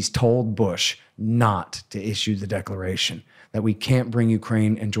agencies told Bush not to issue the declaration, that we can't bring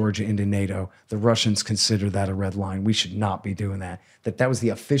Ukraine and Georgia into NATO. The Russians consider that a red line. We should not be doing that. That was the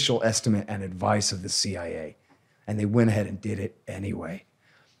official estimate and advice of the CIA. And they went ahead and did it anyway.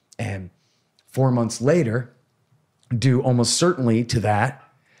 And 4 months later, due almost certainly to that,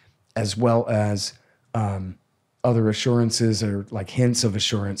 as well as other assurances or like hints of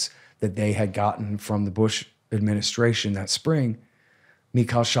assurance that they had gotten from the Bush administration that spring,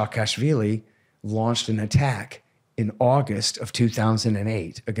 Mikhail Saakashvili launched an attack in August of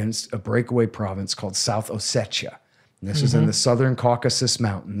 2008 against a breakaway province called South Ossetia. And this is in the southern Caucasus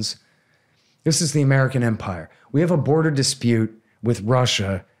Mountains. This is the American Empire. We have a border dispute with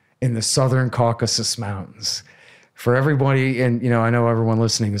Russia in the southern Caucasus Mountains. For everybody, and I know everyone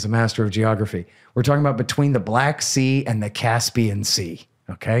listening is a master of geography, we're talking about between the Black Sea and the Caspian Sea,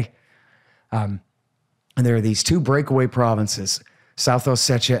 okay? And there are these two breakaway provinces, South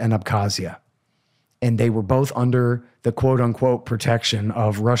Ossetia and Abkhazia. And they were both under the quote-unquote protection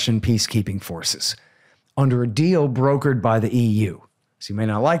of Russian peacekeeping forces, under a deal brokered by the EU. So you may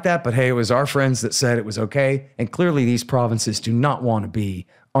not like that, but hey, it was our friends that said it was okay. And clearly these provinces do not want to be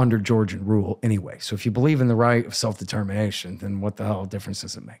under Georgian rule anyway. So if you believe in the right of self-determination, then what the hell difference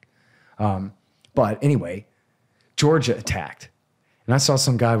does it make? But anyway, Georgia attacked. And I saw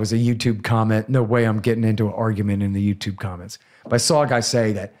some guy was a YouTube comment. No way I'm getting into an argument in the YouTube comments. But I saw a guy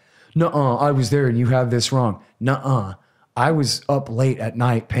say that, nuh-uh, I was there and you have this wrong. Nuh-uh, I was up late at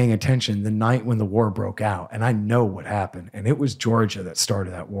night paying attention the night when the war broke out. And I know what happened. And it was Georgia that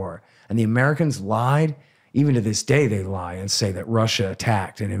started that war. And the Americans lied. Even to this day, they lie and say that Russia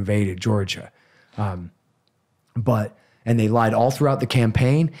attacked and invaded Georgia. And they lied all throughout the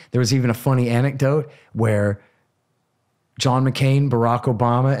campaign. There was even a funny anecdote where John McCain, Barack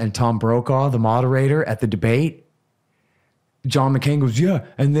Obama, and Tom Brokaw, the moderator at the debate, John McCain goes, yeah,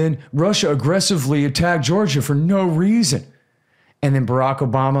 and then Russia aggressively attacked Georgia for no reason. And then Barack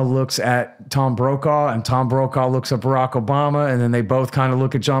Obama looks at Tom Brokaw, and Tom Brokaw looks at Barack Obama, and then they both kind of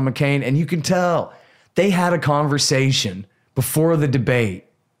look at John McCain, and you can tell they had a conversation before the debate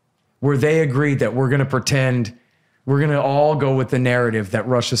where they agreed that we're going to pretend, we're going to all go with the narrative that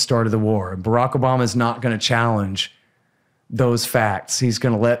Russia started the war. And Barack Obama is not going to challenge those facts. He's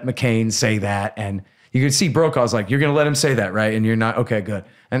going to let McCain say that. And you could see Brokaw's like, you're going to let him say that, right? And you're not, okay, good.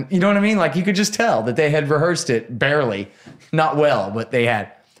 And you know what I mean? Like you could just tell that they had rehearsed it barely, not well, but they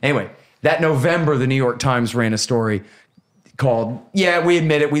had. Anyway, that November, the New York Times ran a story called, yeah, we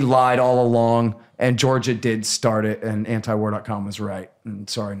admit it, we lied all along. And Georgia did start it, and antiwar.com was right. And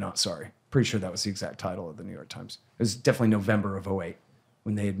sorry, not sorry. Pretty sure that was the exact title of the New York Times. It was definitely November of 2008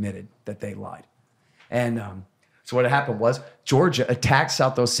 when they admitted that they lied. And so what happened was Georgia attacked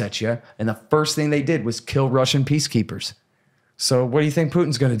South Ossetia, and the first thing they did was kill Russian peacekeepers. So what do you think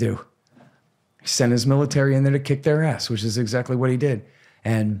Putin's going to do? He sent his military in there to kick their ass, which is exactly what he did.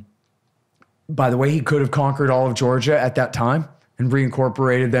 And by the way, he could have conquered all of Georgia at that time and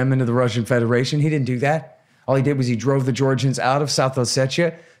reincorporated them into the Russian Federation. He didn't do that. All he did was he drove the Georgians out of South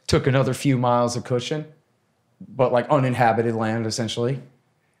Ossetia, took another few miles of cushion, but like uninhabited land, essentially.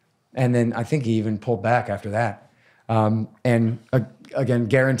 And then I think he even pulled back after that. Again,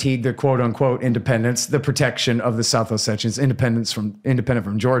 guaranteed the quote unquote independence, the protection of the South Ossetians, independent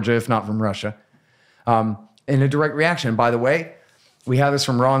from Georgia, if not from Russia, in a direct reaction. By the way, we have this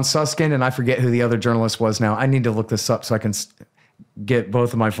from Ron Susskind, and I forget who the other journalist was now. I need to look this up so I can get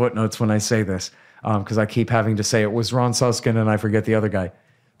both of my footnotes when I say this, because I keep having to say it was Ron Susskind and I forget the other guy.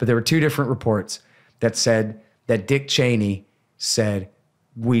 But there were two different reports that said that Dick Cheney said,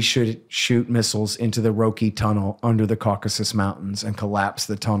 we should shoot missiles into the Roki Tunnel under the Caucasus Mountains and collapse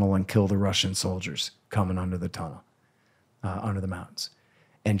the tunnel and kill the Russian soldiers coming under the tunnel, under the mountains.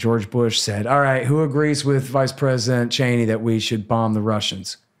 And George Bush said, all right, who agrees with Vice President Cheney that we should bomb the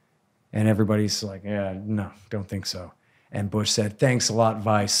Russians? And everybody's like, yeah, no, don't think so. And Bush said, thanks a lot,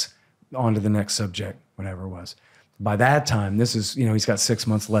 Vice. On to the next subject, whatever it was. By that time, this is, he's got 6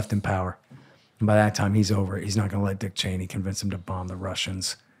 months left in power. And by that time, he's over it. He's not going to let Dick Cheney convince him to bomb the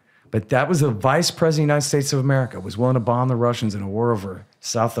Russians. But that was the Vice President of the United States of America, was willing to bomb the Russians in a war over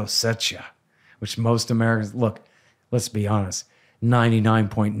South Ossetia, which most Americans, look, let's be honest,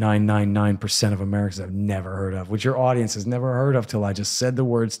 99.999% of Americans have never heard of, which your audience has never heard of till I just said the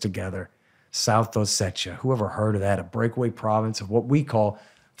words together. South Ossetia. Whoever heard of that? A breakaway province of what we call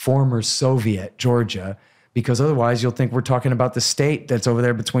former Soviet Georgia, because otherwise you'll think we're talking about the state that's over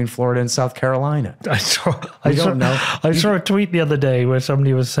there between Florida and South Carolina. I saw a tweet the other day where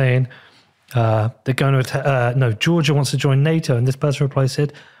somebody was saying they're going to Georgia wants to join NATO, and this person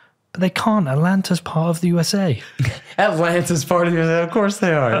said, but they can't. Atlanta's part of the USA. Atlanta's part of the USA. Of course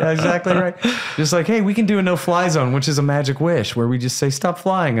they are. Exactly right. Just like, hey, we can do a no-fly zone, which is a magic wish, where we just say stop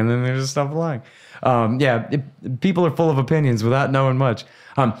flying, and then they just stop flying. People are full of opinions without knowing much.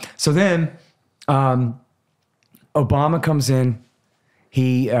 So then Obama comes in.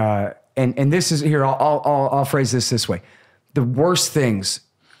 He and this is here. I'll phrase this way: the worst things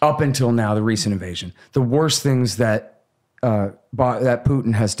up until now, the recent invasion, the worst things that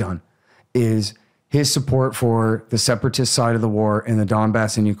Putin has done is his support for the separatist side of the war in the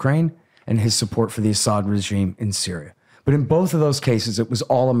Donbass in Ukraine and his support for the Assad regime in Syria. But in both of those cases, it was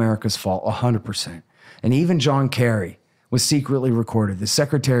all America's fault, 100%. And even John Kerry was secretly recorded. The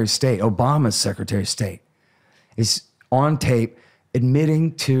Secretary of State, Obama's Secretary of State, is on tape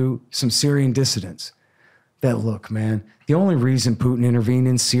admitting to some Syrian dissidents that, look, man, the only reason Putin intervened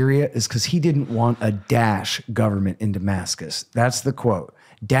in Syria is because he didn't want a Daesh government in Damascus. That's the quote.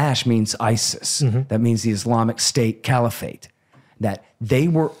 Daesh means ISIS. Mm-hmm. That means the Islamic State Caliphate. That they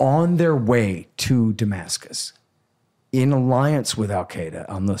were on their way to Damascus in alliance with al-Qaeda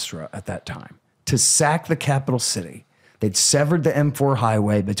al-Nusra at that time to sack the capital city. They'd severed the M4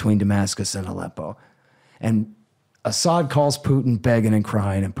 highway between Damascus and Aleppo. And Assad calls Putin begging and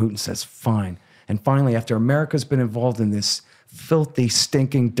crying, and Putin says, fine. And finally, after America's been involved in this filthy,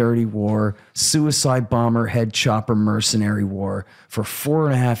 stinking, dirty war, suicide bomber, head chopper, mercenary war for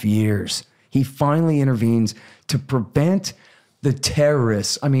 4.5 years, he finally intervenes to prevent the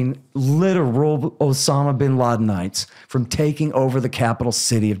terrorists, literal Osama bin Ladenites, from taking over the capital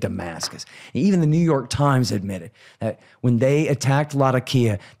city of Damascus. And even the New York Times admitted that when they attacked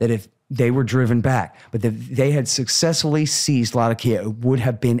Latakia, that if they were driven back, but if they had successfully seized Latakia, it would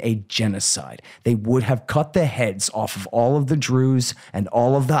have been a genocide. They would have cut the heads off of all of the Druze and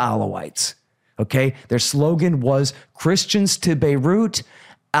all of the Alawites. Okay? Their slogan was Christians to Beirut,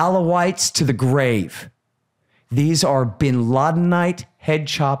 Alawites to the grave. These are bin Ladenite,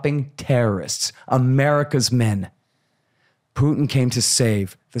 head-chopping terrorists, America's men. Putin came to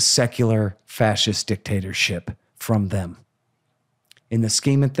save the secular fascist dictatorship from them. In the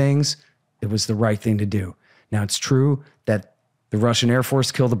scheme of things, it was the right thing to do. Now, it's true that the Russian Air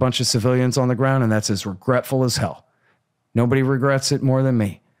Force killed a bunch of civilians on the ground, and that's as regretful as hell. Nobody regrets it more than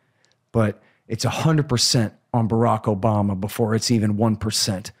me. But it's 100% on Barack Obama before it's even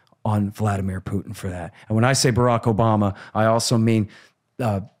 1% on Vladimir Putin for that. And when I say Barack Obama, I also mean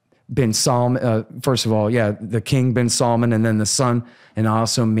bin Salman. First of all, the King bin Salman, and then the son. And I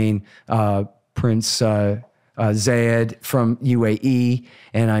also mean Prince Zayed from UAE,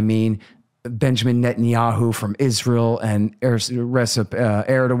 and I mean Benjamin Netanyahu from Israel, and Recep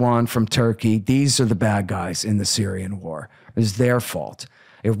Erdogan from Turkey. These are the bad guys in the Syrian war. It was their fault.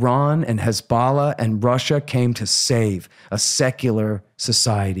 Iran and Hezbollah and Russia came to save a secular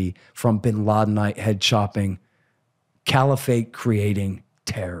society from bin Ladenite head-chopping, caliphate-creating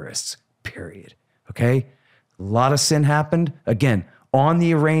terrorists, period. Okay? A lot of sin happened. Again, on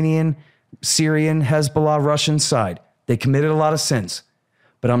the Iranian, Syrian, Hezbollah, Russian side. They committed a lot of sins.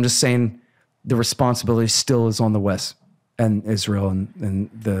 But I'm just saying the responsibility still is on the West and Israel and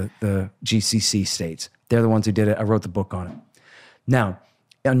the GCC states. They're the ones who did it. I wrote the book on it. Now,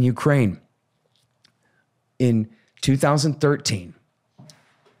 on Ukraine, in 2013,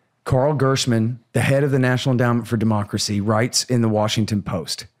 Carl Gershman, the head of the National Endowment for Democracy, writes in the Washington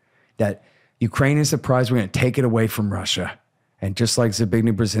Post that Ukraine is the prize. We're going to take it away from Russia. And just like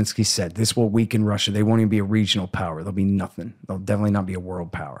Zbigniew Brzezinski said, this will weaken Russia. They won't even be a regional power. They'll be nothing. They'll definitely not be a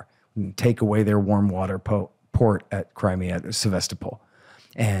world power. We can take away their warm water port at Crimea, at Sevastopol.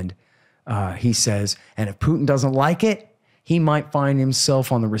 And he says, and if Putin doesn't like it, he might find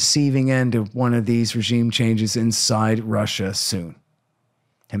himself on the receiving end of one of these regime changes inside Russia soon.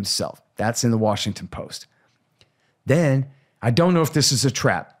 Himself. That's in the Washington Post. Then, I don't know if this is a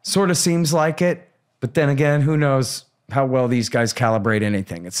trap. Sort of seems like it, but then again, who knows how well these guys calibrate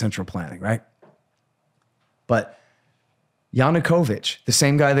anything at central planning, right? But Yanukovych, the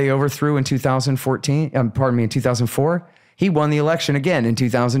same guy they overthrew in 2004, he won the election again in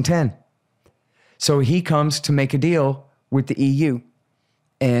 2010. So he comes to make a deal with the EU,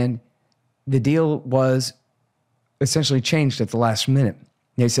 and the deal was essentially changed at the last minute.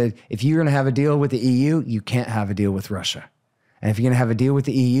 They said, if you're going to have a deal with the EU, you can't have a deal with Russia. And if you're going to have a deal with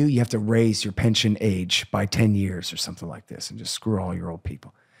the EU, you have to raise your pension age by 10 years or something like this and just screw all your old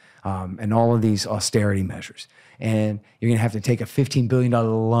people. And all of these austerity measures. And you're going to have to take a $15 billion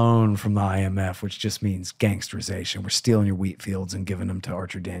loan from the IMF, which just means gangsterization. We're stealing your wheat fields and giving them to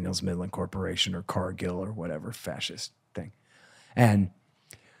Archer Daniels Midland Corporation or Cargill or whatever fascist thing. And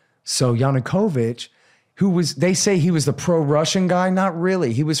so Yanukovych, they say he was the pro-Russian guy. Not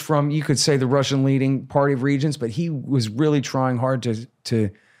really. He was from, you could say, the Russian leading party of regions, but he was really trying hard to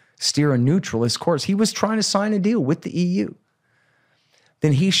steer a neutralist course. He was trying to sign a deal with the EU.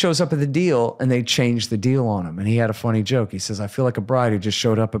 Then he shows up at the deal and they changed the deal on him. And he had a funny joke. He says, I feel like a bride who just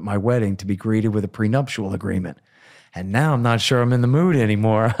showed up at my wedding to be greeted with a prenuptial agreement. And now I'm not sure I'm in the mood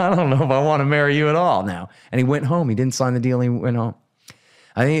anymore. I don't know if I want to marry you at all now. And he went home. He didn't sign the deal. And he went home.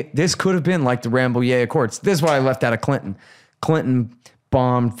 I think this could have been like the Rambouillet Accords. This is why I left out of Clinton. Clinton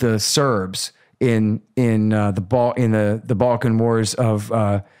bombed the Serbs in the Balkan Wars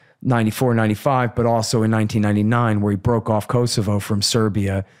of 94, 95, but also in 1999, where he broke off Kosovo from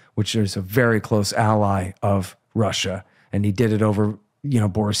Serbia, which is a very close ally of Russia. And he did it over,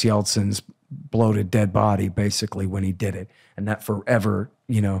 Boris Yeltsin's bloated dead body, basically, when he did it. And that forever,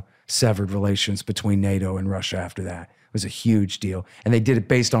 severed relations between NATO and Russia after that. It was a huge deal. And they did it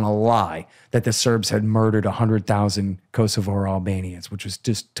based on a lie that the Serbs had murdered 100,000 Kosovo Albanians, which was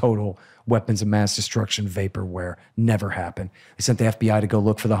just total weapons of mass destruction vaporware. Never happened. They sent the FBI to go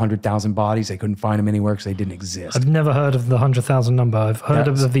look for the 100,000 bodies. They couldn't find them anywhere because they didn't exist. I've never heard of the 100,000 number. I've heard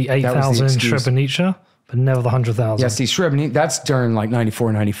of the 8,000 in Srebrenica, but never the 100,000. Yeah, see, Srebrenica, that's during like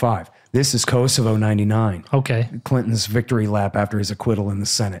 94, 95. This is Kosovo 99. Okay. Clinton's victory lap after his acquittal in the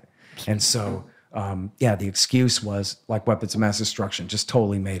Senate. And so... the excuse was like weapons of mass destruction, just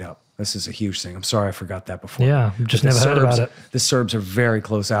totally made up. This is a huge thing. I'm sorry I forgot that before. Yeah, just never heard about it. The Serbs are very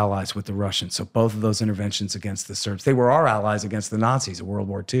close allies with the Russians. So both of those interventions against the Serbs, they were our allies against the Nazis in World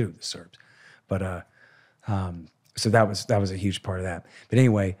War II, the Serbs. But so that was a huge part of that. But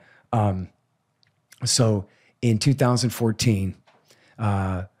anyway, so in 2014,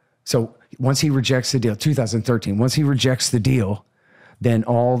 so once he rejects the deal, 2013, once he rejects the deal, then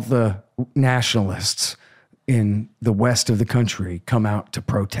all the nationalists in the west of the country come out to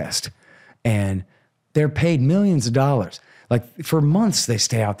protest. And they're paid millions of dollars. Like for months, they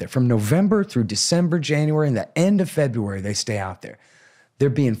stay out there. From November through December, January, and the end of February, they stay out there. They're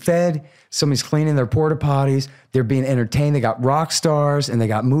being fed. Somebody's cleaning their porta potties. They're being entertained. They got rock stars and they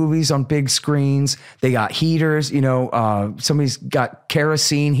got movies on big screens. They got heaters. Somebody's got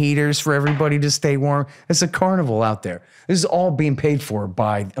kerosene heaters for everybody to stay warm. It's a carnival out there. This is all being paid for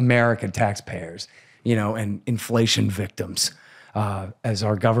by American taxpayers, and inflation victims, as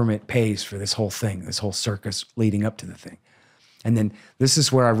our government pays for this whole thing, this whole circus leading up to the thing. And then this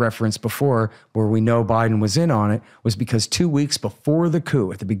is where I referenced before, where we know Biden was in on it, was because 2 weeks before the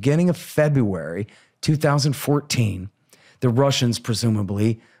coup, at the beginning of February 2014, the Russians,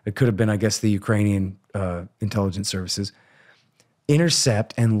 presumably, it could have been, I guess, the Ukrainian intelligence services,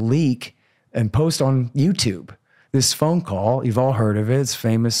 intercept and leak and post on YouTube this phone call. You've all heard of it. It's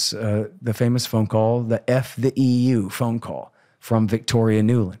famous, the famous phone call, the F the EU phone call from Victoria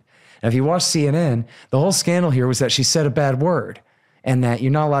Nuland. Now, if you watch CNN, the whole scandal here was that she said a bad word and that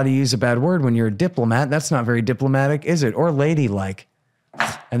you're not allowed to use a bad word when you're a diplomat. That's not very diplomatic, is it? Or ladylike.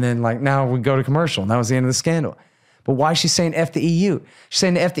 And then now we go to commercial and that was the end of the scandal. But why is she saying F the EU? She's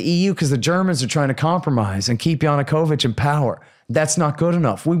saying F the EU because the Germans are trying to compromise and keep Yanukovych in power. That's not good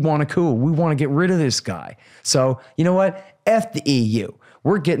enough. We want a coup. We want to get rid of this guy. So, you know what? F the EU.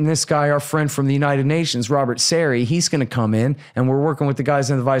 We're getting this guy, our friend from the United Nations, Robert Sari. He's going to come in, and we're working with the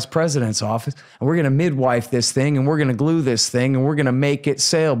guys in the vice president's office, and we're going to midwife this thing, and we're going to glue this thing, and we're going to make it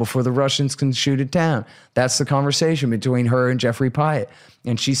sail before the Russians can shoot it down. That's the conversation between her and Jeffrey Pyatt.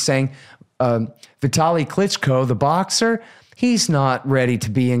 And she's saying, Vitaly Klitschko, the boxer, he's not ready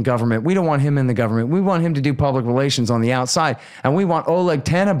to be in government. We don't want him in the government. We want him to do public relations on the outside. And we want Oleg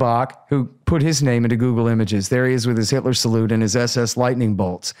Tannenbach, who put his name into Google Images. There he is with his Hitler salute and his SS lightning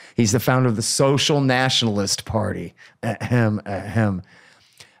bolts. He's the founder of the Social Nationalist Party. Ahem, ahem.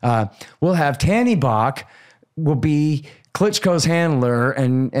 We'll have Tannenbach will be Klitschko's handler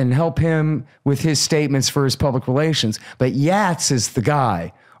and help him with his statements for his public relations. But Yats is the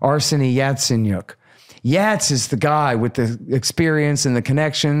guy, Arseny Yatsenyuk. Yats is the guy with the experience and the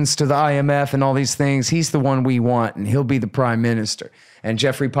connections to the IMF and all these things. He's the one we want, and he'll be the prime minister. And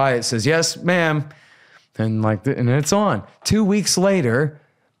Jeffrey Pyatt says, yes, ma'am. And and it's on. 2 weeks later,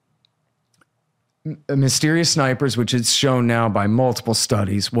 Mysterious Snipers, which is shown now by multiple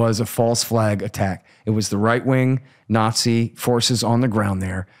studies, was a false flag attack. It was the right-wing Nazi forces on the ground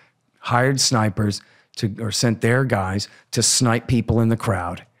there, hired snipers or sent their guys to snipe people in the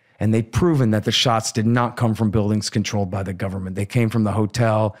crowd. And they've proven that the shots did not come from buildings controlled by the government. They came from the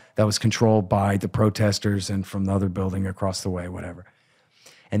hotel that was controlled by the protesters and from the other building across the way, whatever.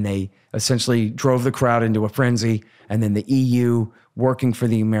 And they essentially drove the crowd into a frenzy. And then the EU, working for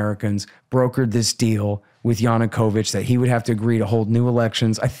the Americans, brokered this deal with Yanukovych that he would have to agree to hold new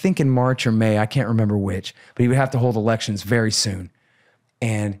elections, I think in March or May, I can't remember which, but he would have to hold elections very soon.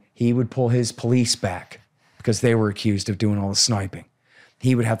 And he would pull his police back because they were accused of doing all the sniping.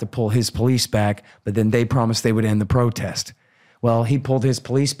 He would have to pull his police back, but then they promised they would end the protest. Well, he pulled his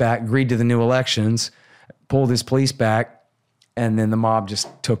police back, agreed to the new elections, pulled his police back, and then the mob just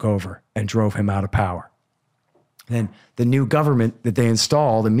took over and drove him out of power. Then the new government that they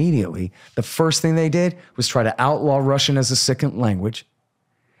installed immediately, the first thing they did was try to outlaw Russian as a second language.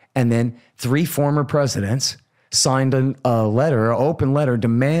 And then 3 former presidents signed a letter, an open letter,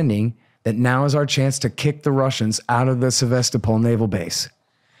 demanding that now is our chance to kick the Russians out of the Sevastopol naval base.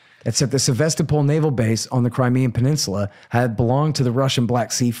 Except the Sevastopol naval base on the Crimean Peninsula had belonged to the Russian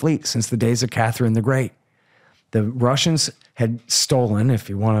Black Sea Fleet since the days of Catherine the Great. The Russians had stolen, if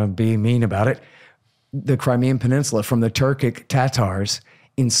you want to be mean about it, the Crimean Peninsula from the Turkic Tatars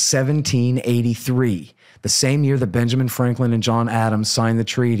in 1783, the same year that Benjamin Franklin and John Adams signed the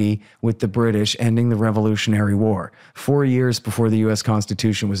treaty with the British ending the Revolutionary War, 4 years before the U.S.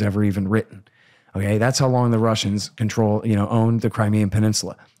 Constitution was ever even written. Okay, that's how long the Russians owned the Crimean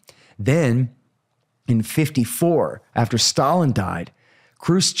Peninsula. Then, in 1954, after Stalin died,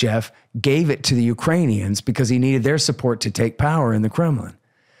 Khrushchev gave it to the Ukrainians because he needed their support to take power in the Kremlin.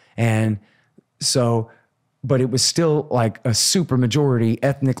 And so, but it was still like a super majority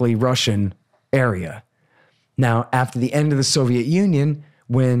ethnically Russian area. Now, after the end of the Soviet Union,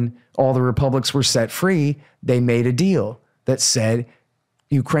 when all the republics were set free, they made a deal that said,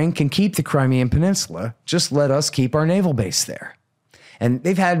 Ukraine can keep the Crimean Peninsula, just let us keep our naval base there. And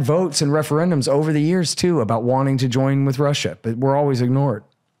they've had votes and referendums over the years, too, about wanting to join with Russia, but we're always ignored.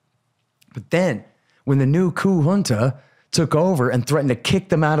 But then, when the new coup junta took over and threatened to kick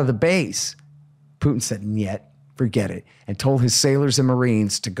them out of the base, Putin said, "Niet, forget it," and told his sailors and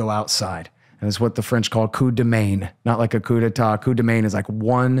Marines to go outside. And it's what the French call coup de main, not like a coup d'etat. Coup de main is like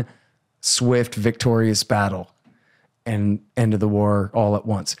one swift, victorious battle and end of the war all at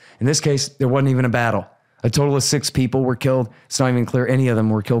once. In this case, there wasn't even a battle. A total of 6 people were killed. It's not even clear any of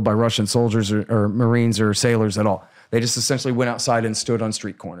them were killed by Russian soldiers or Marines or sailors at all. They just essentially went outside and stood on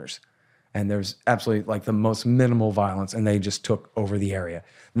street corners. And there's absolutely like the most minimal violence, and they just took over the area.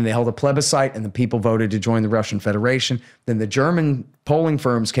 Then they held a plebiscite, and the people voted to join the Russian Federation. Then the German polling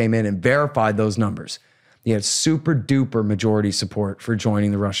firms came in and verified those numbers. They had super duper majority support for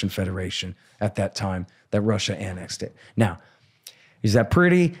joining the Russian Federation at that time that Russia annexed it. Now, is that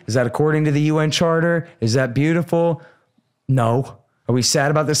pretty? Is that according to the UN Charter? Is that beautiful? No. Are we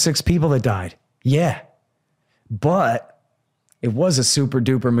sad about the 6 people that died? Yeah. But it was a super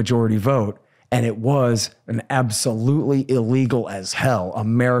duper majority vote, and it was an absolutely illegal as hell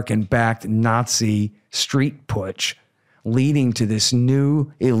American-backed Nazi street putsch leading to this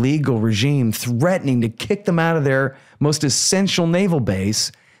new illegal regime threatening to kick them out of their most essential naval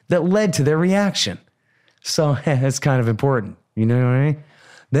base that led to their reaction. So that's kind of important. You know what I mean?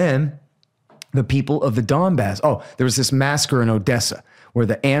 Then the people of the Donbass. Oh, there was this massacre in Odessa where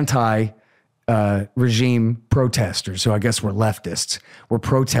the regime protesters, who I guess were leftists, were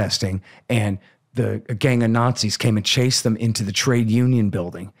protesting, and a gang of Nazis came and chased them into the trade union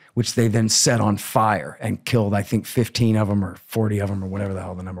building, which they then set on fire and killed, I think, 15 of them or 40 of them or whatever the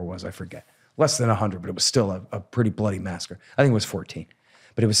hell the number was. I forget. Less than 100, but it was still a pretty bloody massacre. I think it was 14,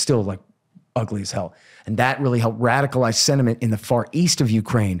 but it was still like ugly as hell. And that really helped radicalize sentiment in the far east of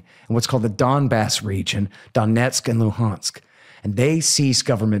Ukraine and what's called the Donbass region, Donetsk and Luhansk. And they seized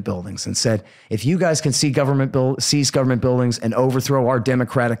government buildings and said, if you guys can seize government buildings and overthrow our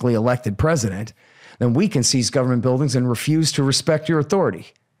democratically elected president, then we can seize government buildings and refuse to respect your authority.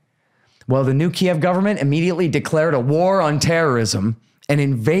 Well, the new Kiev government immediately declared a war on terrorism and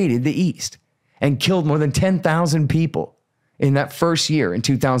invaded the east and killed more than 10,000 people in that first year in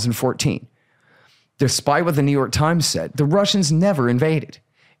 2014. Despite what the New York Times said, the Russians never invaded.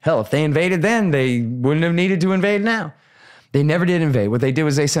 Hell, if they invaded then, they wouldn't have needed to invade now. They never did invade. What they did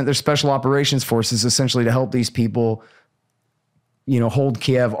was they sent their special operations forces essentially to help these people, hold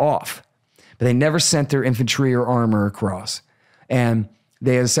Kiev off. But they never sent their infantry or armor across. And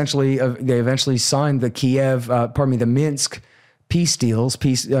they eventually signed the Minsk peace deals,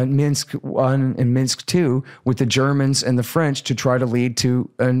 Minsk 1 and Minsk 2, with the Germans and the French to try to lead to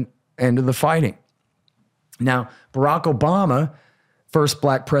an end of the fighting. Now, Barack Obama, first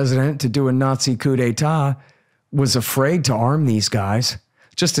black president to do a Nazi coup d'etat, was afraid to arm these guys,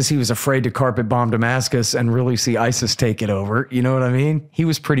 just as he was afraid to carpet bomb Damascus and really see ISIS take it over. You know what I mean? He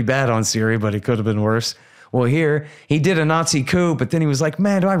was pretty bad on Syria, but it could have been worse. Well, here, he did a Nazi coup, but then he was like,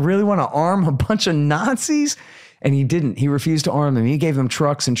 man, do I really want to arm a bunch of Nazis? And he didn't. He refused to arm them. He gave them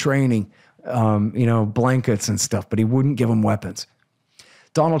trucks and training, blankets and stuff, but he wouldn't give them weapons.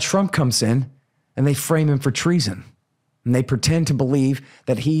 Donald Trump comes in, and they frame him for treason. And they pretend to believe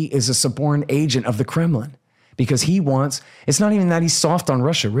that he is a suborn agent of the Kremlin. Because it's not even that he's soft on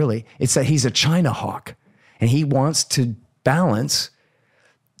Russia, really. It's that he's a China hawk. And he wants to balance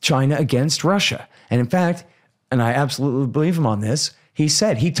China against Russia. And in fact, and I absolutely believe him on this, he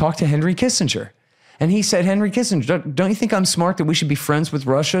talked to Henry Kissinger. And he said, Henry Kissinger, don't you think I'm smart that we should be friends with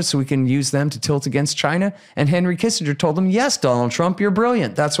Russia so we can use them to tilt against China? And Henry Kissinger told him, yes, Donald Trump, you're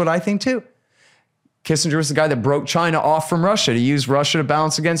brilliant. That's what I think too. Kissinger was the guy that broke China off from Russia to use Russia to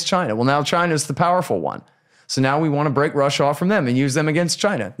balance against China. Well, now China is the powerful one. So now we want to break Russia off from them and use them against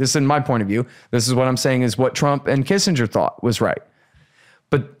China. This is in my point of view. This is what I'm saying is what Trump and Kissinger thought was right.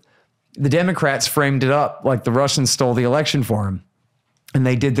 But the Democrats framed it up like the Russians stole the election for him. And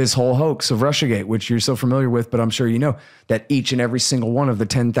they did this whole hoax of Russiagate, which you're so familiar with, but I'm sure you know that each and every single one of the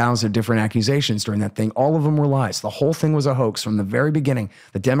 10,000 different accusations during that thing, all of them were lies. The whole thing was a hoax from the very beginning.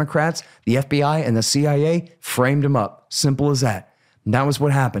 The Democrats, the FBI, and the CIA framed him up. Simple as that. And that was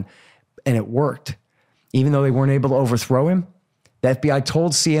what happened. And it worked. Even though they weren't able to overthrow him, the FBI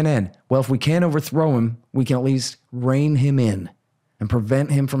told CNN, well, if we can't overthrow him, we can at least rein him in and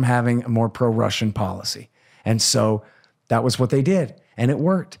prevent him from having a more pro-Russian policy. And so that was what they did. And it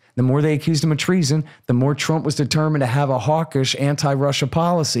worked. The more they accused him of treason, the more Trump was determined to have a hawkish anti-Russia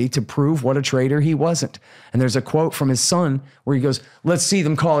policy to prove what a traitor he wasn't. And there's a quote from his son where he goes, let's see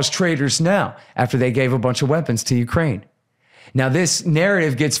them call us traitors now, after they gave a bunch of weapons to Ukraine. Now, this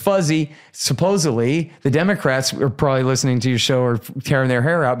narrative gets fuzzy. Supposedly, the Democrats are probably listening to your show or tearing their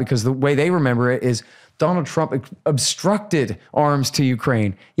hair out because the way they remember it is Donald Trump obstructed arms to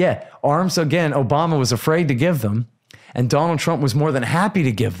Ukraine. Yeah, arms, again, Obama was afraid to give them, and Donald Trump was more than happy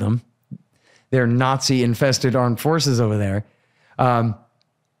to give them. Their Nazi-infested armed forces over there.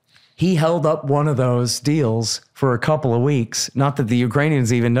 He held up one of those deals for a couple of weeks. Not that the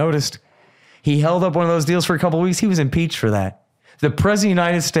Ukrainians even noticed. He held up one of those deals for a couple of weeks. He was impeached for that. The President of the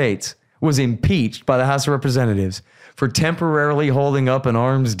United States was impeached by the House of Representatives for temporarily holding up an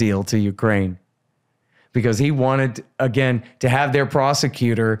arms deal to Ukraine because he wanted, again, to have their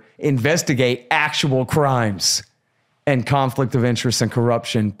prosecutor investigate actual crimes and conflict of interest and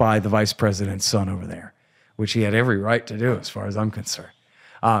corruption by the vice president's son over there, which he had every right to do as far as I'm concerned.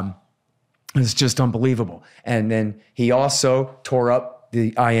 It's just unbelievable. And then he also tore up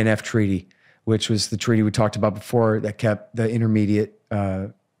the INF Treaty, which was the treaty we talked about before that kept the intermediate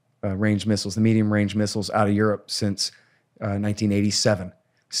range missiles, the medium range missiles out of Europe since 1987.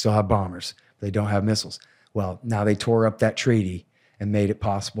 Still have bombers, but they don't have missiles. Well, now they tore up that treaty and made it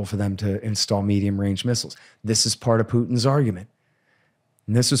possible for them to install medium range missiles. This is part of Putin's argument.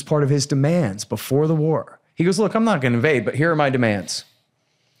 And this was part of his demands before the war. He goes, look, I'm not going to invade, but here are my demands.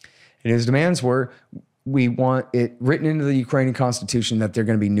 And his demands were, we want it written into the Ukrainian constitution that they're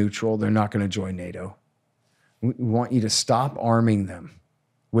going to be neutral. They're not going to join NATO. We want you to stop arming them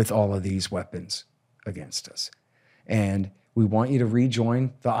with all of these weapons against us. And we want you to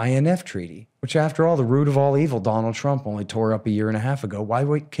rejoin the INF Treaty, which after all, the root of all evil, Donald Trump only tore up a year and a half ago.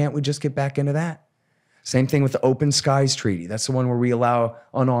 Why can't we just get back into that? Same thing with the Open Skies Treaty. That's the one where we allow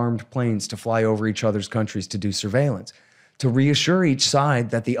unarmed planes to fly over each other's countries to do surveillance, to reassure each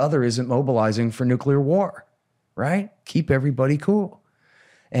side that the other isn't mobilizing for nuclear war, right? Keep everybody cool.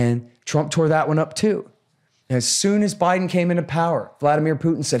 And Trump tore that one up too. And as soon as Biden came into power, Vladimir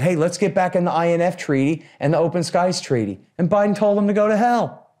Putin said, hey, let's get back in the INF Treaty and the Open Skies Treaty. And Biden told him to go to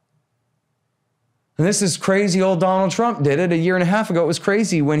hell. And this is crazy old Donald Trump did it a year and a half ago. It was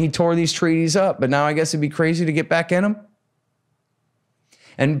crazy when he tore these treaties up, but now I guess it'd be crazy to get back in them.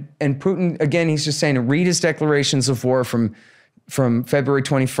 And Putin, again, he's just saying to read his declarations of war from February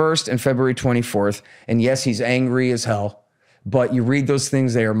 21st and February 24th. And yes, he's angry as hell, but you read those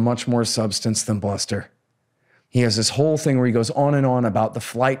things, they are much more substance than bluster. He has this whole thing where he goes on and on about the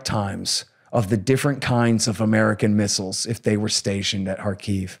flight times of the different kinds of American missiles if they were stationed at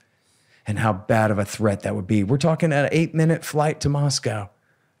Kharkiv and how bad of a threat that would be. We're talking an 8-minute flight to Moscow,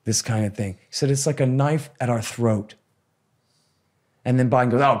 this kind of thing. He said, it's like a knife at our throat. And then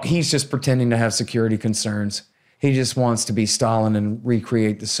Biden goes, oh, he's just pretending to have security concerns. He just wants to be Stalin and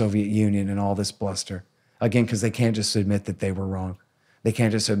recreate the Soviet Union and all this bluster. Again, because they can't just admit that they were wrong. They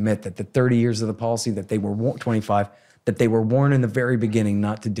can't just admit that the 30 years of the policy that they were 25, that they were warned in the very beginning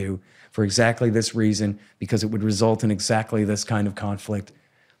not to do for exactly this reason, because it would result in exactly this kind of conflict.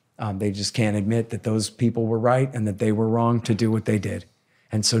 They just can't admit that those people were right and that they were wrong to do what they did.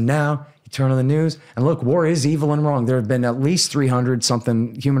 And so now you turn on the news and look, war is evil and wrong. There have been at least 300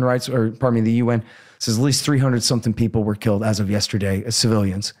 something the UN says at least 300 something people were killed as of yesterday as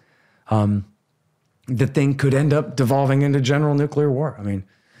civilians. The thing could end up devolving into general nuclear war. I mean,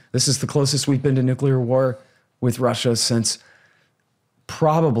 this is the closest we've been to nuclear war with Russia since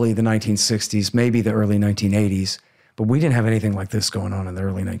probably the 1960s, maybe the early 1980s. But we didn't have anything like this going on in the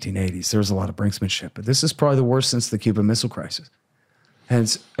early 1980s. There was a lot of brinksmanship. But this is probably the worst since the Cuban Missile Crisis. And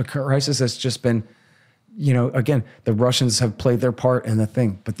it's a crisis that's just been, again, the Russians have played their part in the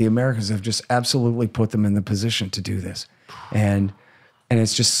thing, but the Americans have just absolutely put them in the position to do this. And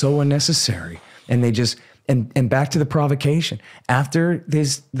it's just so unnecessary. And they just, and back to the provocation. After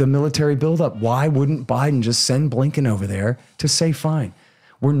the military buildup, why wouldn't Biden just send Blinken over there to say, fine,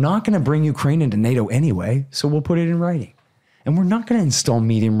 we're not going to bring Ukraine into NATO anyway, so we'll put it in writing. And we're not going to install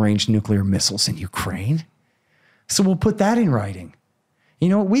medium-range nuclear missiles in Ukraine, so we'll put that in writing. You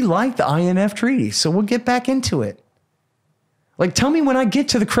know, we like the INF Treaty, so we'll get back into it. Like, tell me when I get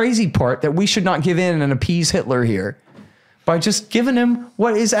to the crazy part that we should not give in and appease Hitler here by just giving him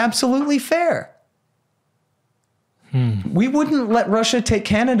what is absolutely fair. We wouldn't let Russia take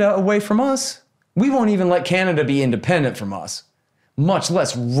Canada away from us. We won't even let Canada be independent from us, much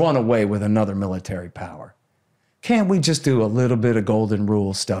less run away with another military power. Can't we just do a little bit of golden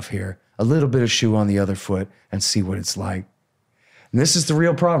rule stuff here, a little bit of shoe on the other foot, and see what it's like? And this is the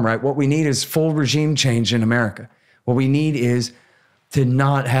real problem, right? What we need is full regime change in America. What we need is to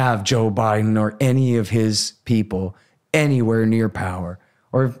not have Joe Biden or any of his people anywhere near power,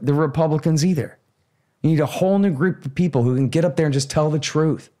 or the Republicans either. You need a whole new group of people who can get up there and just tell the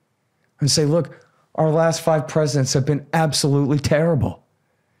truth and say, look, our last 5 presidents have been absolutely terrible.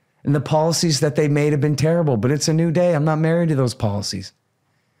 And the policies that they made have been terrible, but it's a new day. I'm not married to those policies.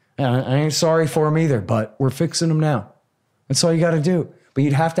 And I ain't sorry for them either, but we're fixing them now. That's all you got to do. But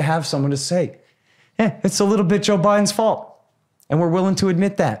you'd have to have someone to say, it's a little bit Joe Biden's fault. And we're willing to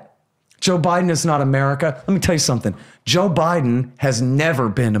admit that. Joe Biden is not America. Let me tell you something. Joe Biden has never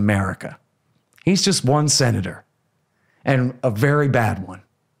been America. He's just one senator, and a very bad one.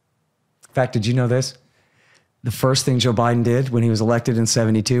 In fact, did you know this? The first thing Joe Biden did when he was elected in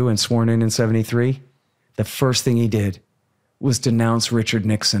 72 and sworn in 73, the first thing he did was denounce Richard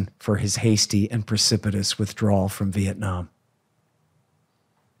Nixon for his hasty and precipitous withdrawal from Vietnam.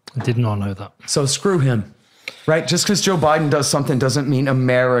 I did not know that. So screw him, right? Just because Joe Biden does something doesn't mean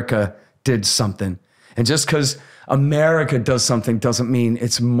America did something. And just because America does something doesn't mean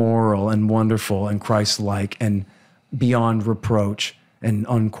it's moral and wonderful and Christ-like and beyond reproach and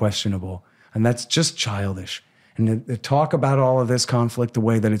unquestionable. And that's just childish. And the talk about all of this conflict, the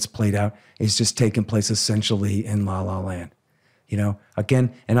way that it's played out, is just taking place essentially in La La Land. You know,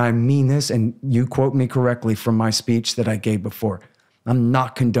 again, and I mean this, and you quote me correctly from my speech that I gave before. I'm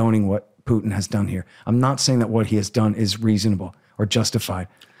not condoning what Putin has done here. I'm not saying that what he has done is reasonable or justified.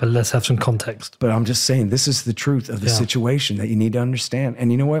 But let's have some context. But I'm just saying this is the truth of the situation that you need to understand.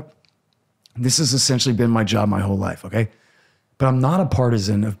 And you know what? This has essentially been my job my whole life, okay? But I'm not a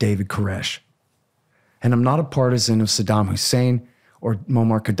partisan of David Koresh. And I'm not a partisan of Saddam Hussein or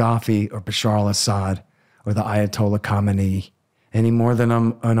Muammar Gaddafi or Bashar al-Assad or the Ayatollah Khamenei any more than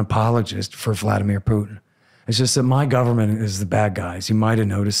I'm an apologist for Vladimir Putin. It's just that my government is the bad guys. You might have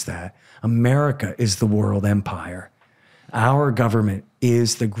noticed that. America is the world empire. Our government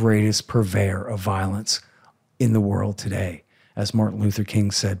is the greatest purveyor of violence in the world today, as Martin Luther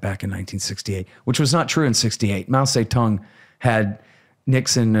King said back in 1968, which was not true in 68. Mao Zedong had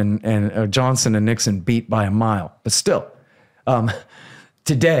Nixon and Johnson and Nixon beat by a mile. But still,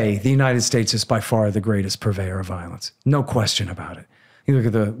 today, the United States is by far the greatest purveyor of violence. No question about it. You look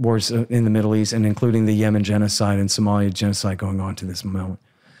at the wars in the Middle East, and including the Yemen genocide and Somalia genocide going on to this moment.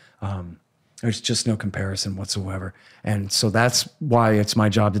 There's just no comparison whatsoever. And so that's why it's my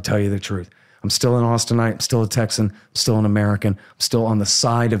job to tell you the truth. I'm still an Austinite. I'm still a Texan. I'm still an American. I'm still on the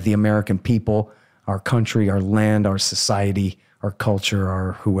side of the American people, our country, our land, our society, our culture,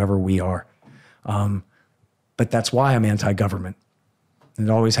 our whoever we are. But that's why I'm anti-government.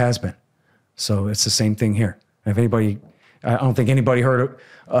 It always has been. So it's the same thing here. If anybody, I don't think anybody heard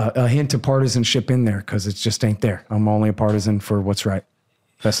a hint of partisanship in there, because it just ain't there. I'm only a partisan for what's right.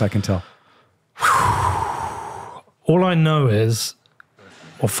 Best I can tell. All I know is,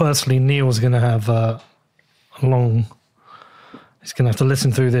 well, firstly, Neil's going to have a long, he's going to have to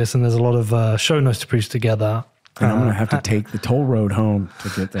listen through this, and there's a lot of show notes to produce together. And I'm going to have to take the toll road home to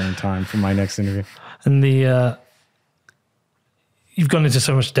get there in time for my next interview. And you've gone into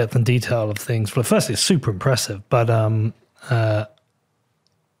so much depth and detail of things. Well, firstly, it's super impressive, but I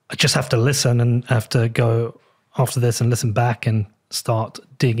just have to listen and have to go after this and listen back and start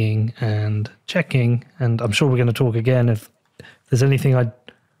digging and checking. And I'm sure we're going to talk again. If there's anything I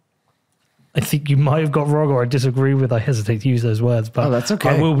think you might have got wrong or I disagree with, I hesitate to use those words, but that's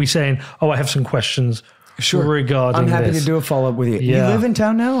okay. I will be saying, I have some questions regarding I'm happy this. to do a follow-up with you. Yeah. You live in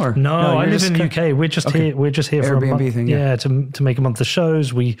town now? Or No, I live in the UK. We're just here. We're just here for a month. thing, to make a month of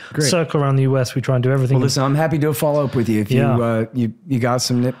shows. We circle around the US. We try and do everything. Well, listen, I'm happy to do a follow-up with you. If you got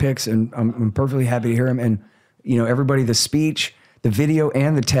some nitpicks, and I'm perfectly happy to hear them. And, everybody, the speech, the video,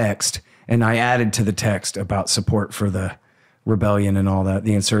 and the text, and I added to the text about support for the rebellion and all that,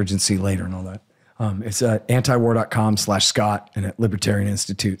 the insurgency later and all that. It's at antiwar.com/Scott and at Libertarian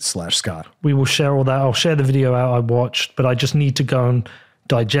Institute/Scott. We will share all that. I'll share the video out I watched, but I just need to go and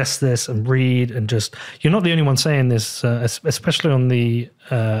digest this and read and just, you're not the only one saying this, especially on the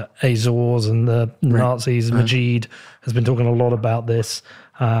Azores and the Nazis. Majid has been talking a lot about this.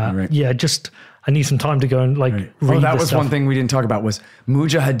 I need some time to go and read that was stuff. one thing we didn't talk about was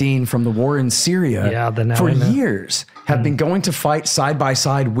Mujahideen from the war in Syria for years have been going to fight side by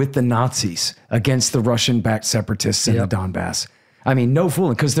side with the Nazis against the Russian-backed separatists in the Donbass. I mean, no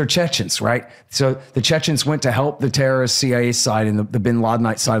fooling, because they're Chechens, right? So the Chechens went to help the terrorist CIA side and the bin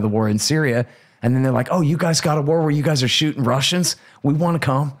Ladenite side of the war in Syria. And then they're like, oh, you guys got a war where you guys are shooting Russians? We want to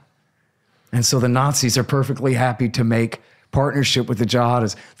come. And so the Nazis are perfectly happy to make partnership with the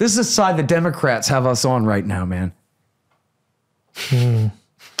jihadists. This is the side the Democrats have us on right now, man.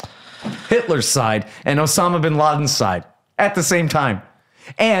 Hitler's side and Osama bin Laden's side at the same time.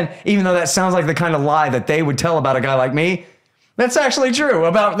 And even though that sounds like the kind of lie that they would tell about a guy like me, that's actually true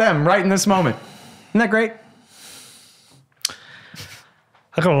about them right in this moment. Isn't that great?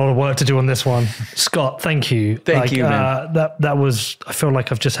 I got a lot of work to do on this one. Scott, thank you. Thank you, man. That was, I feel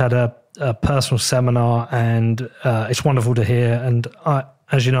like I've just had a personal seminar, and it's wonderful to hear. And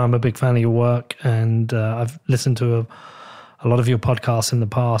as you know, I'm a big fan of your work, and I've listened to a lot of your podcasts in the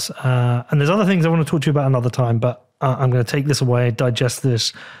past. And there's other things I want to talk to you about another time, but I'm going to take this away, digest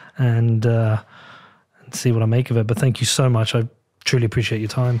this, and see what I make of it. But thank you so much. I truly appreciate your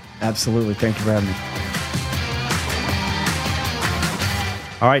time. Absolutely. Thank you for having me.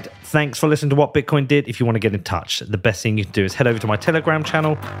 All right, thanks for listening to What Bitcoin Did. If you want to get in touch, the best thing you can do is head over to my Telegram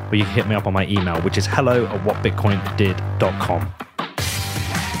channel, or you can hit me up on my email, which is hello@whatbitcoindid.com.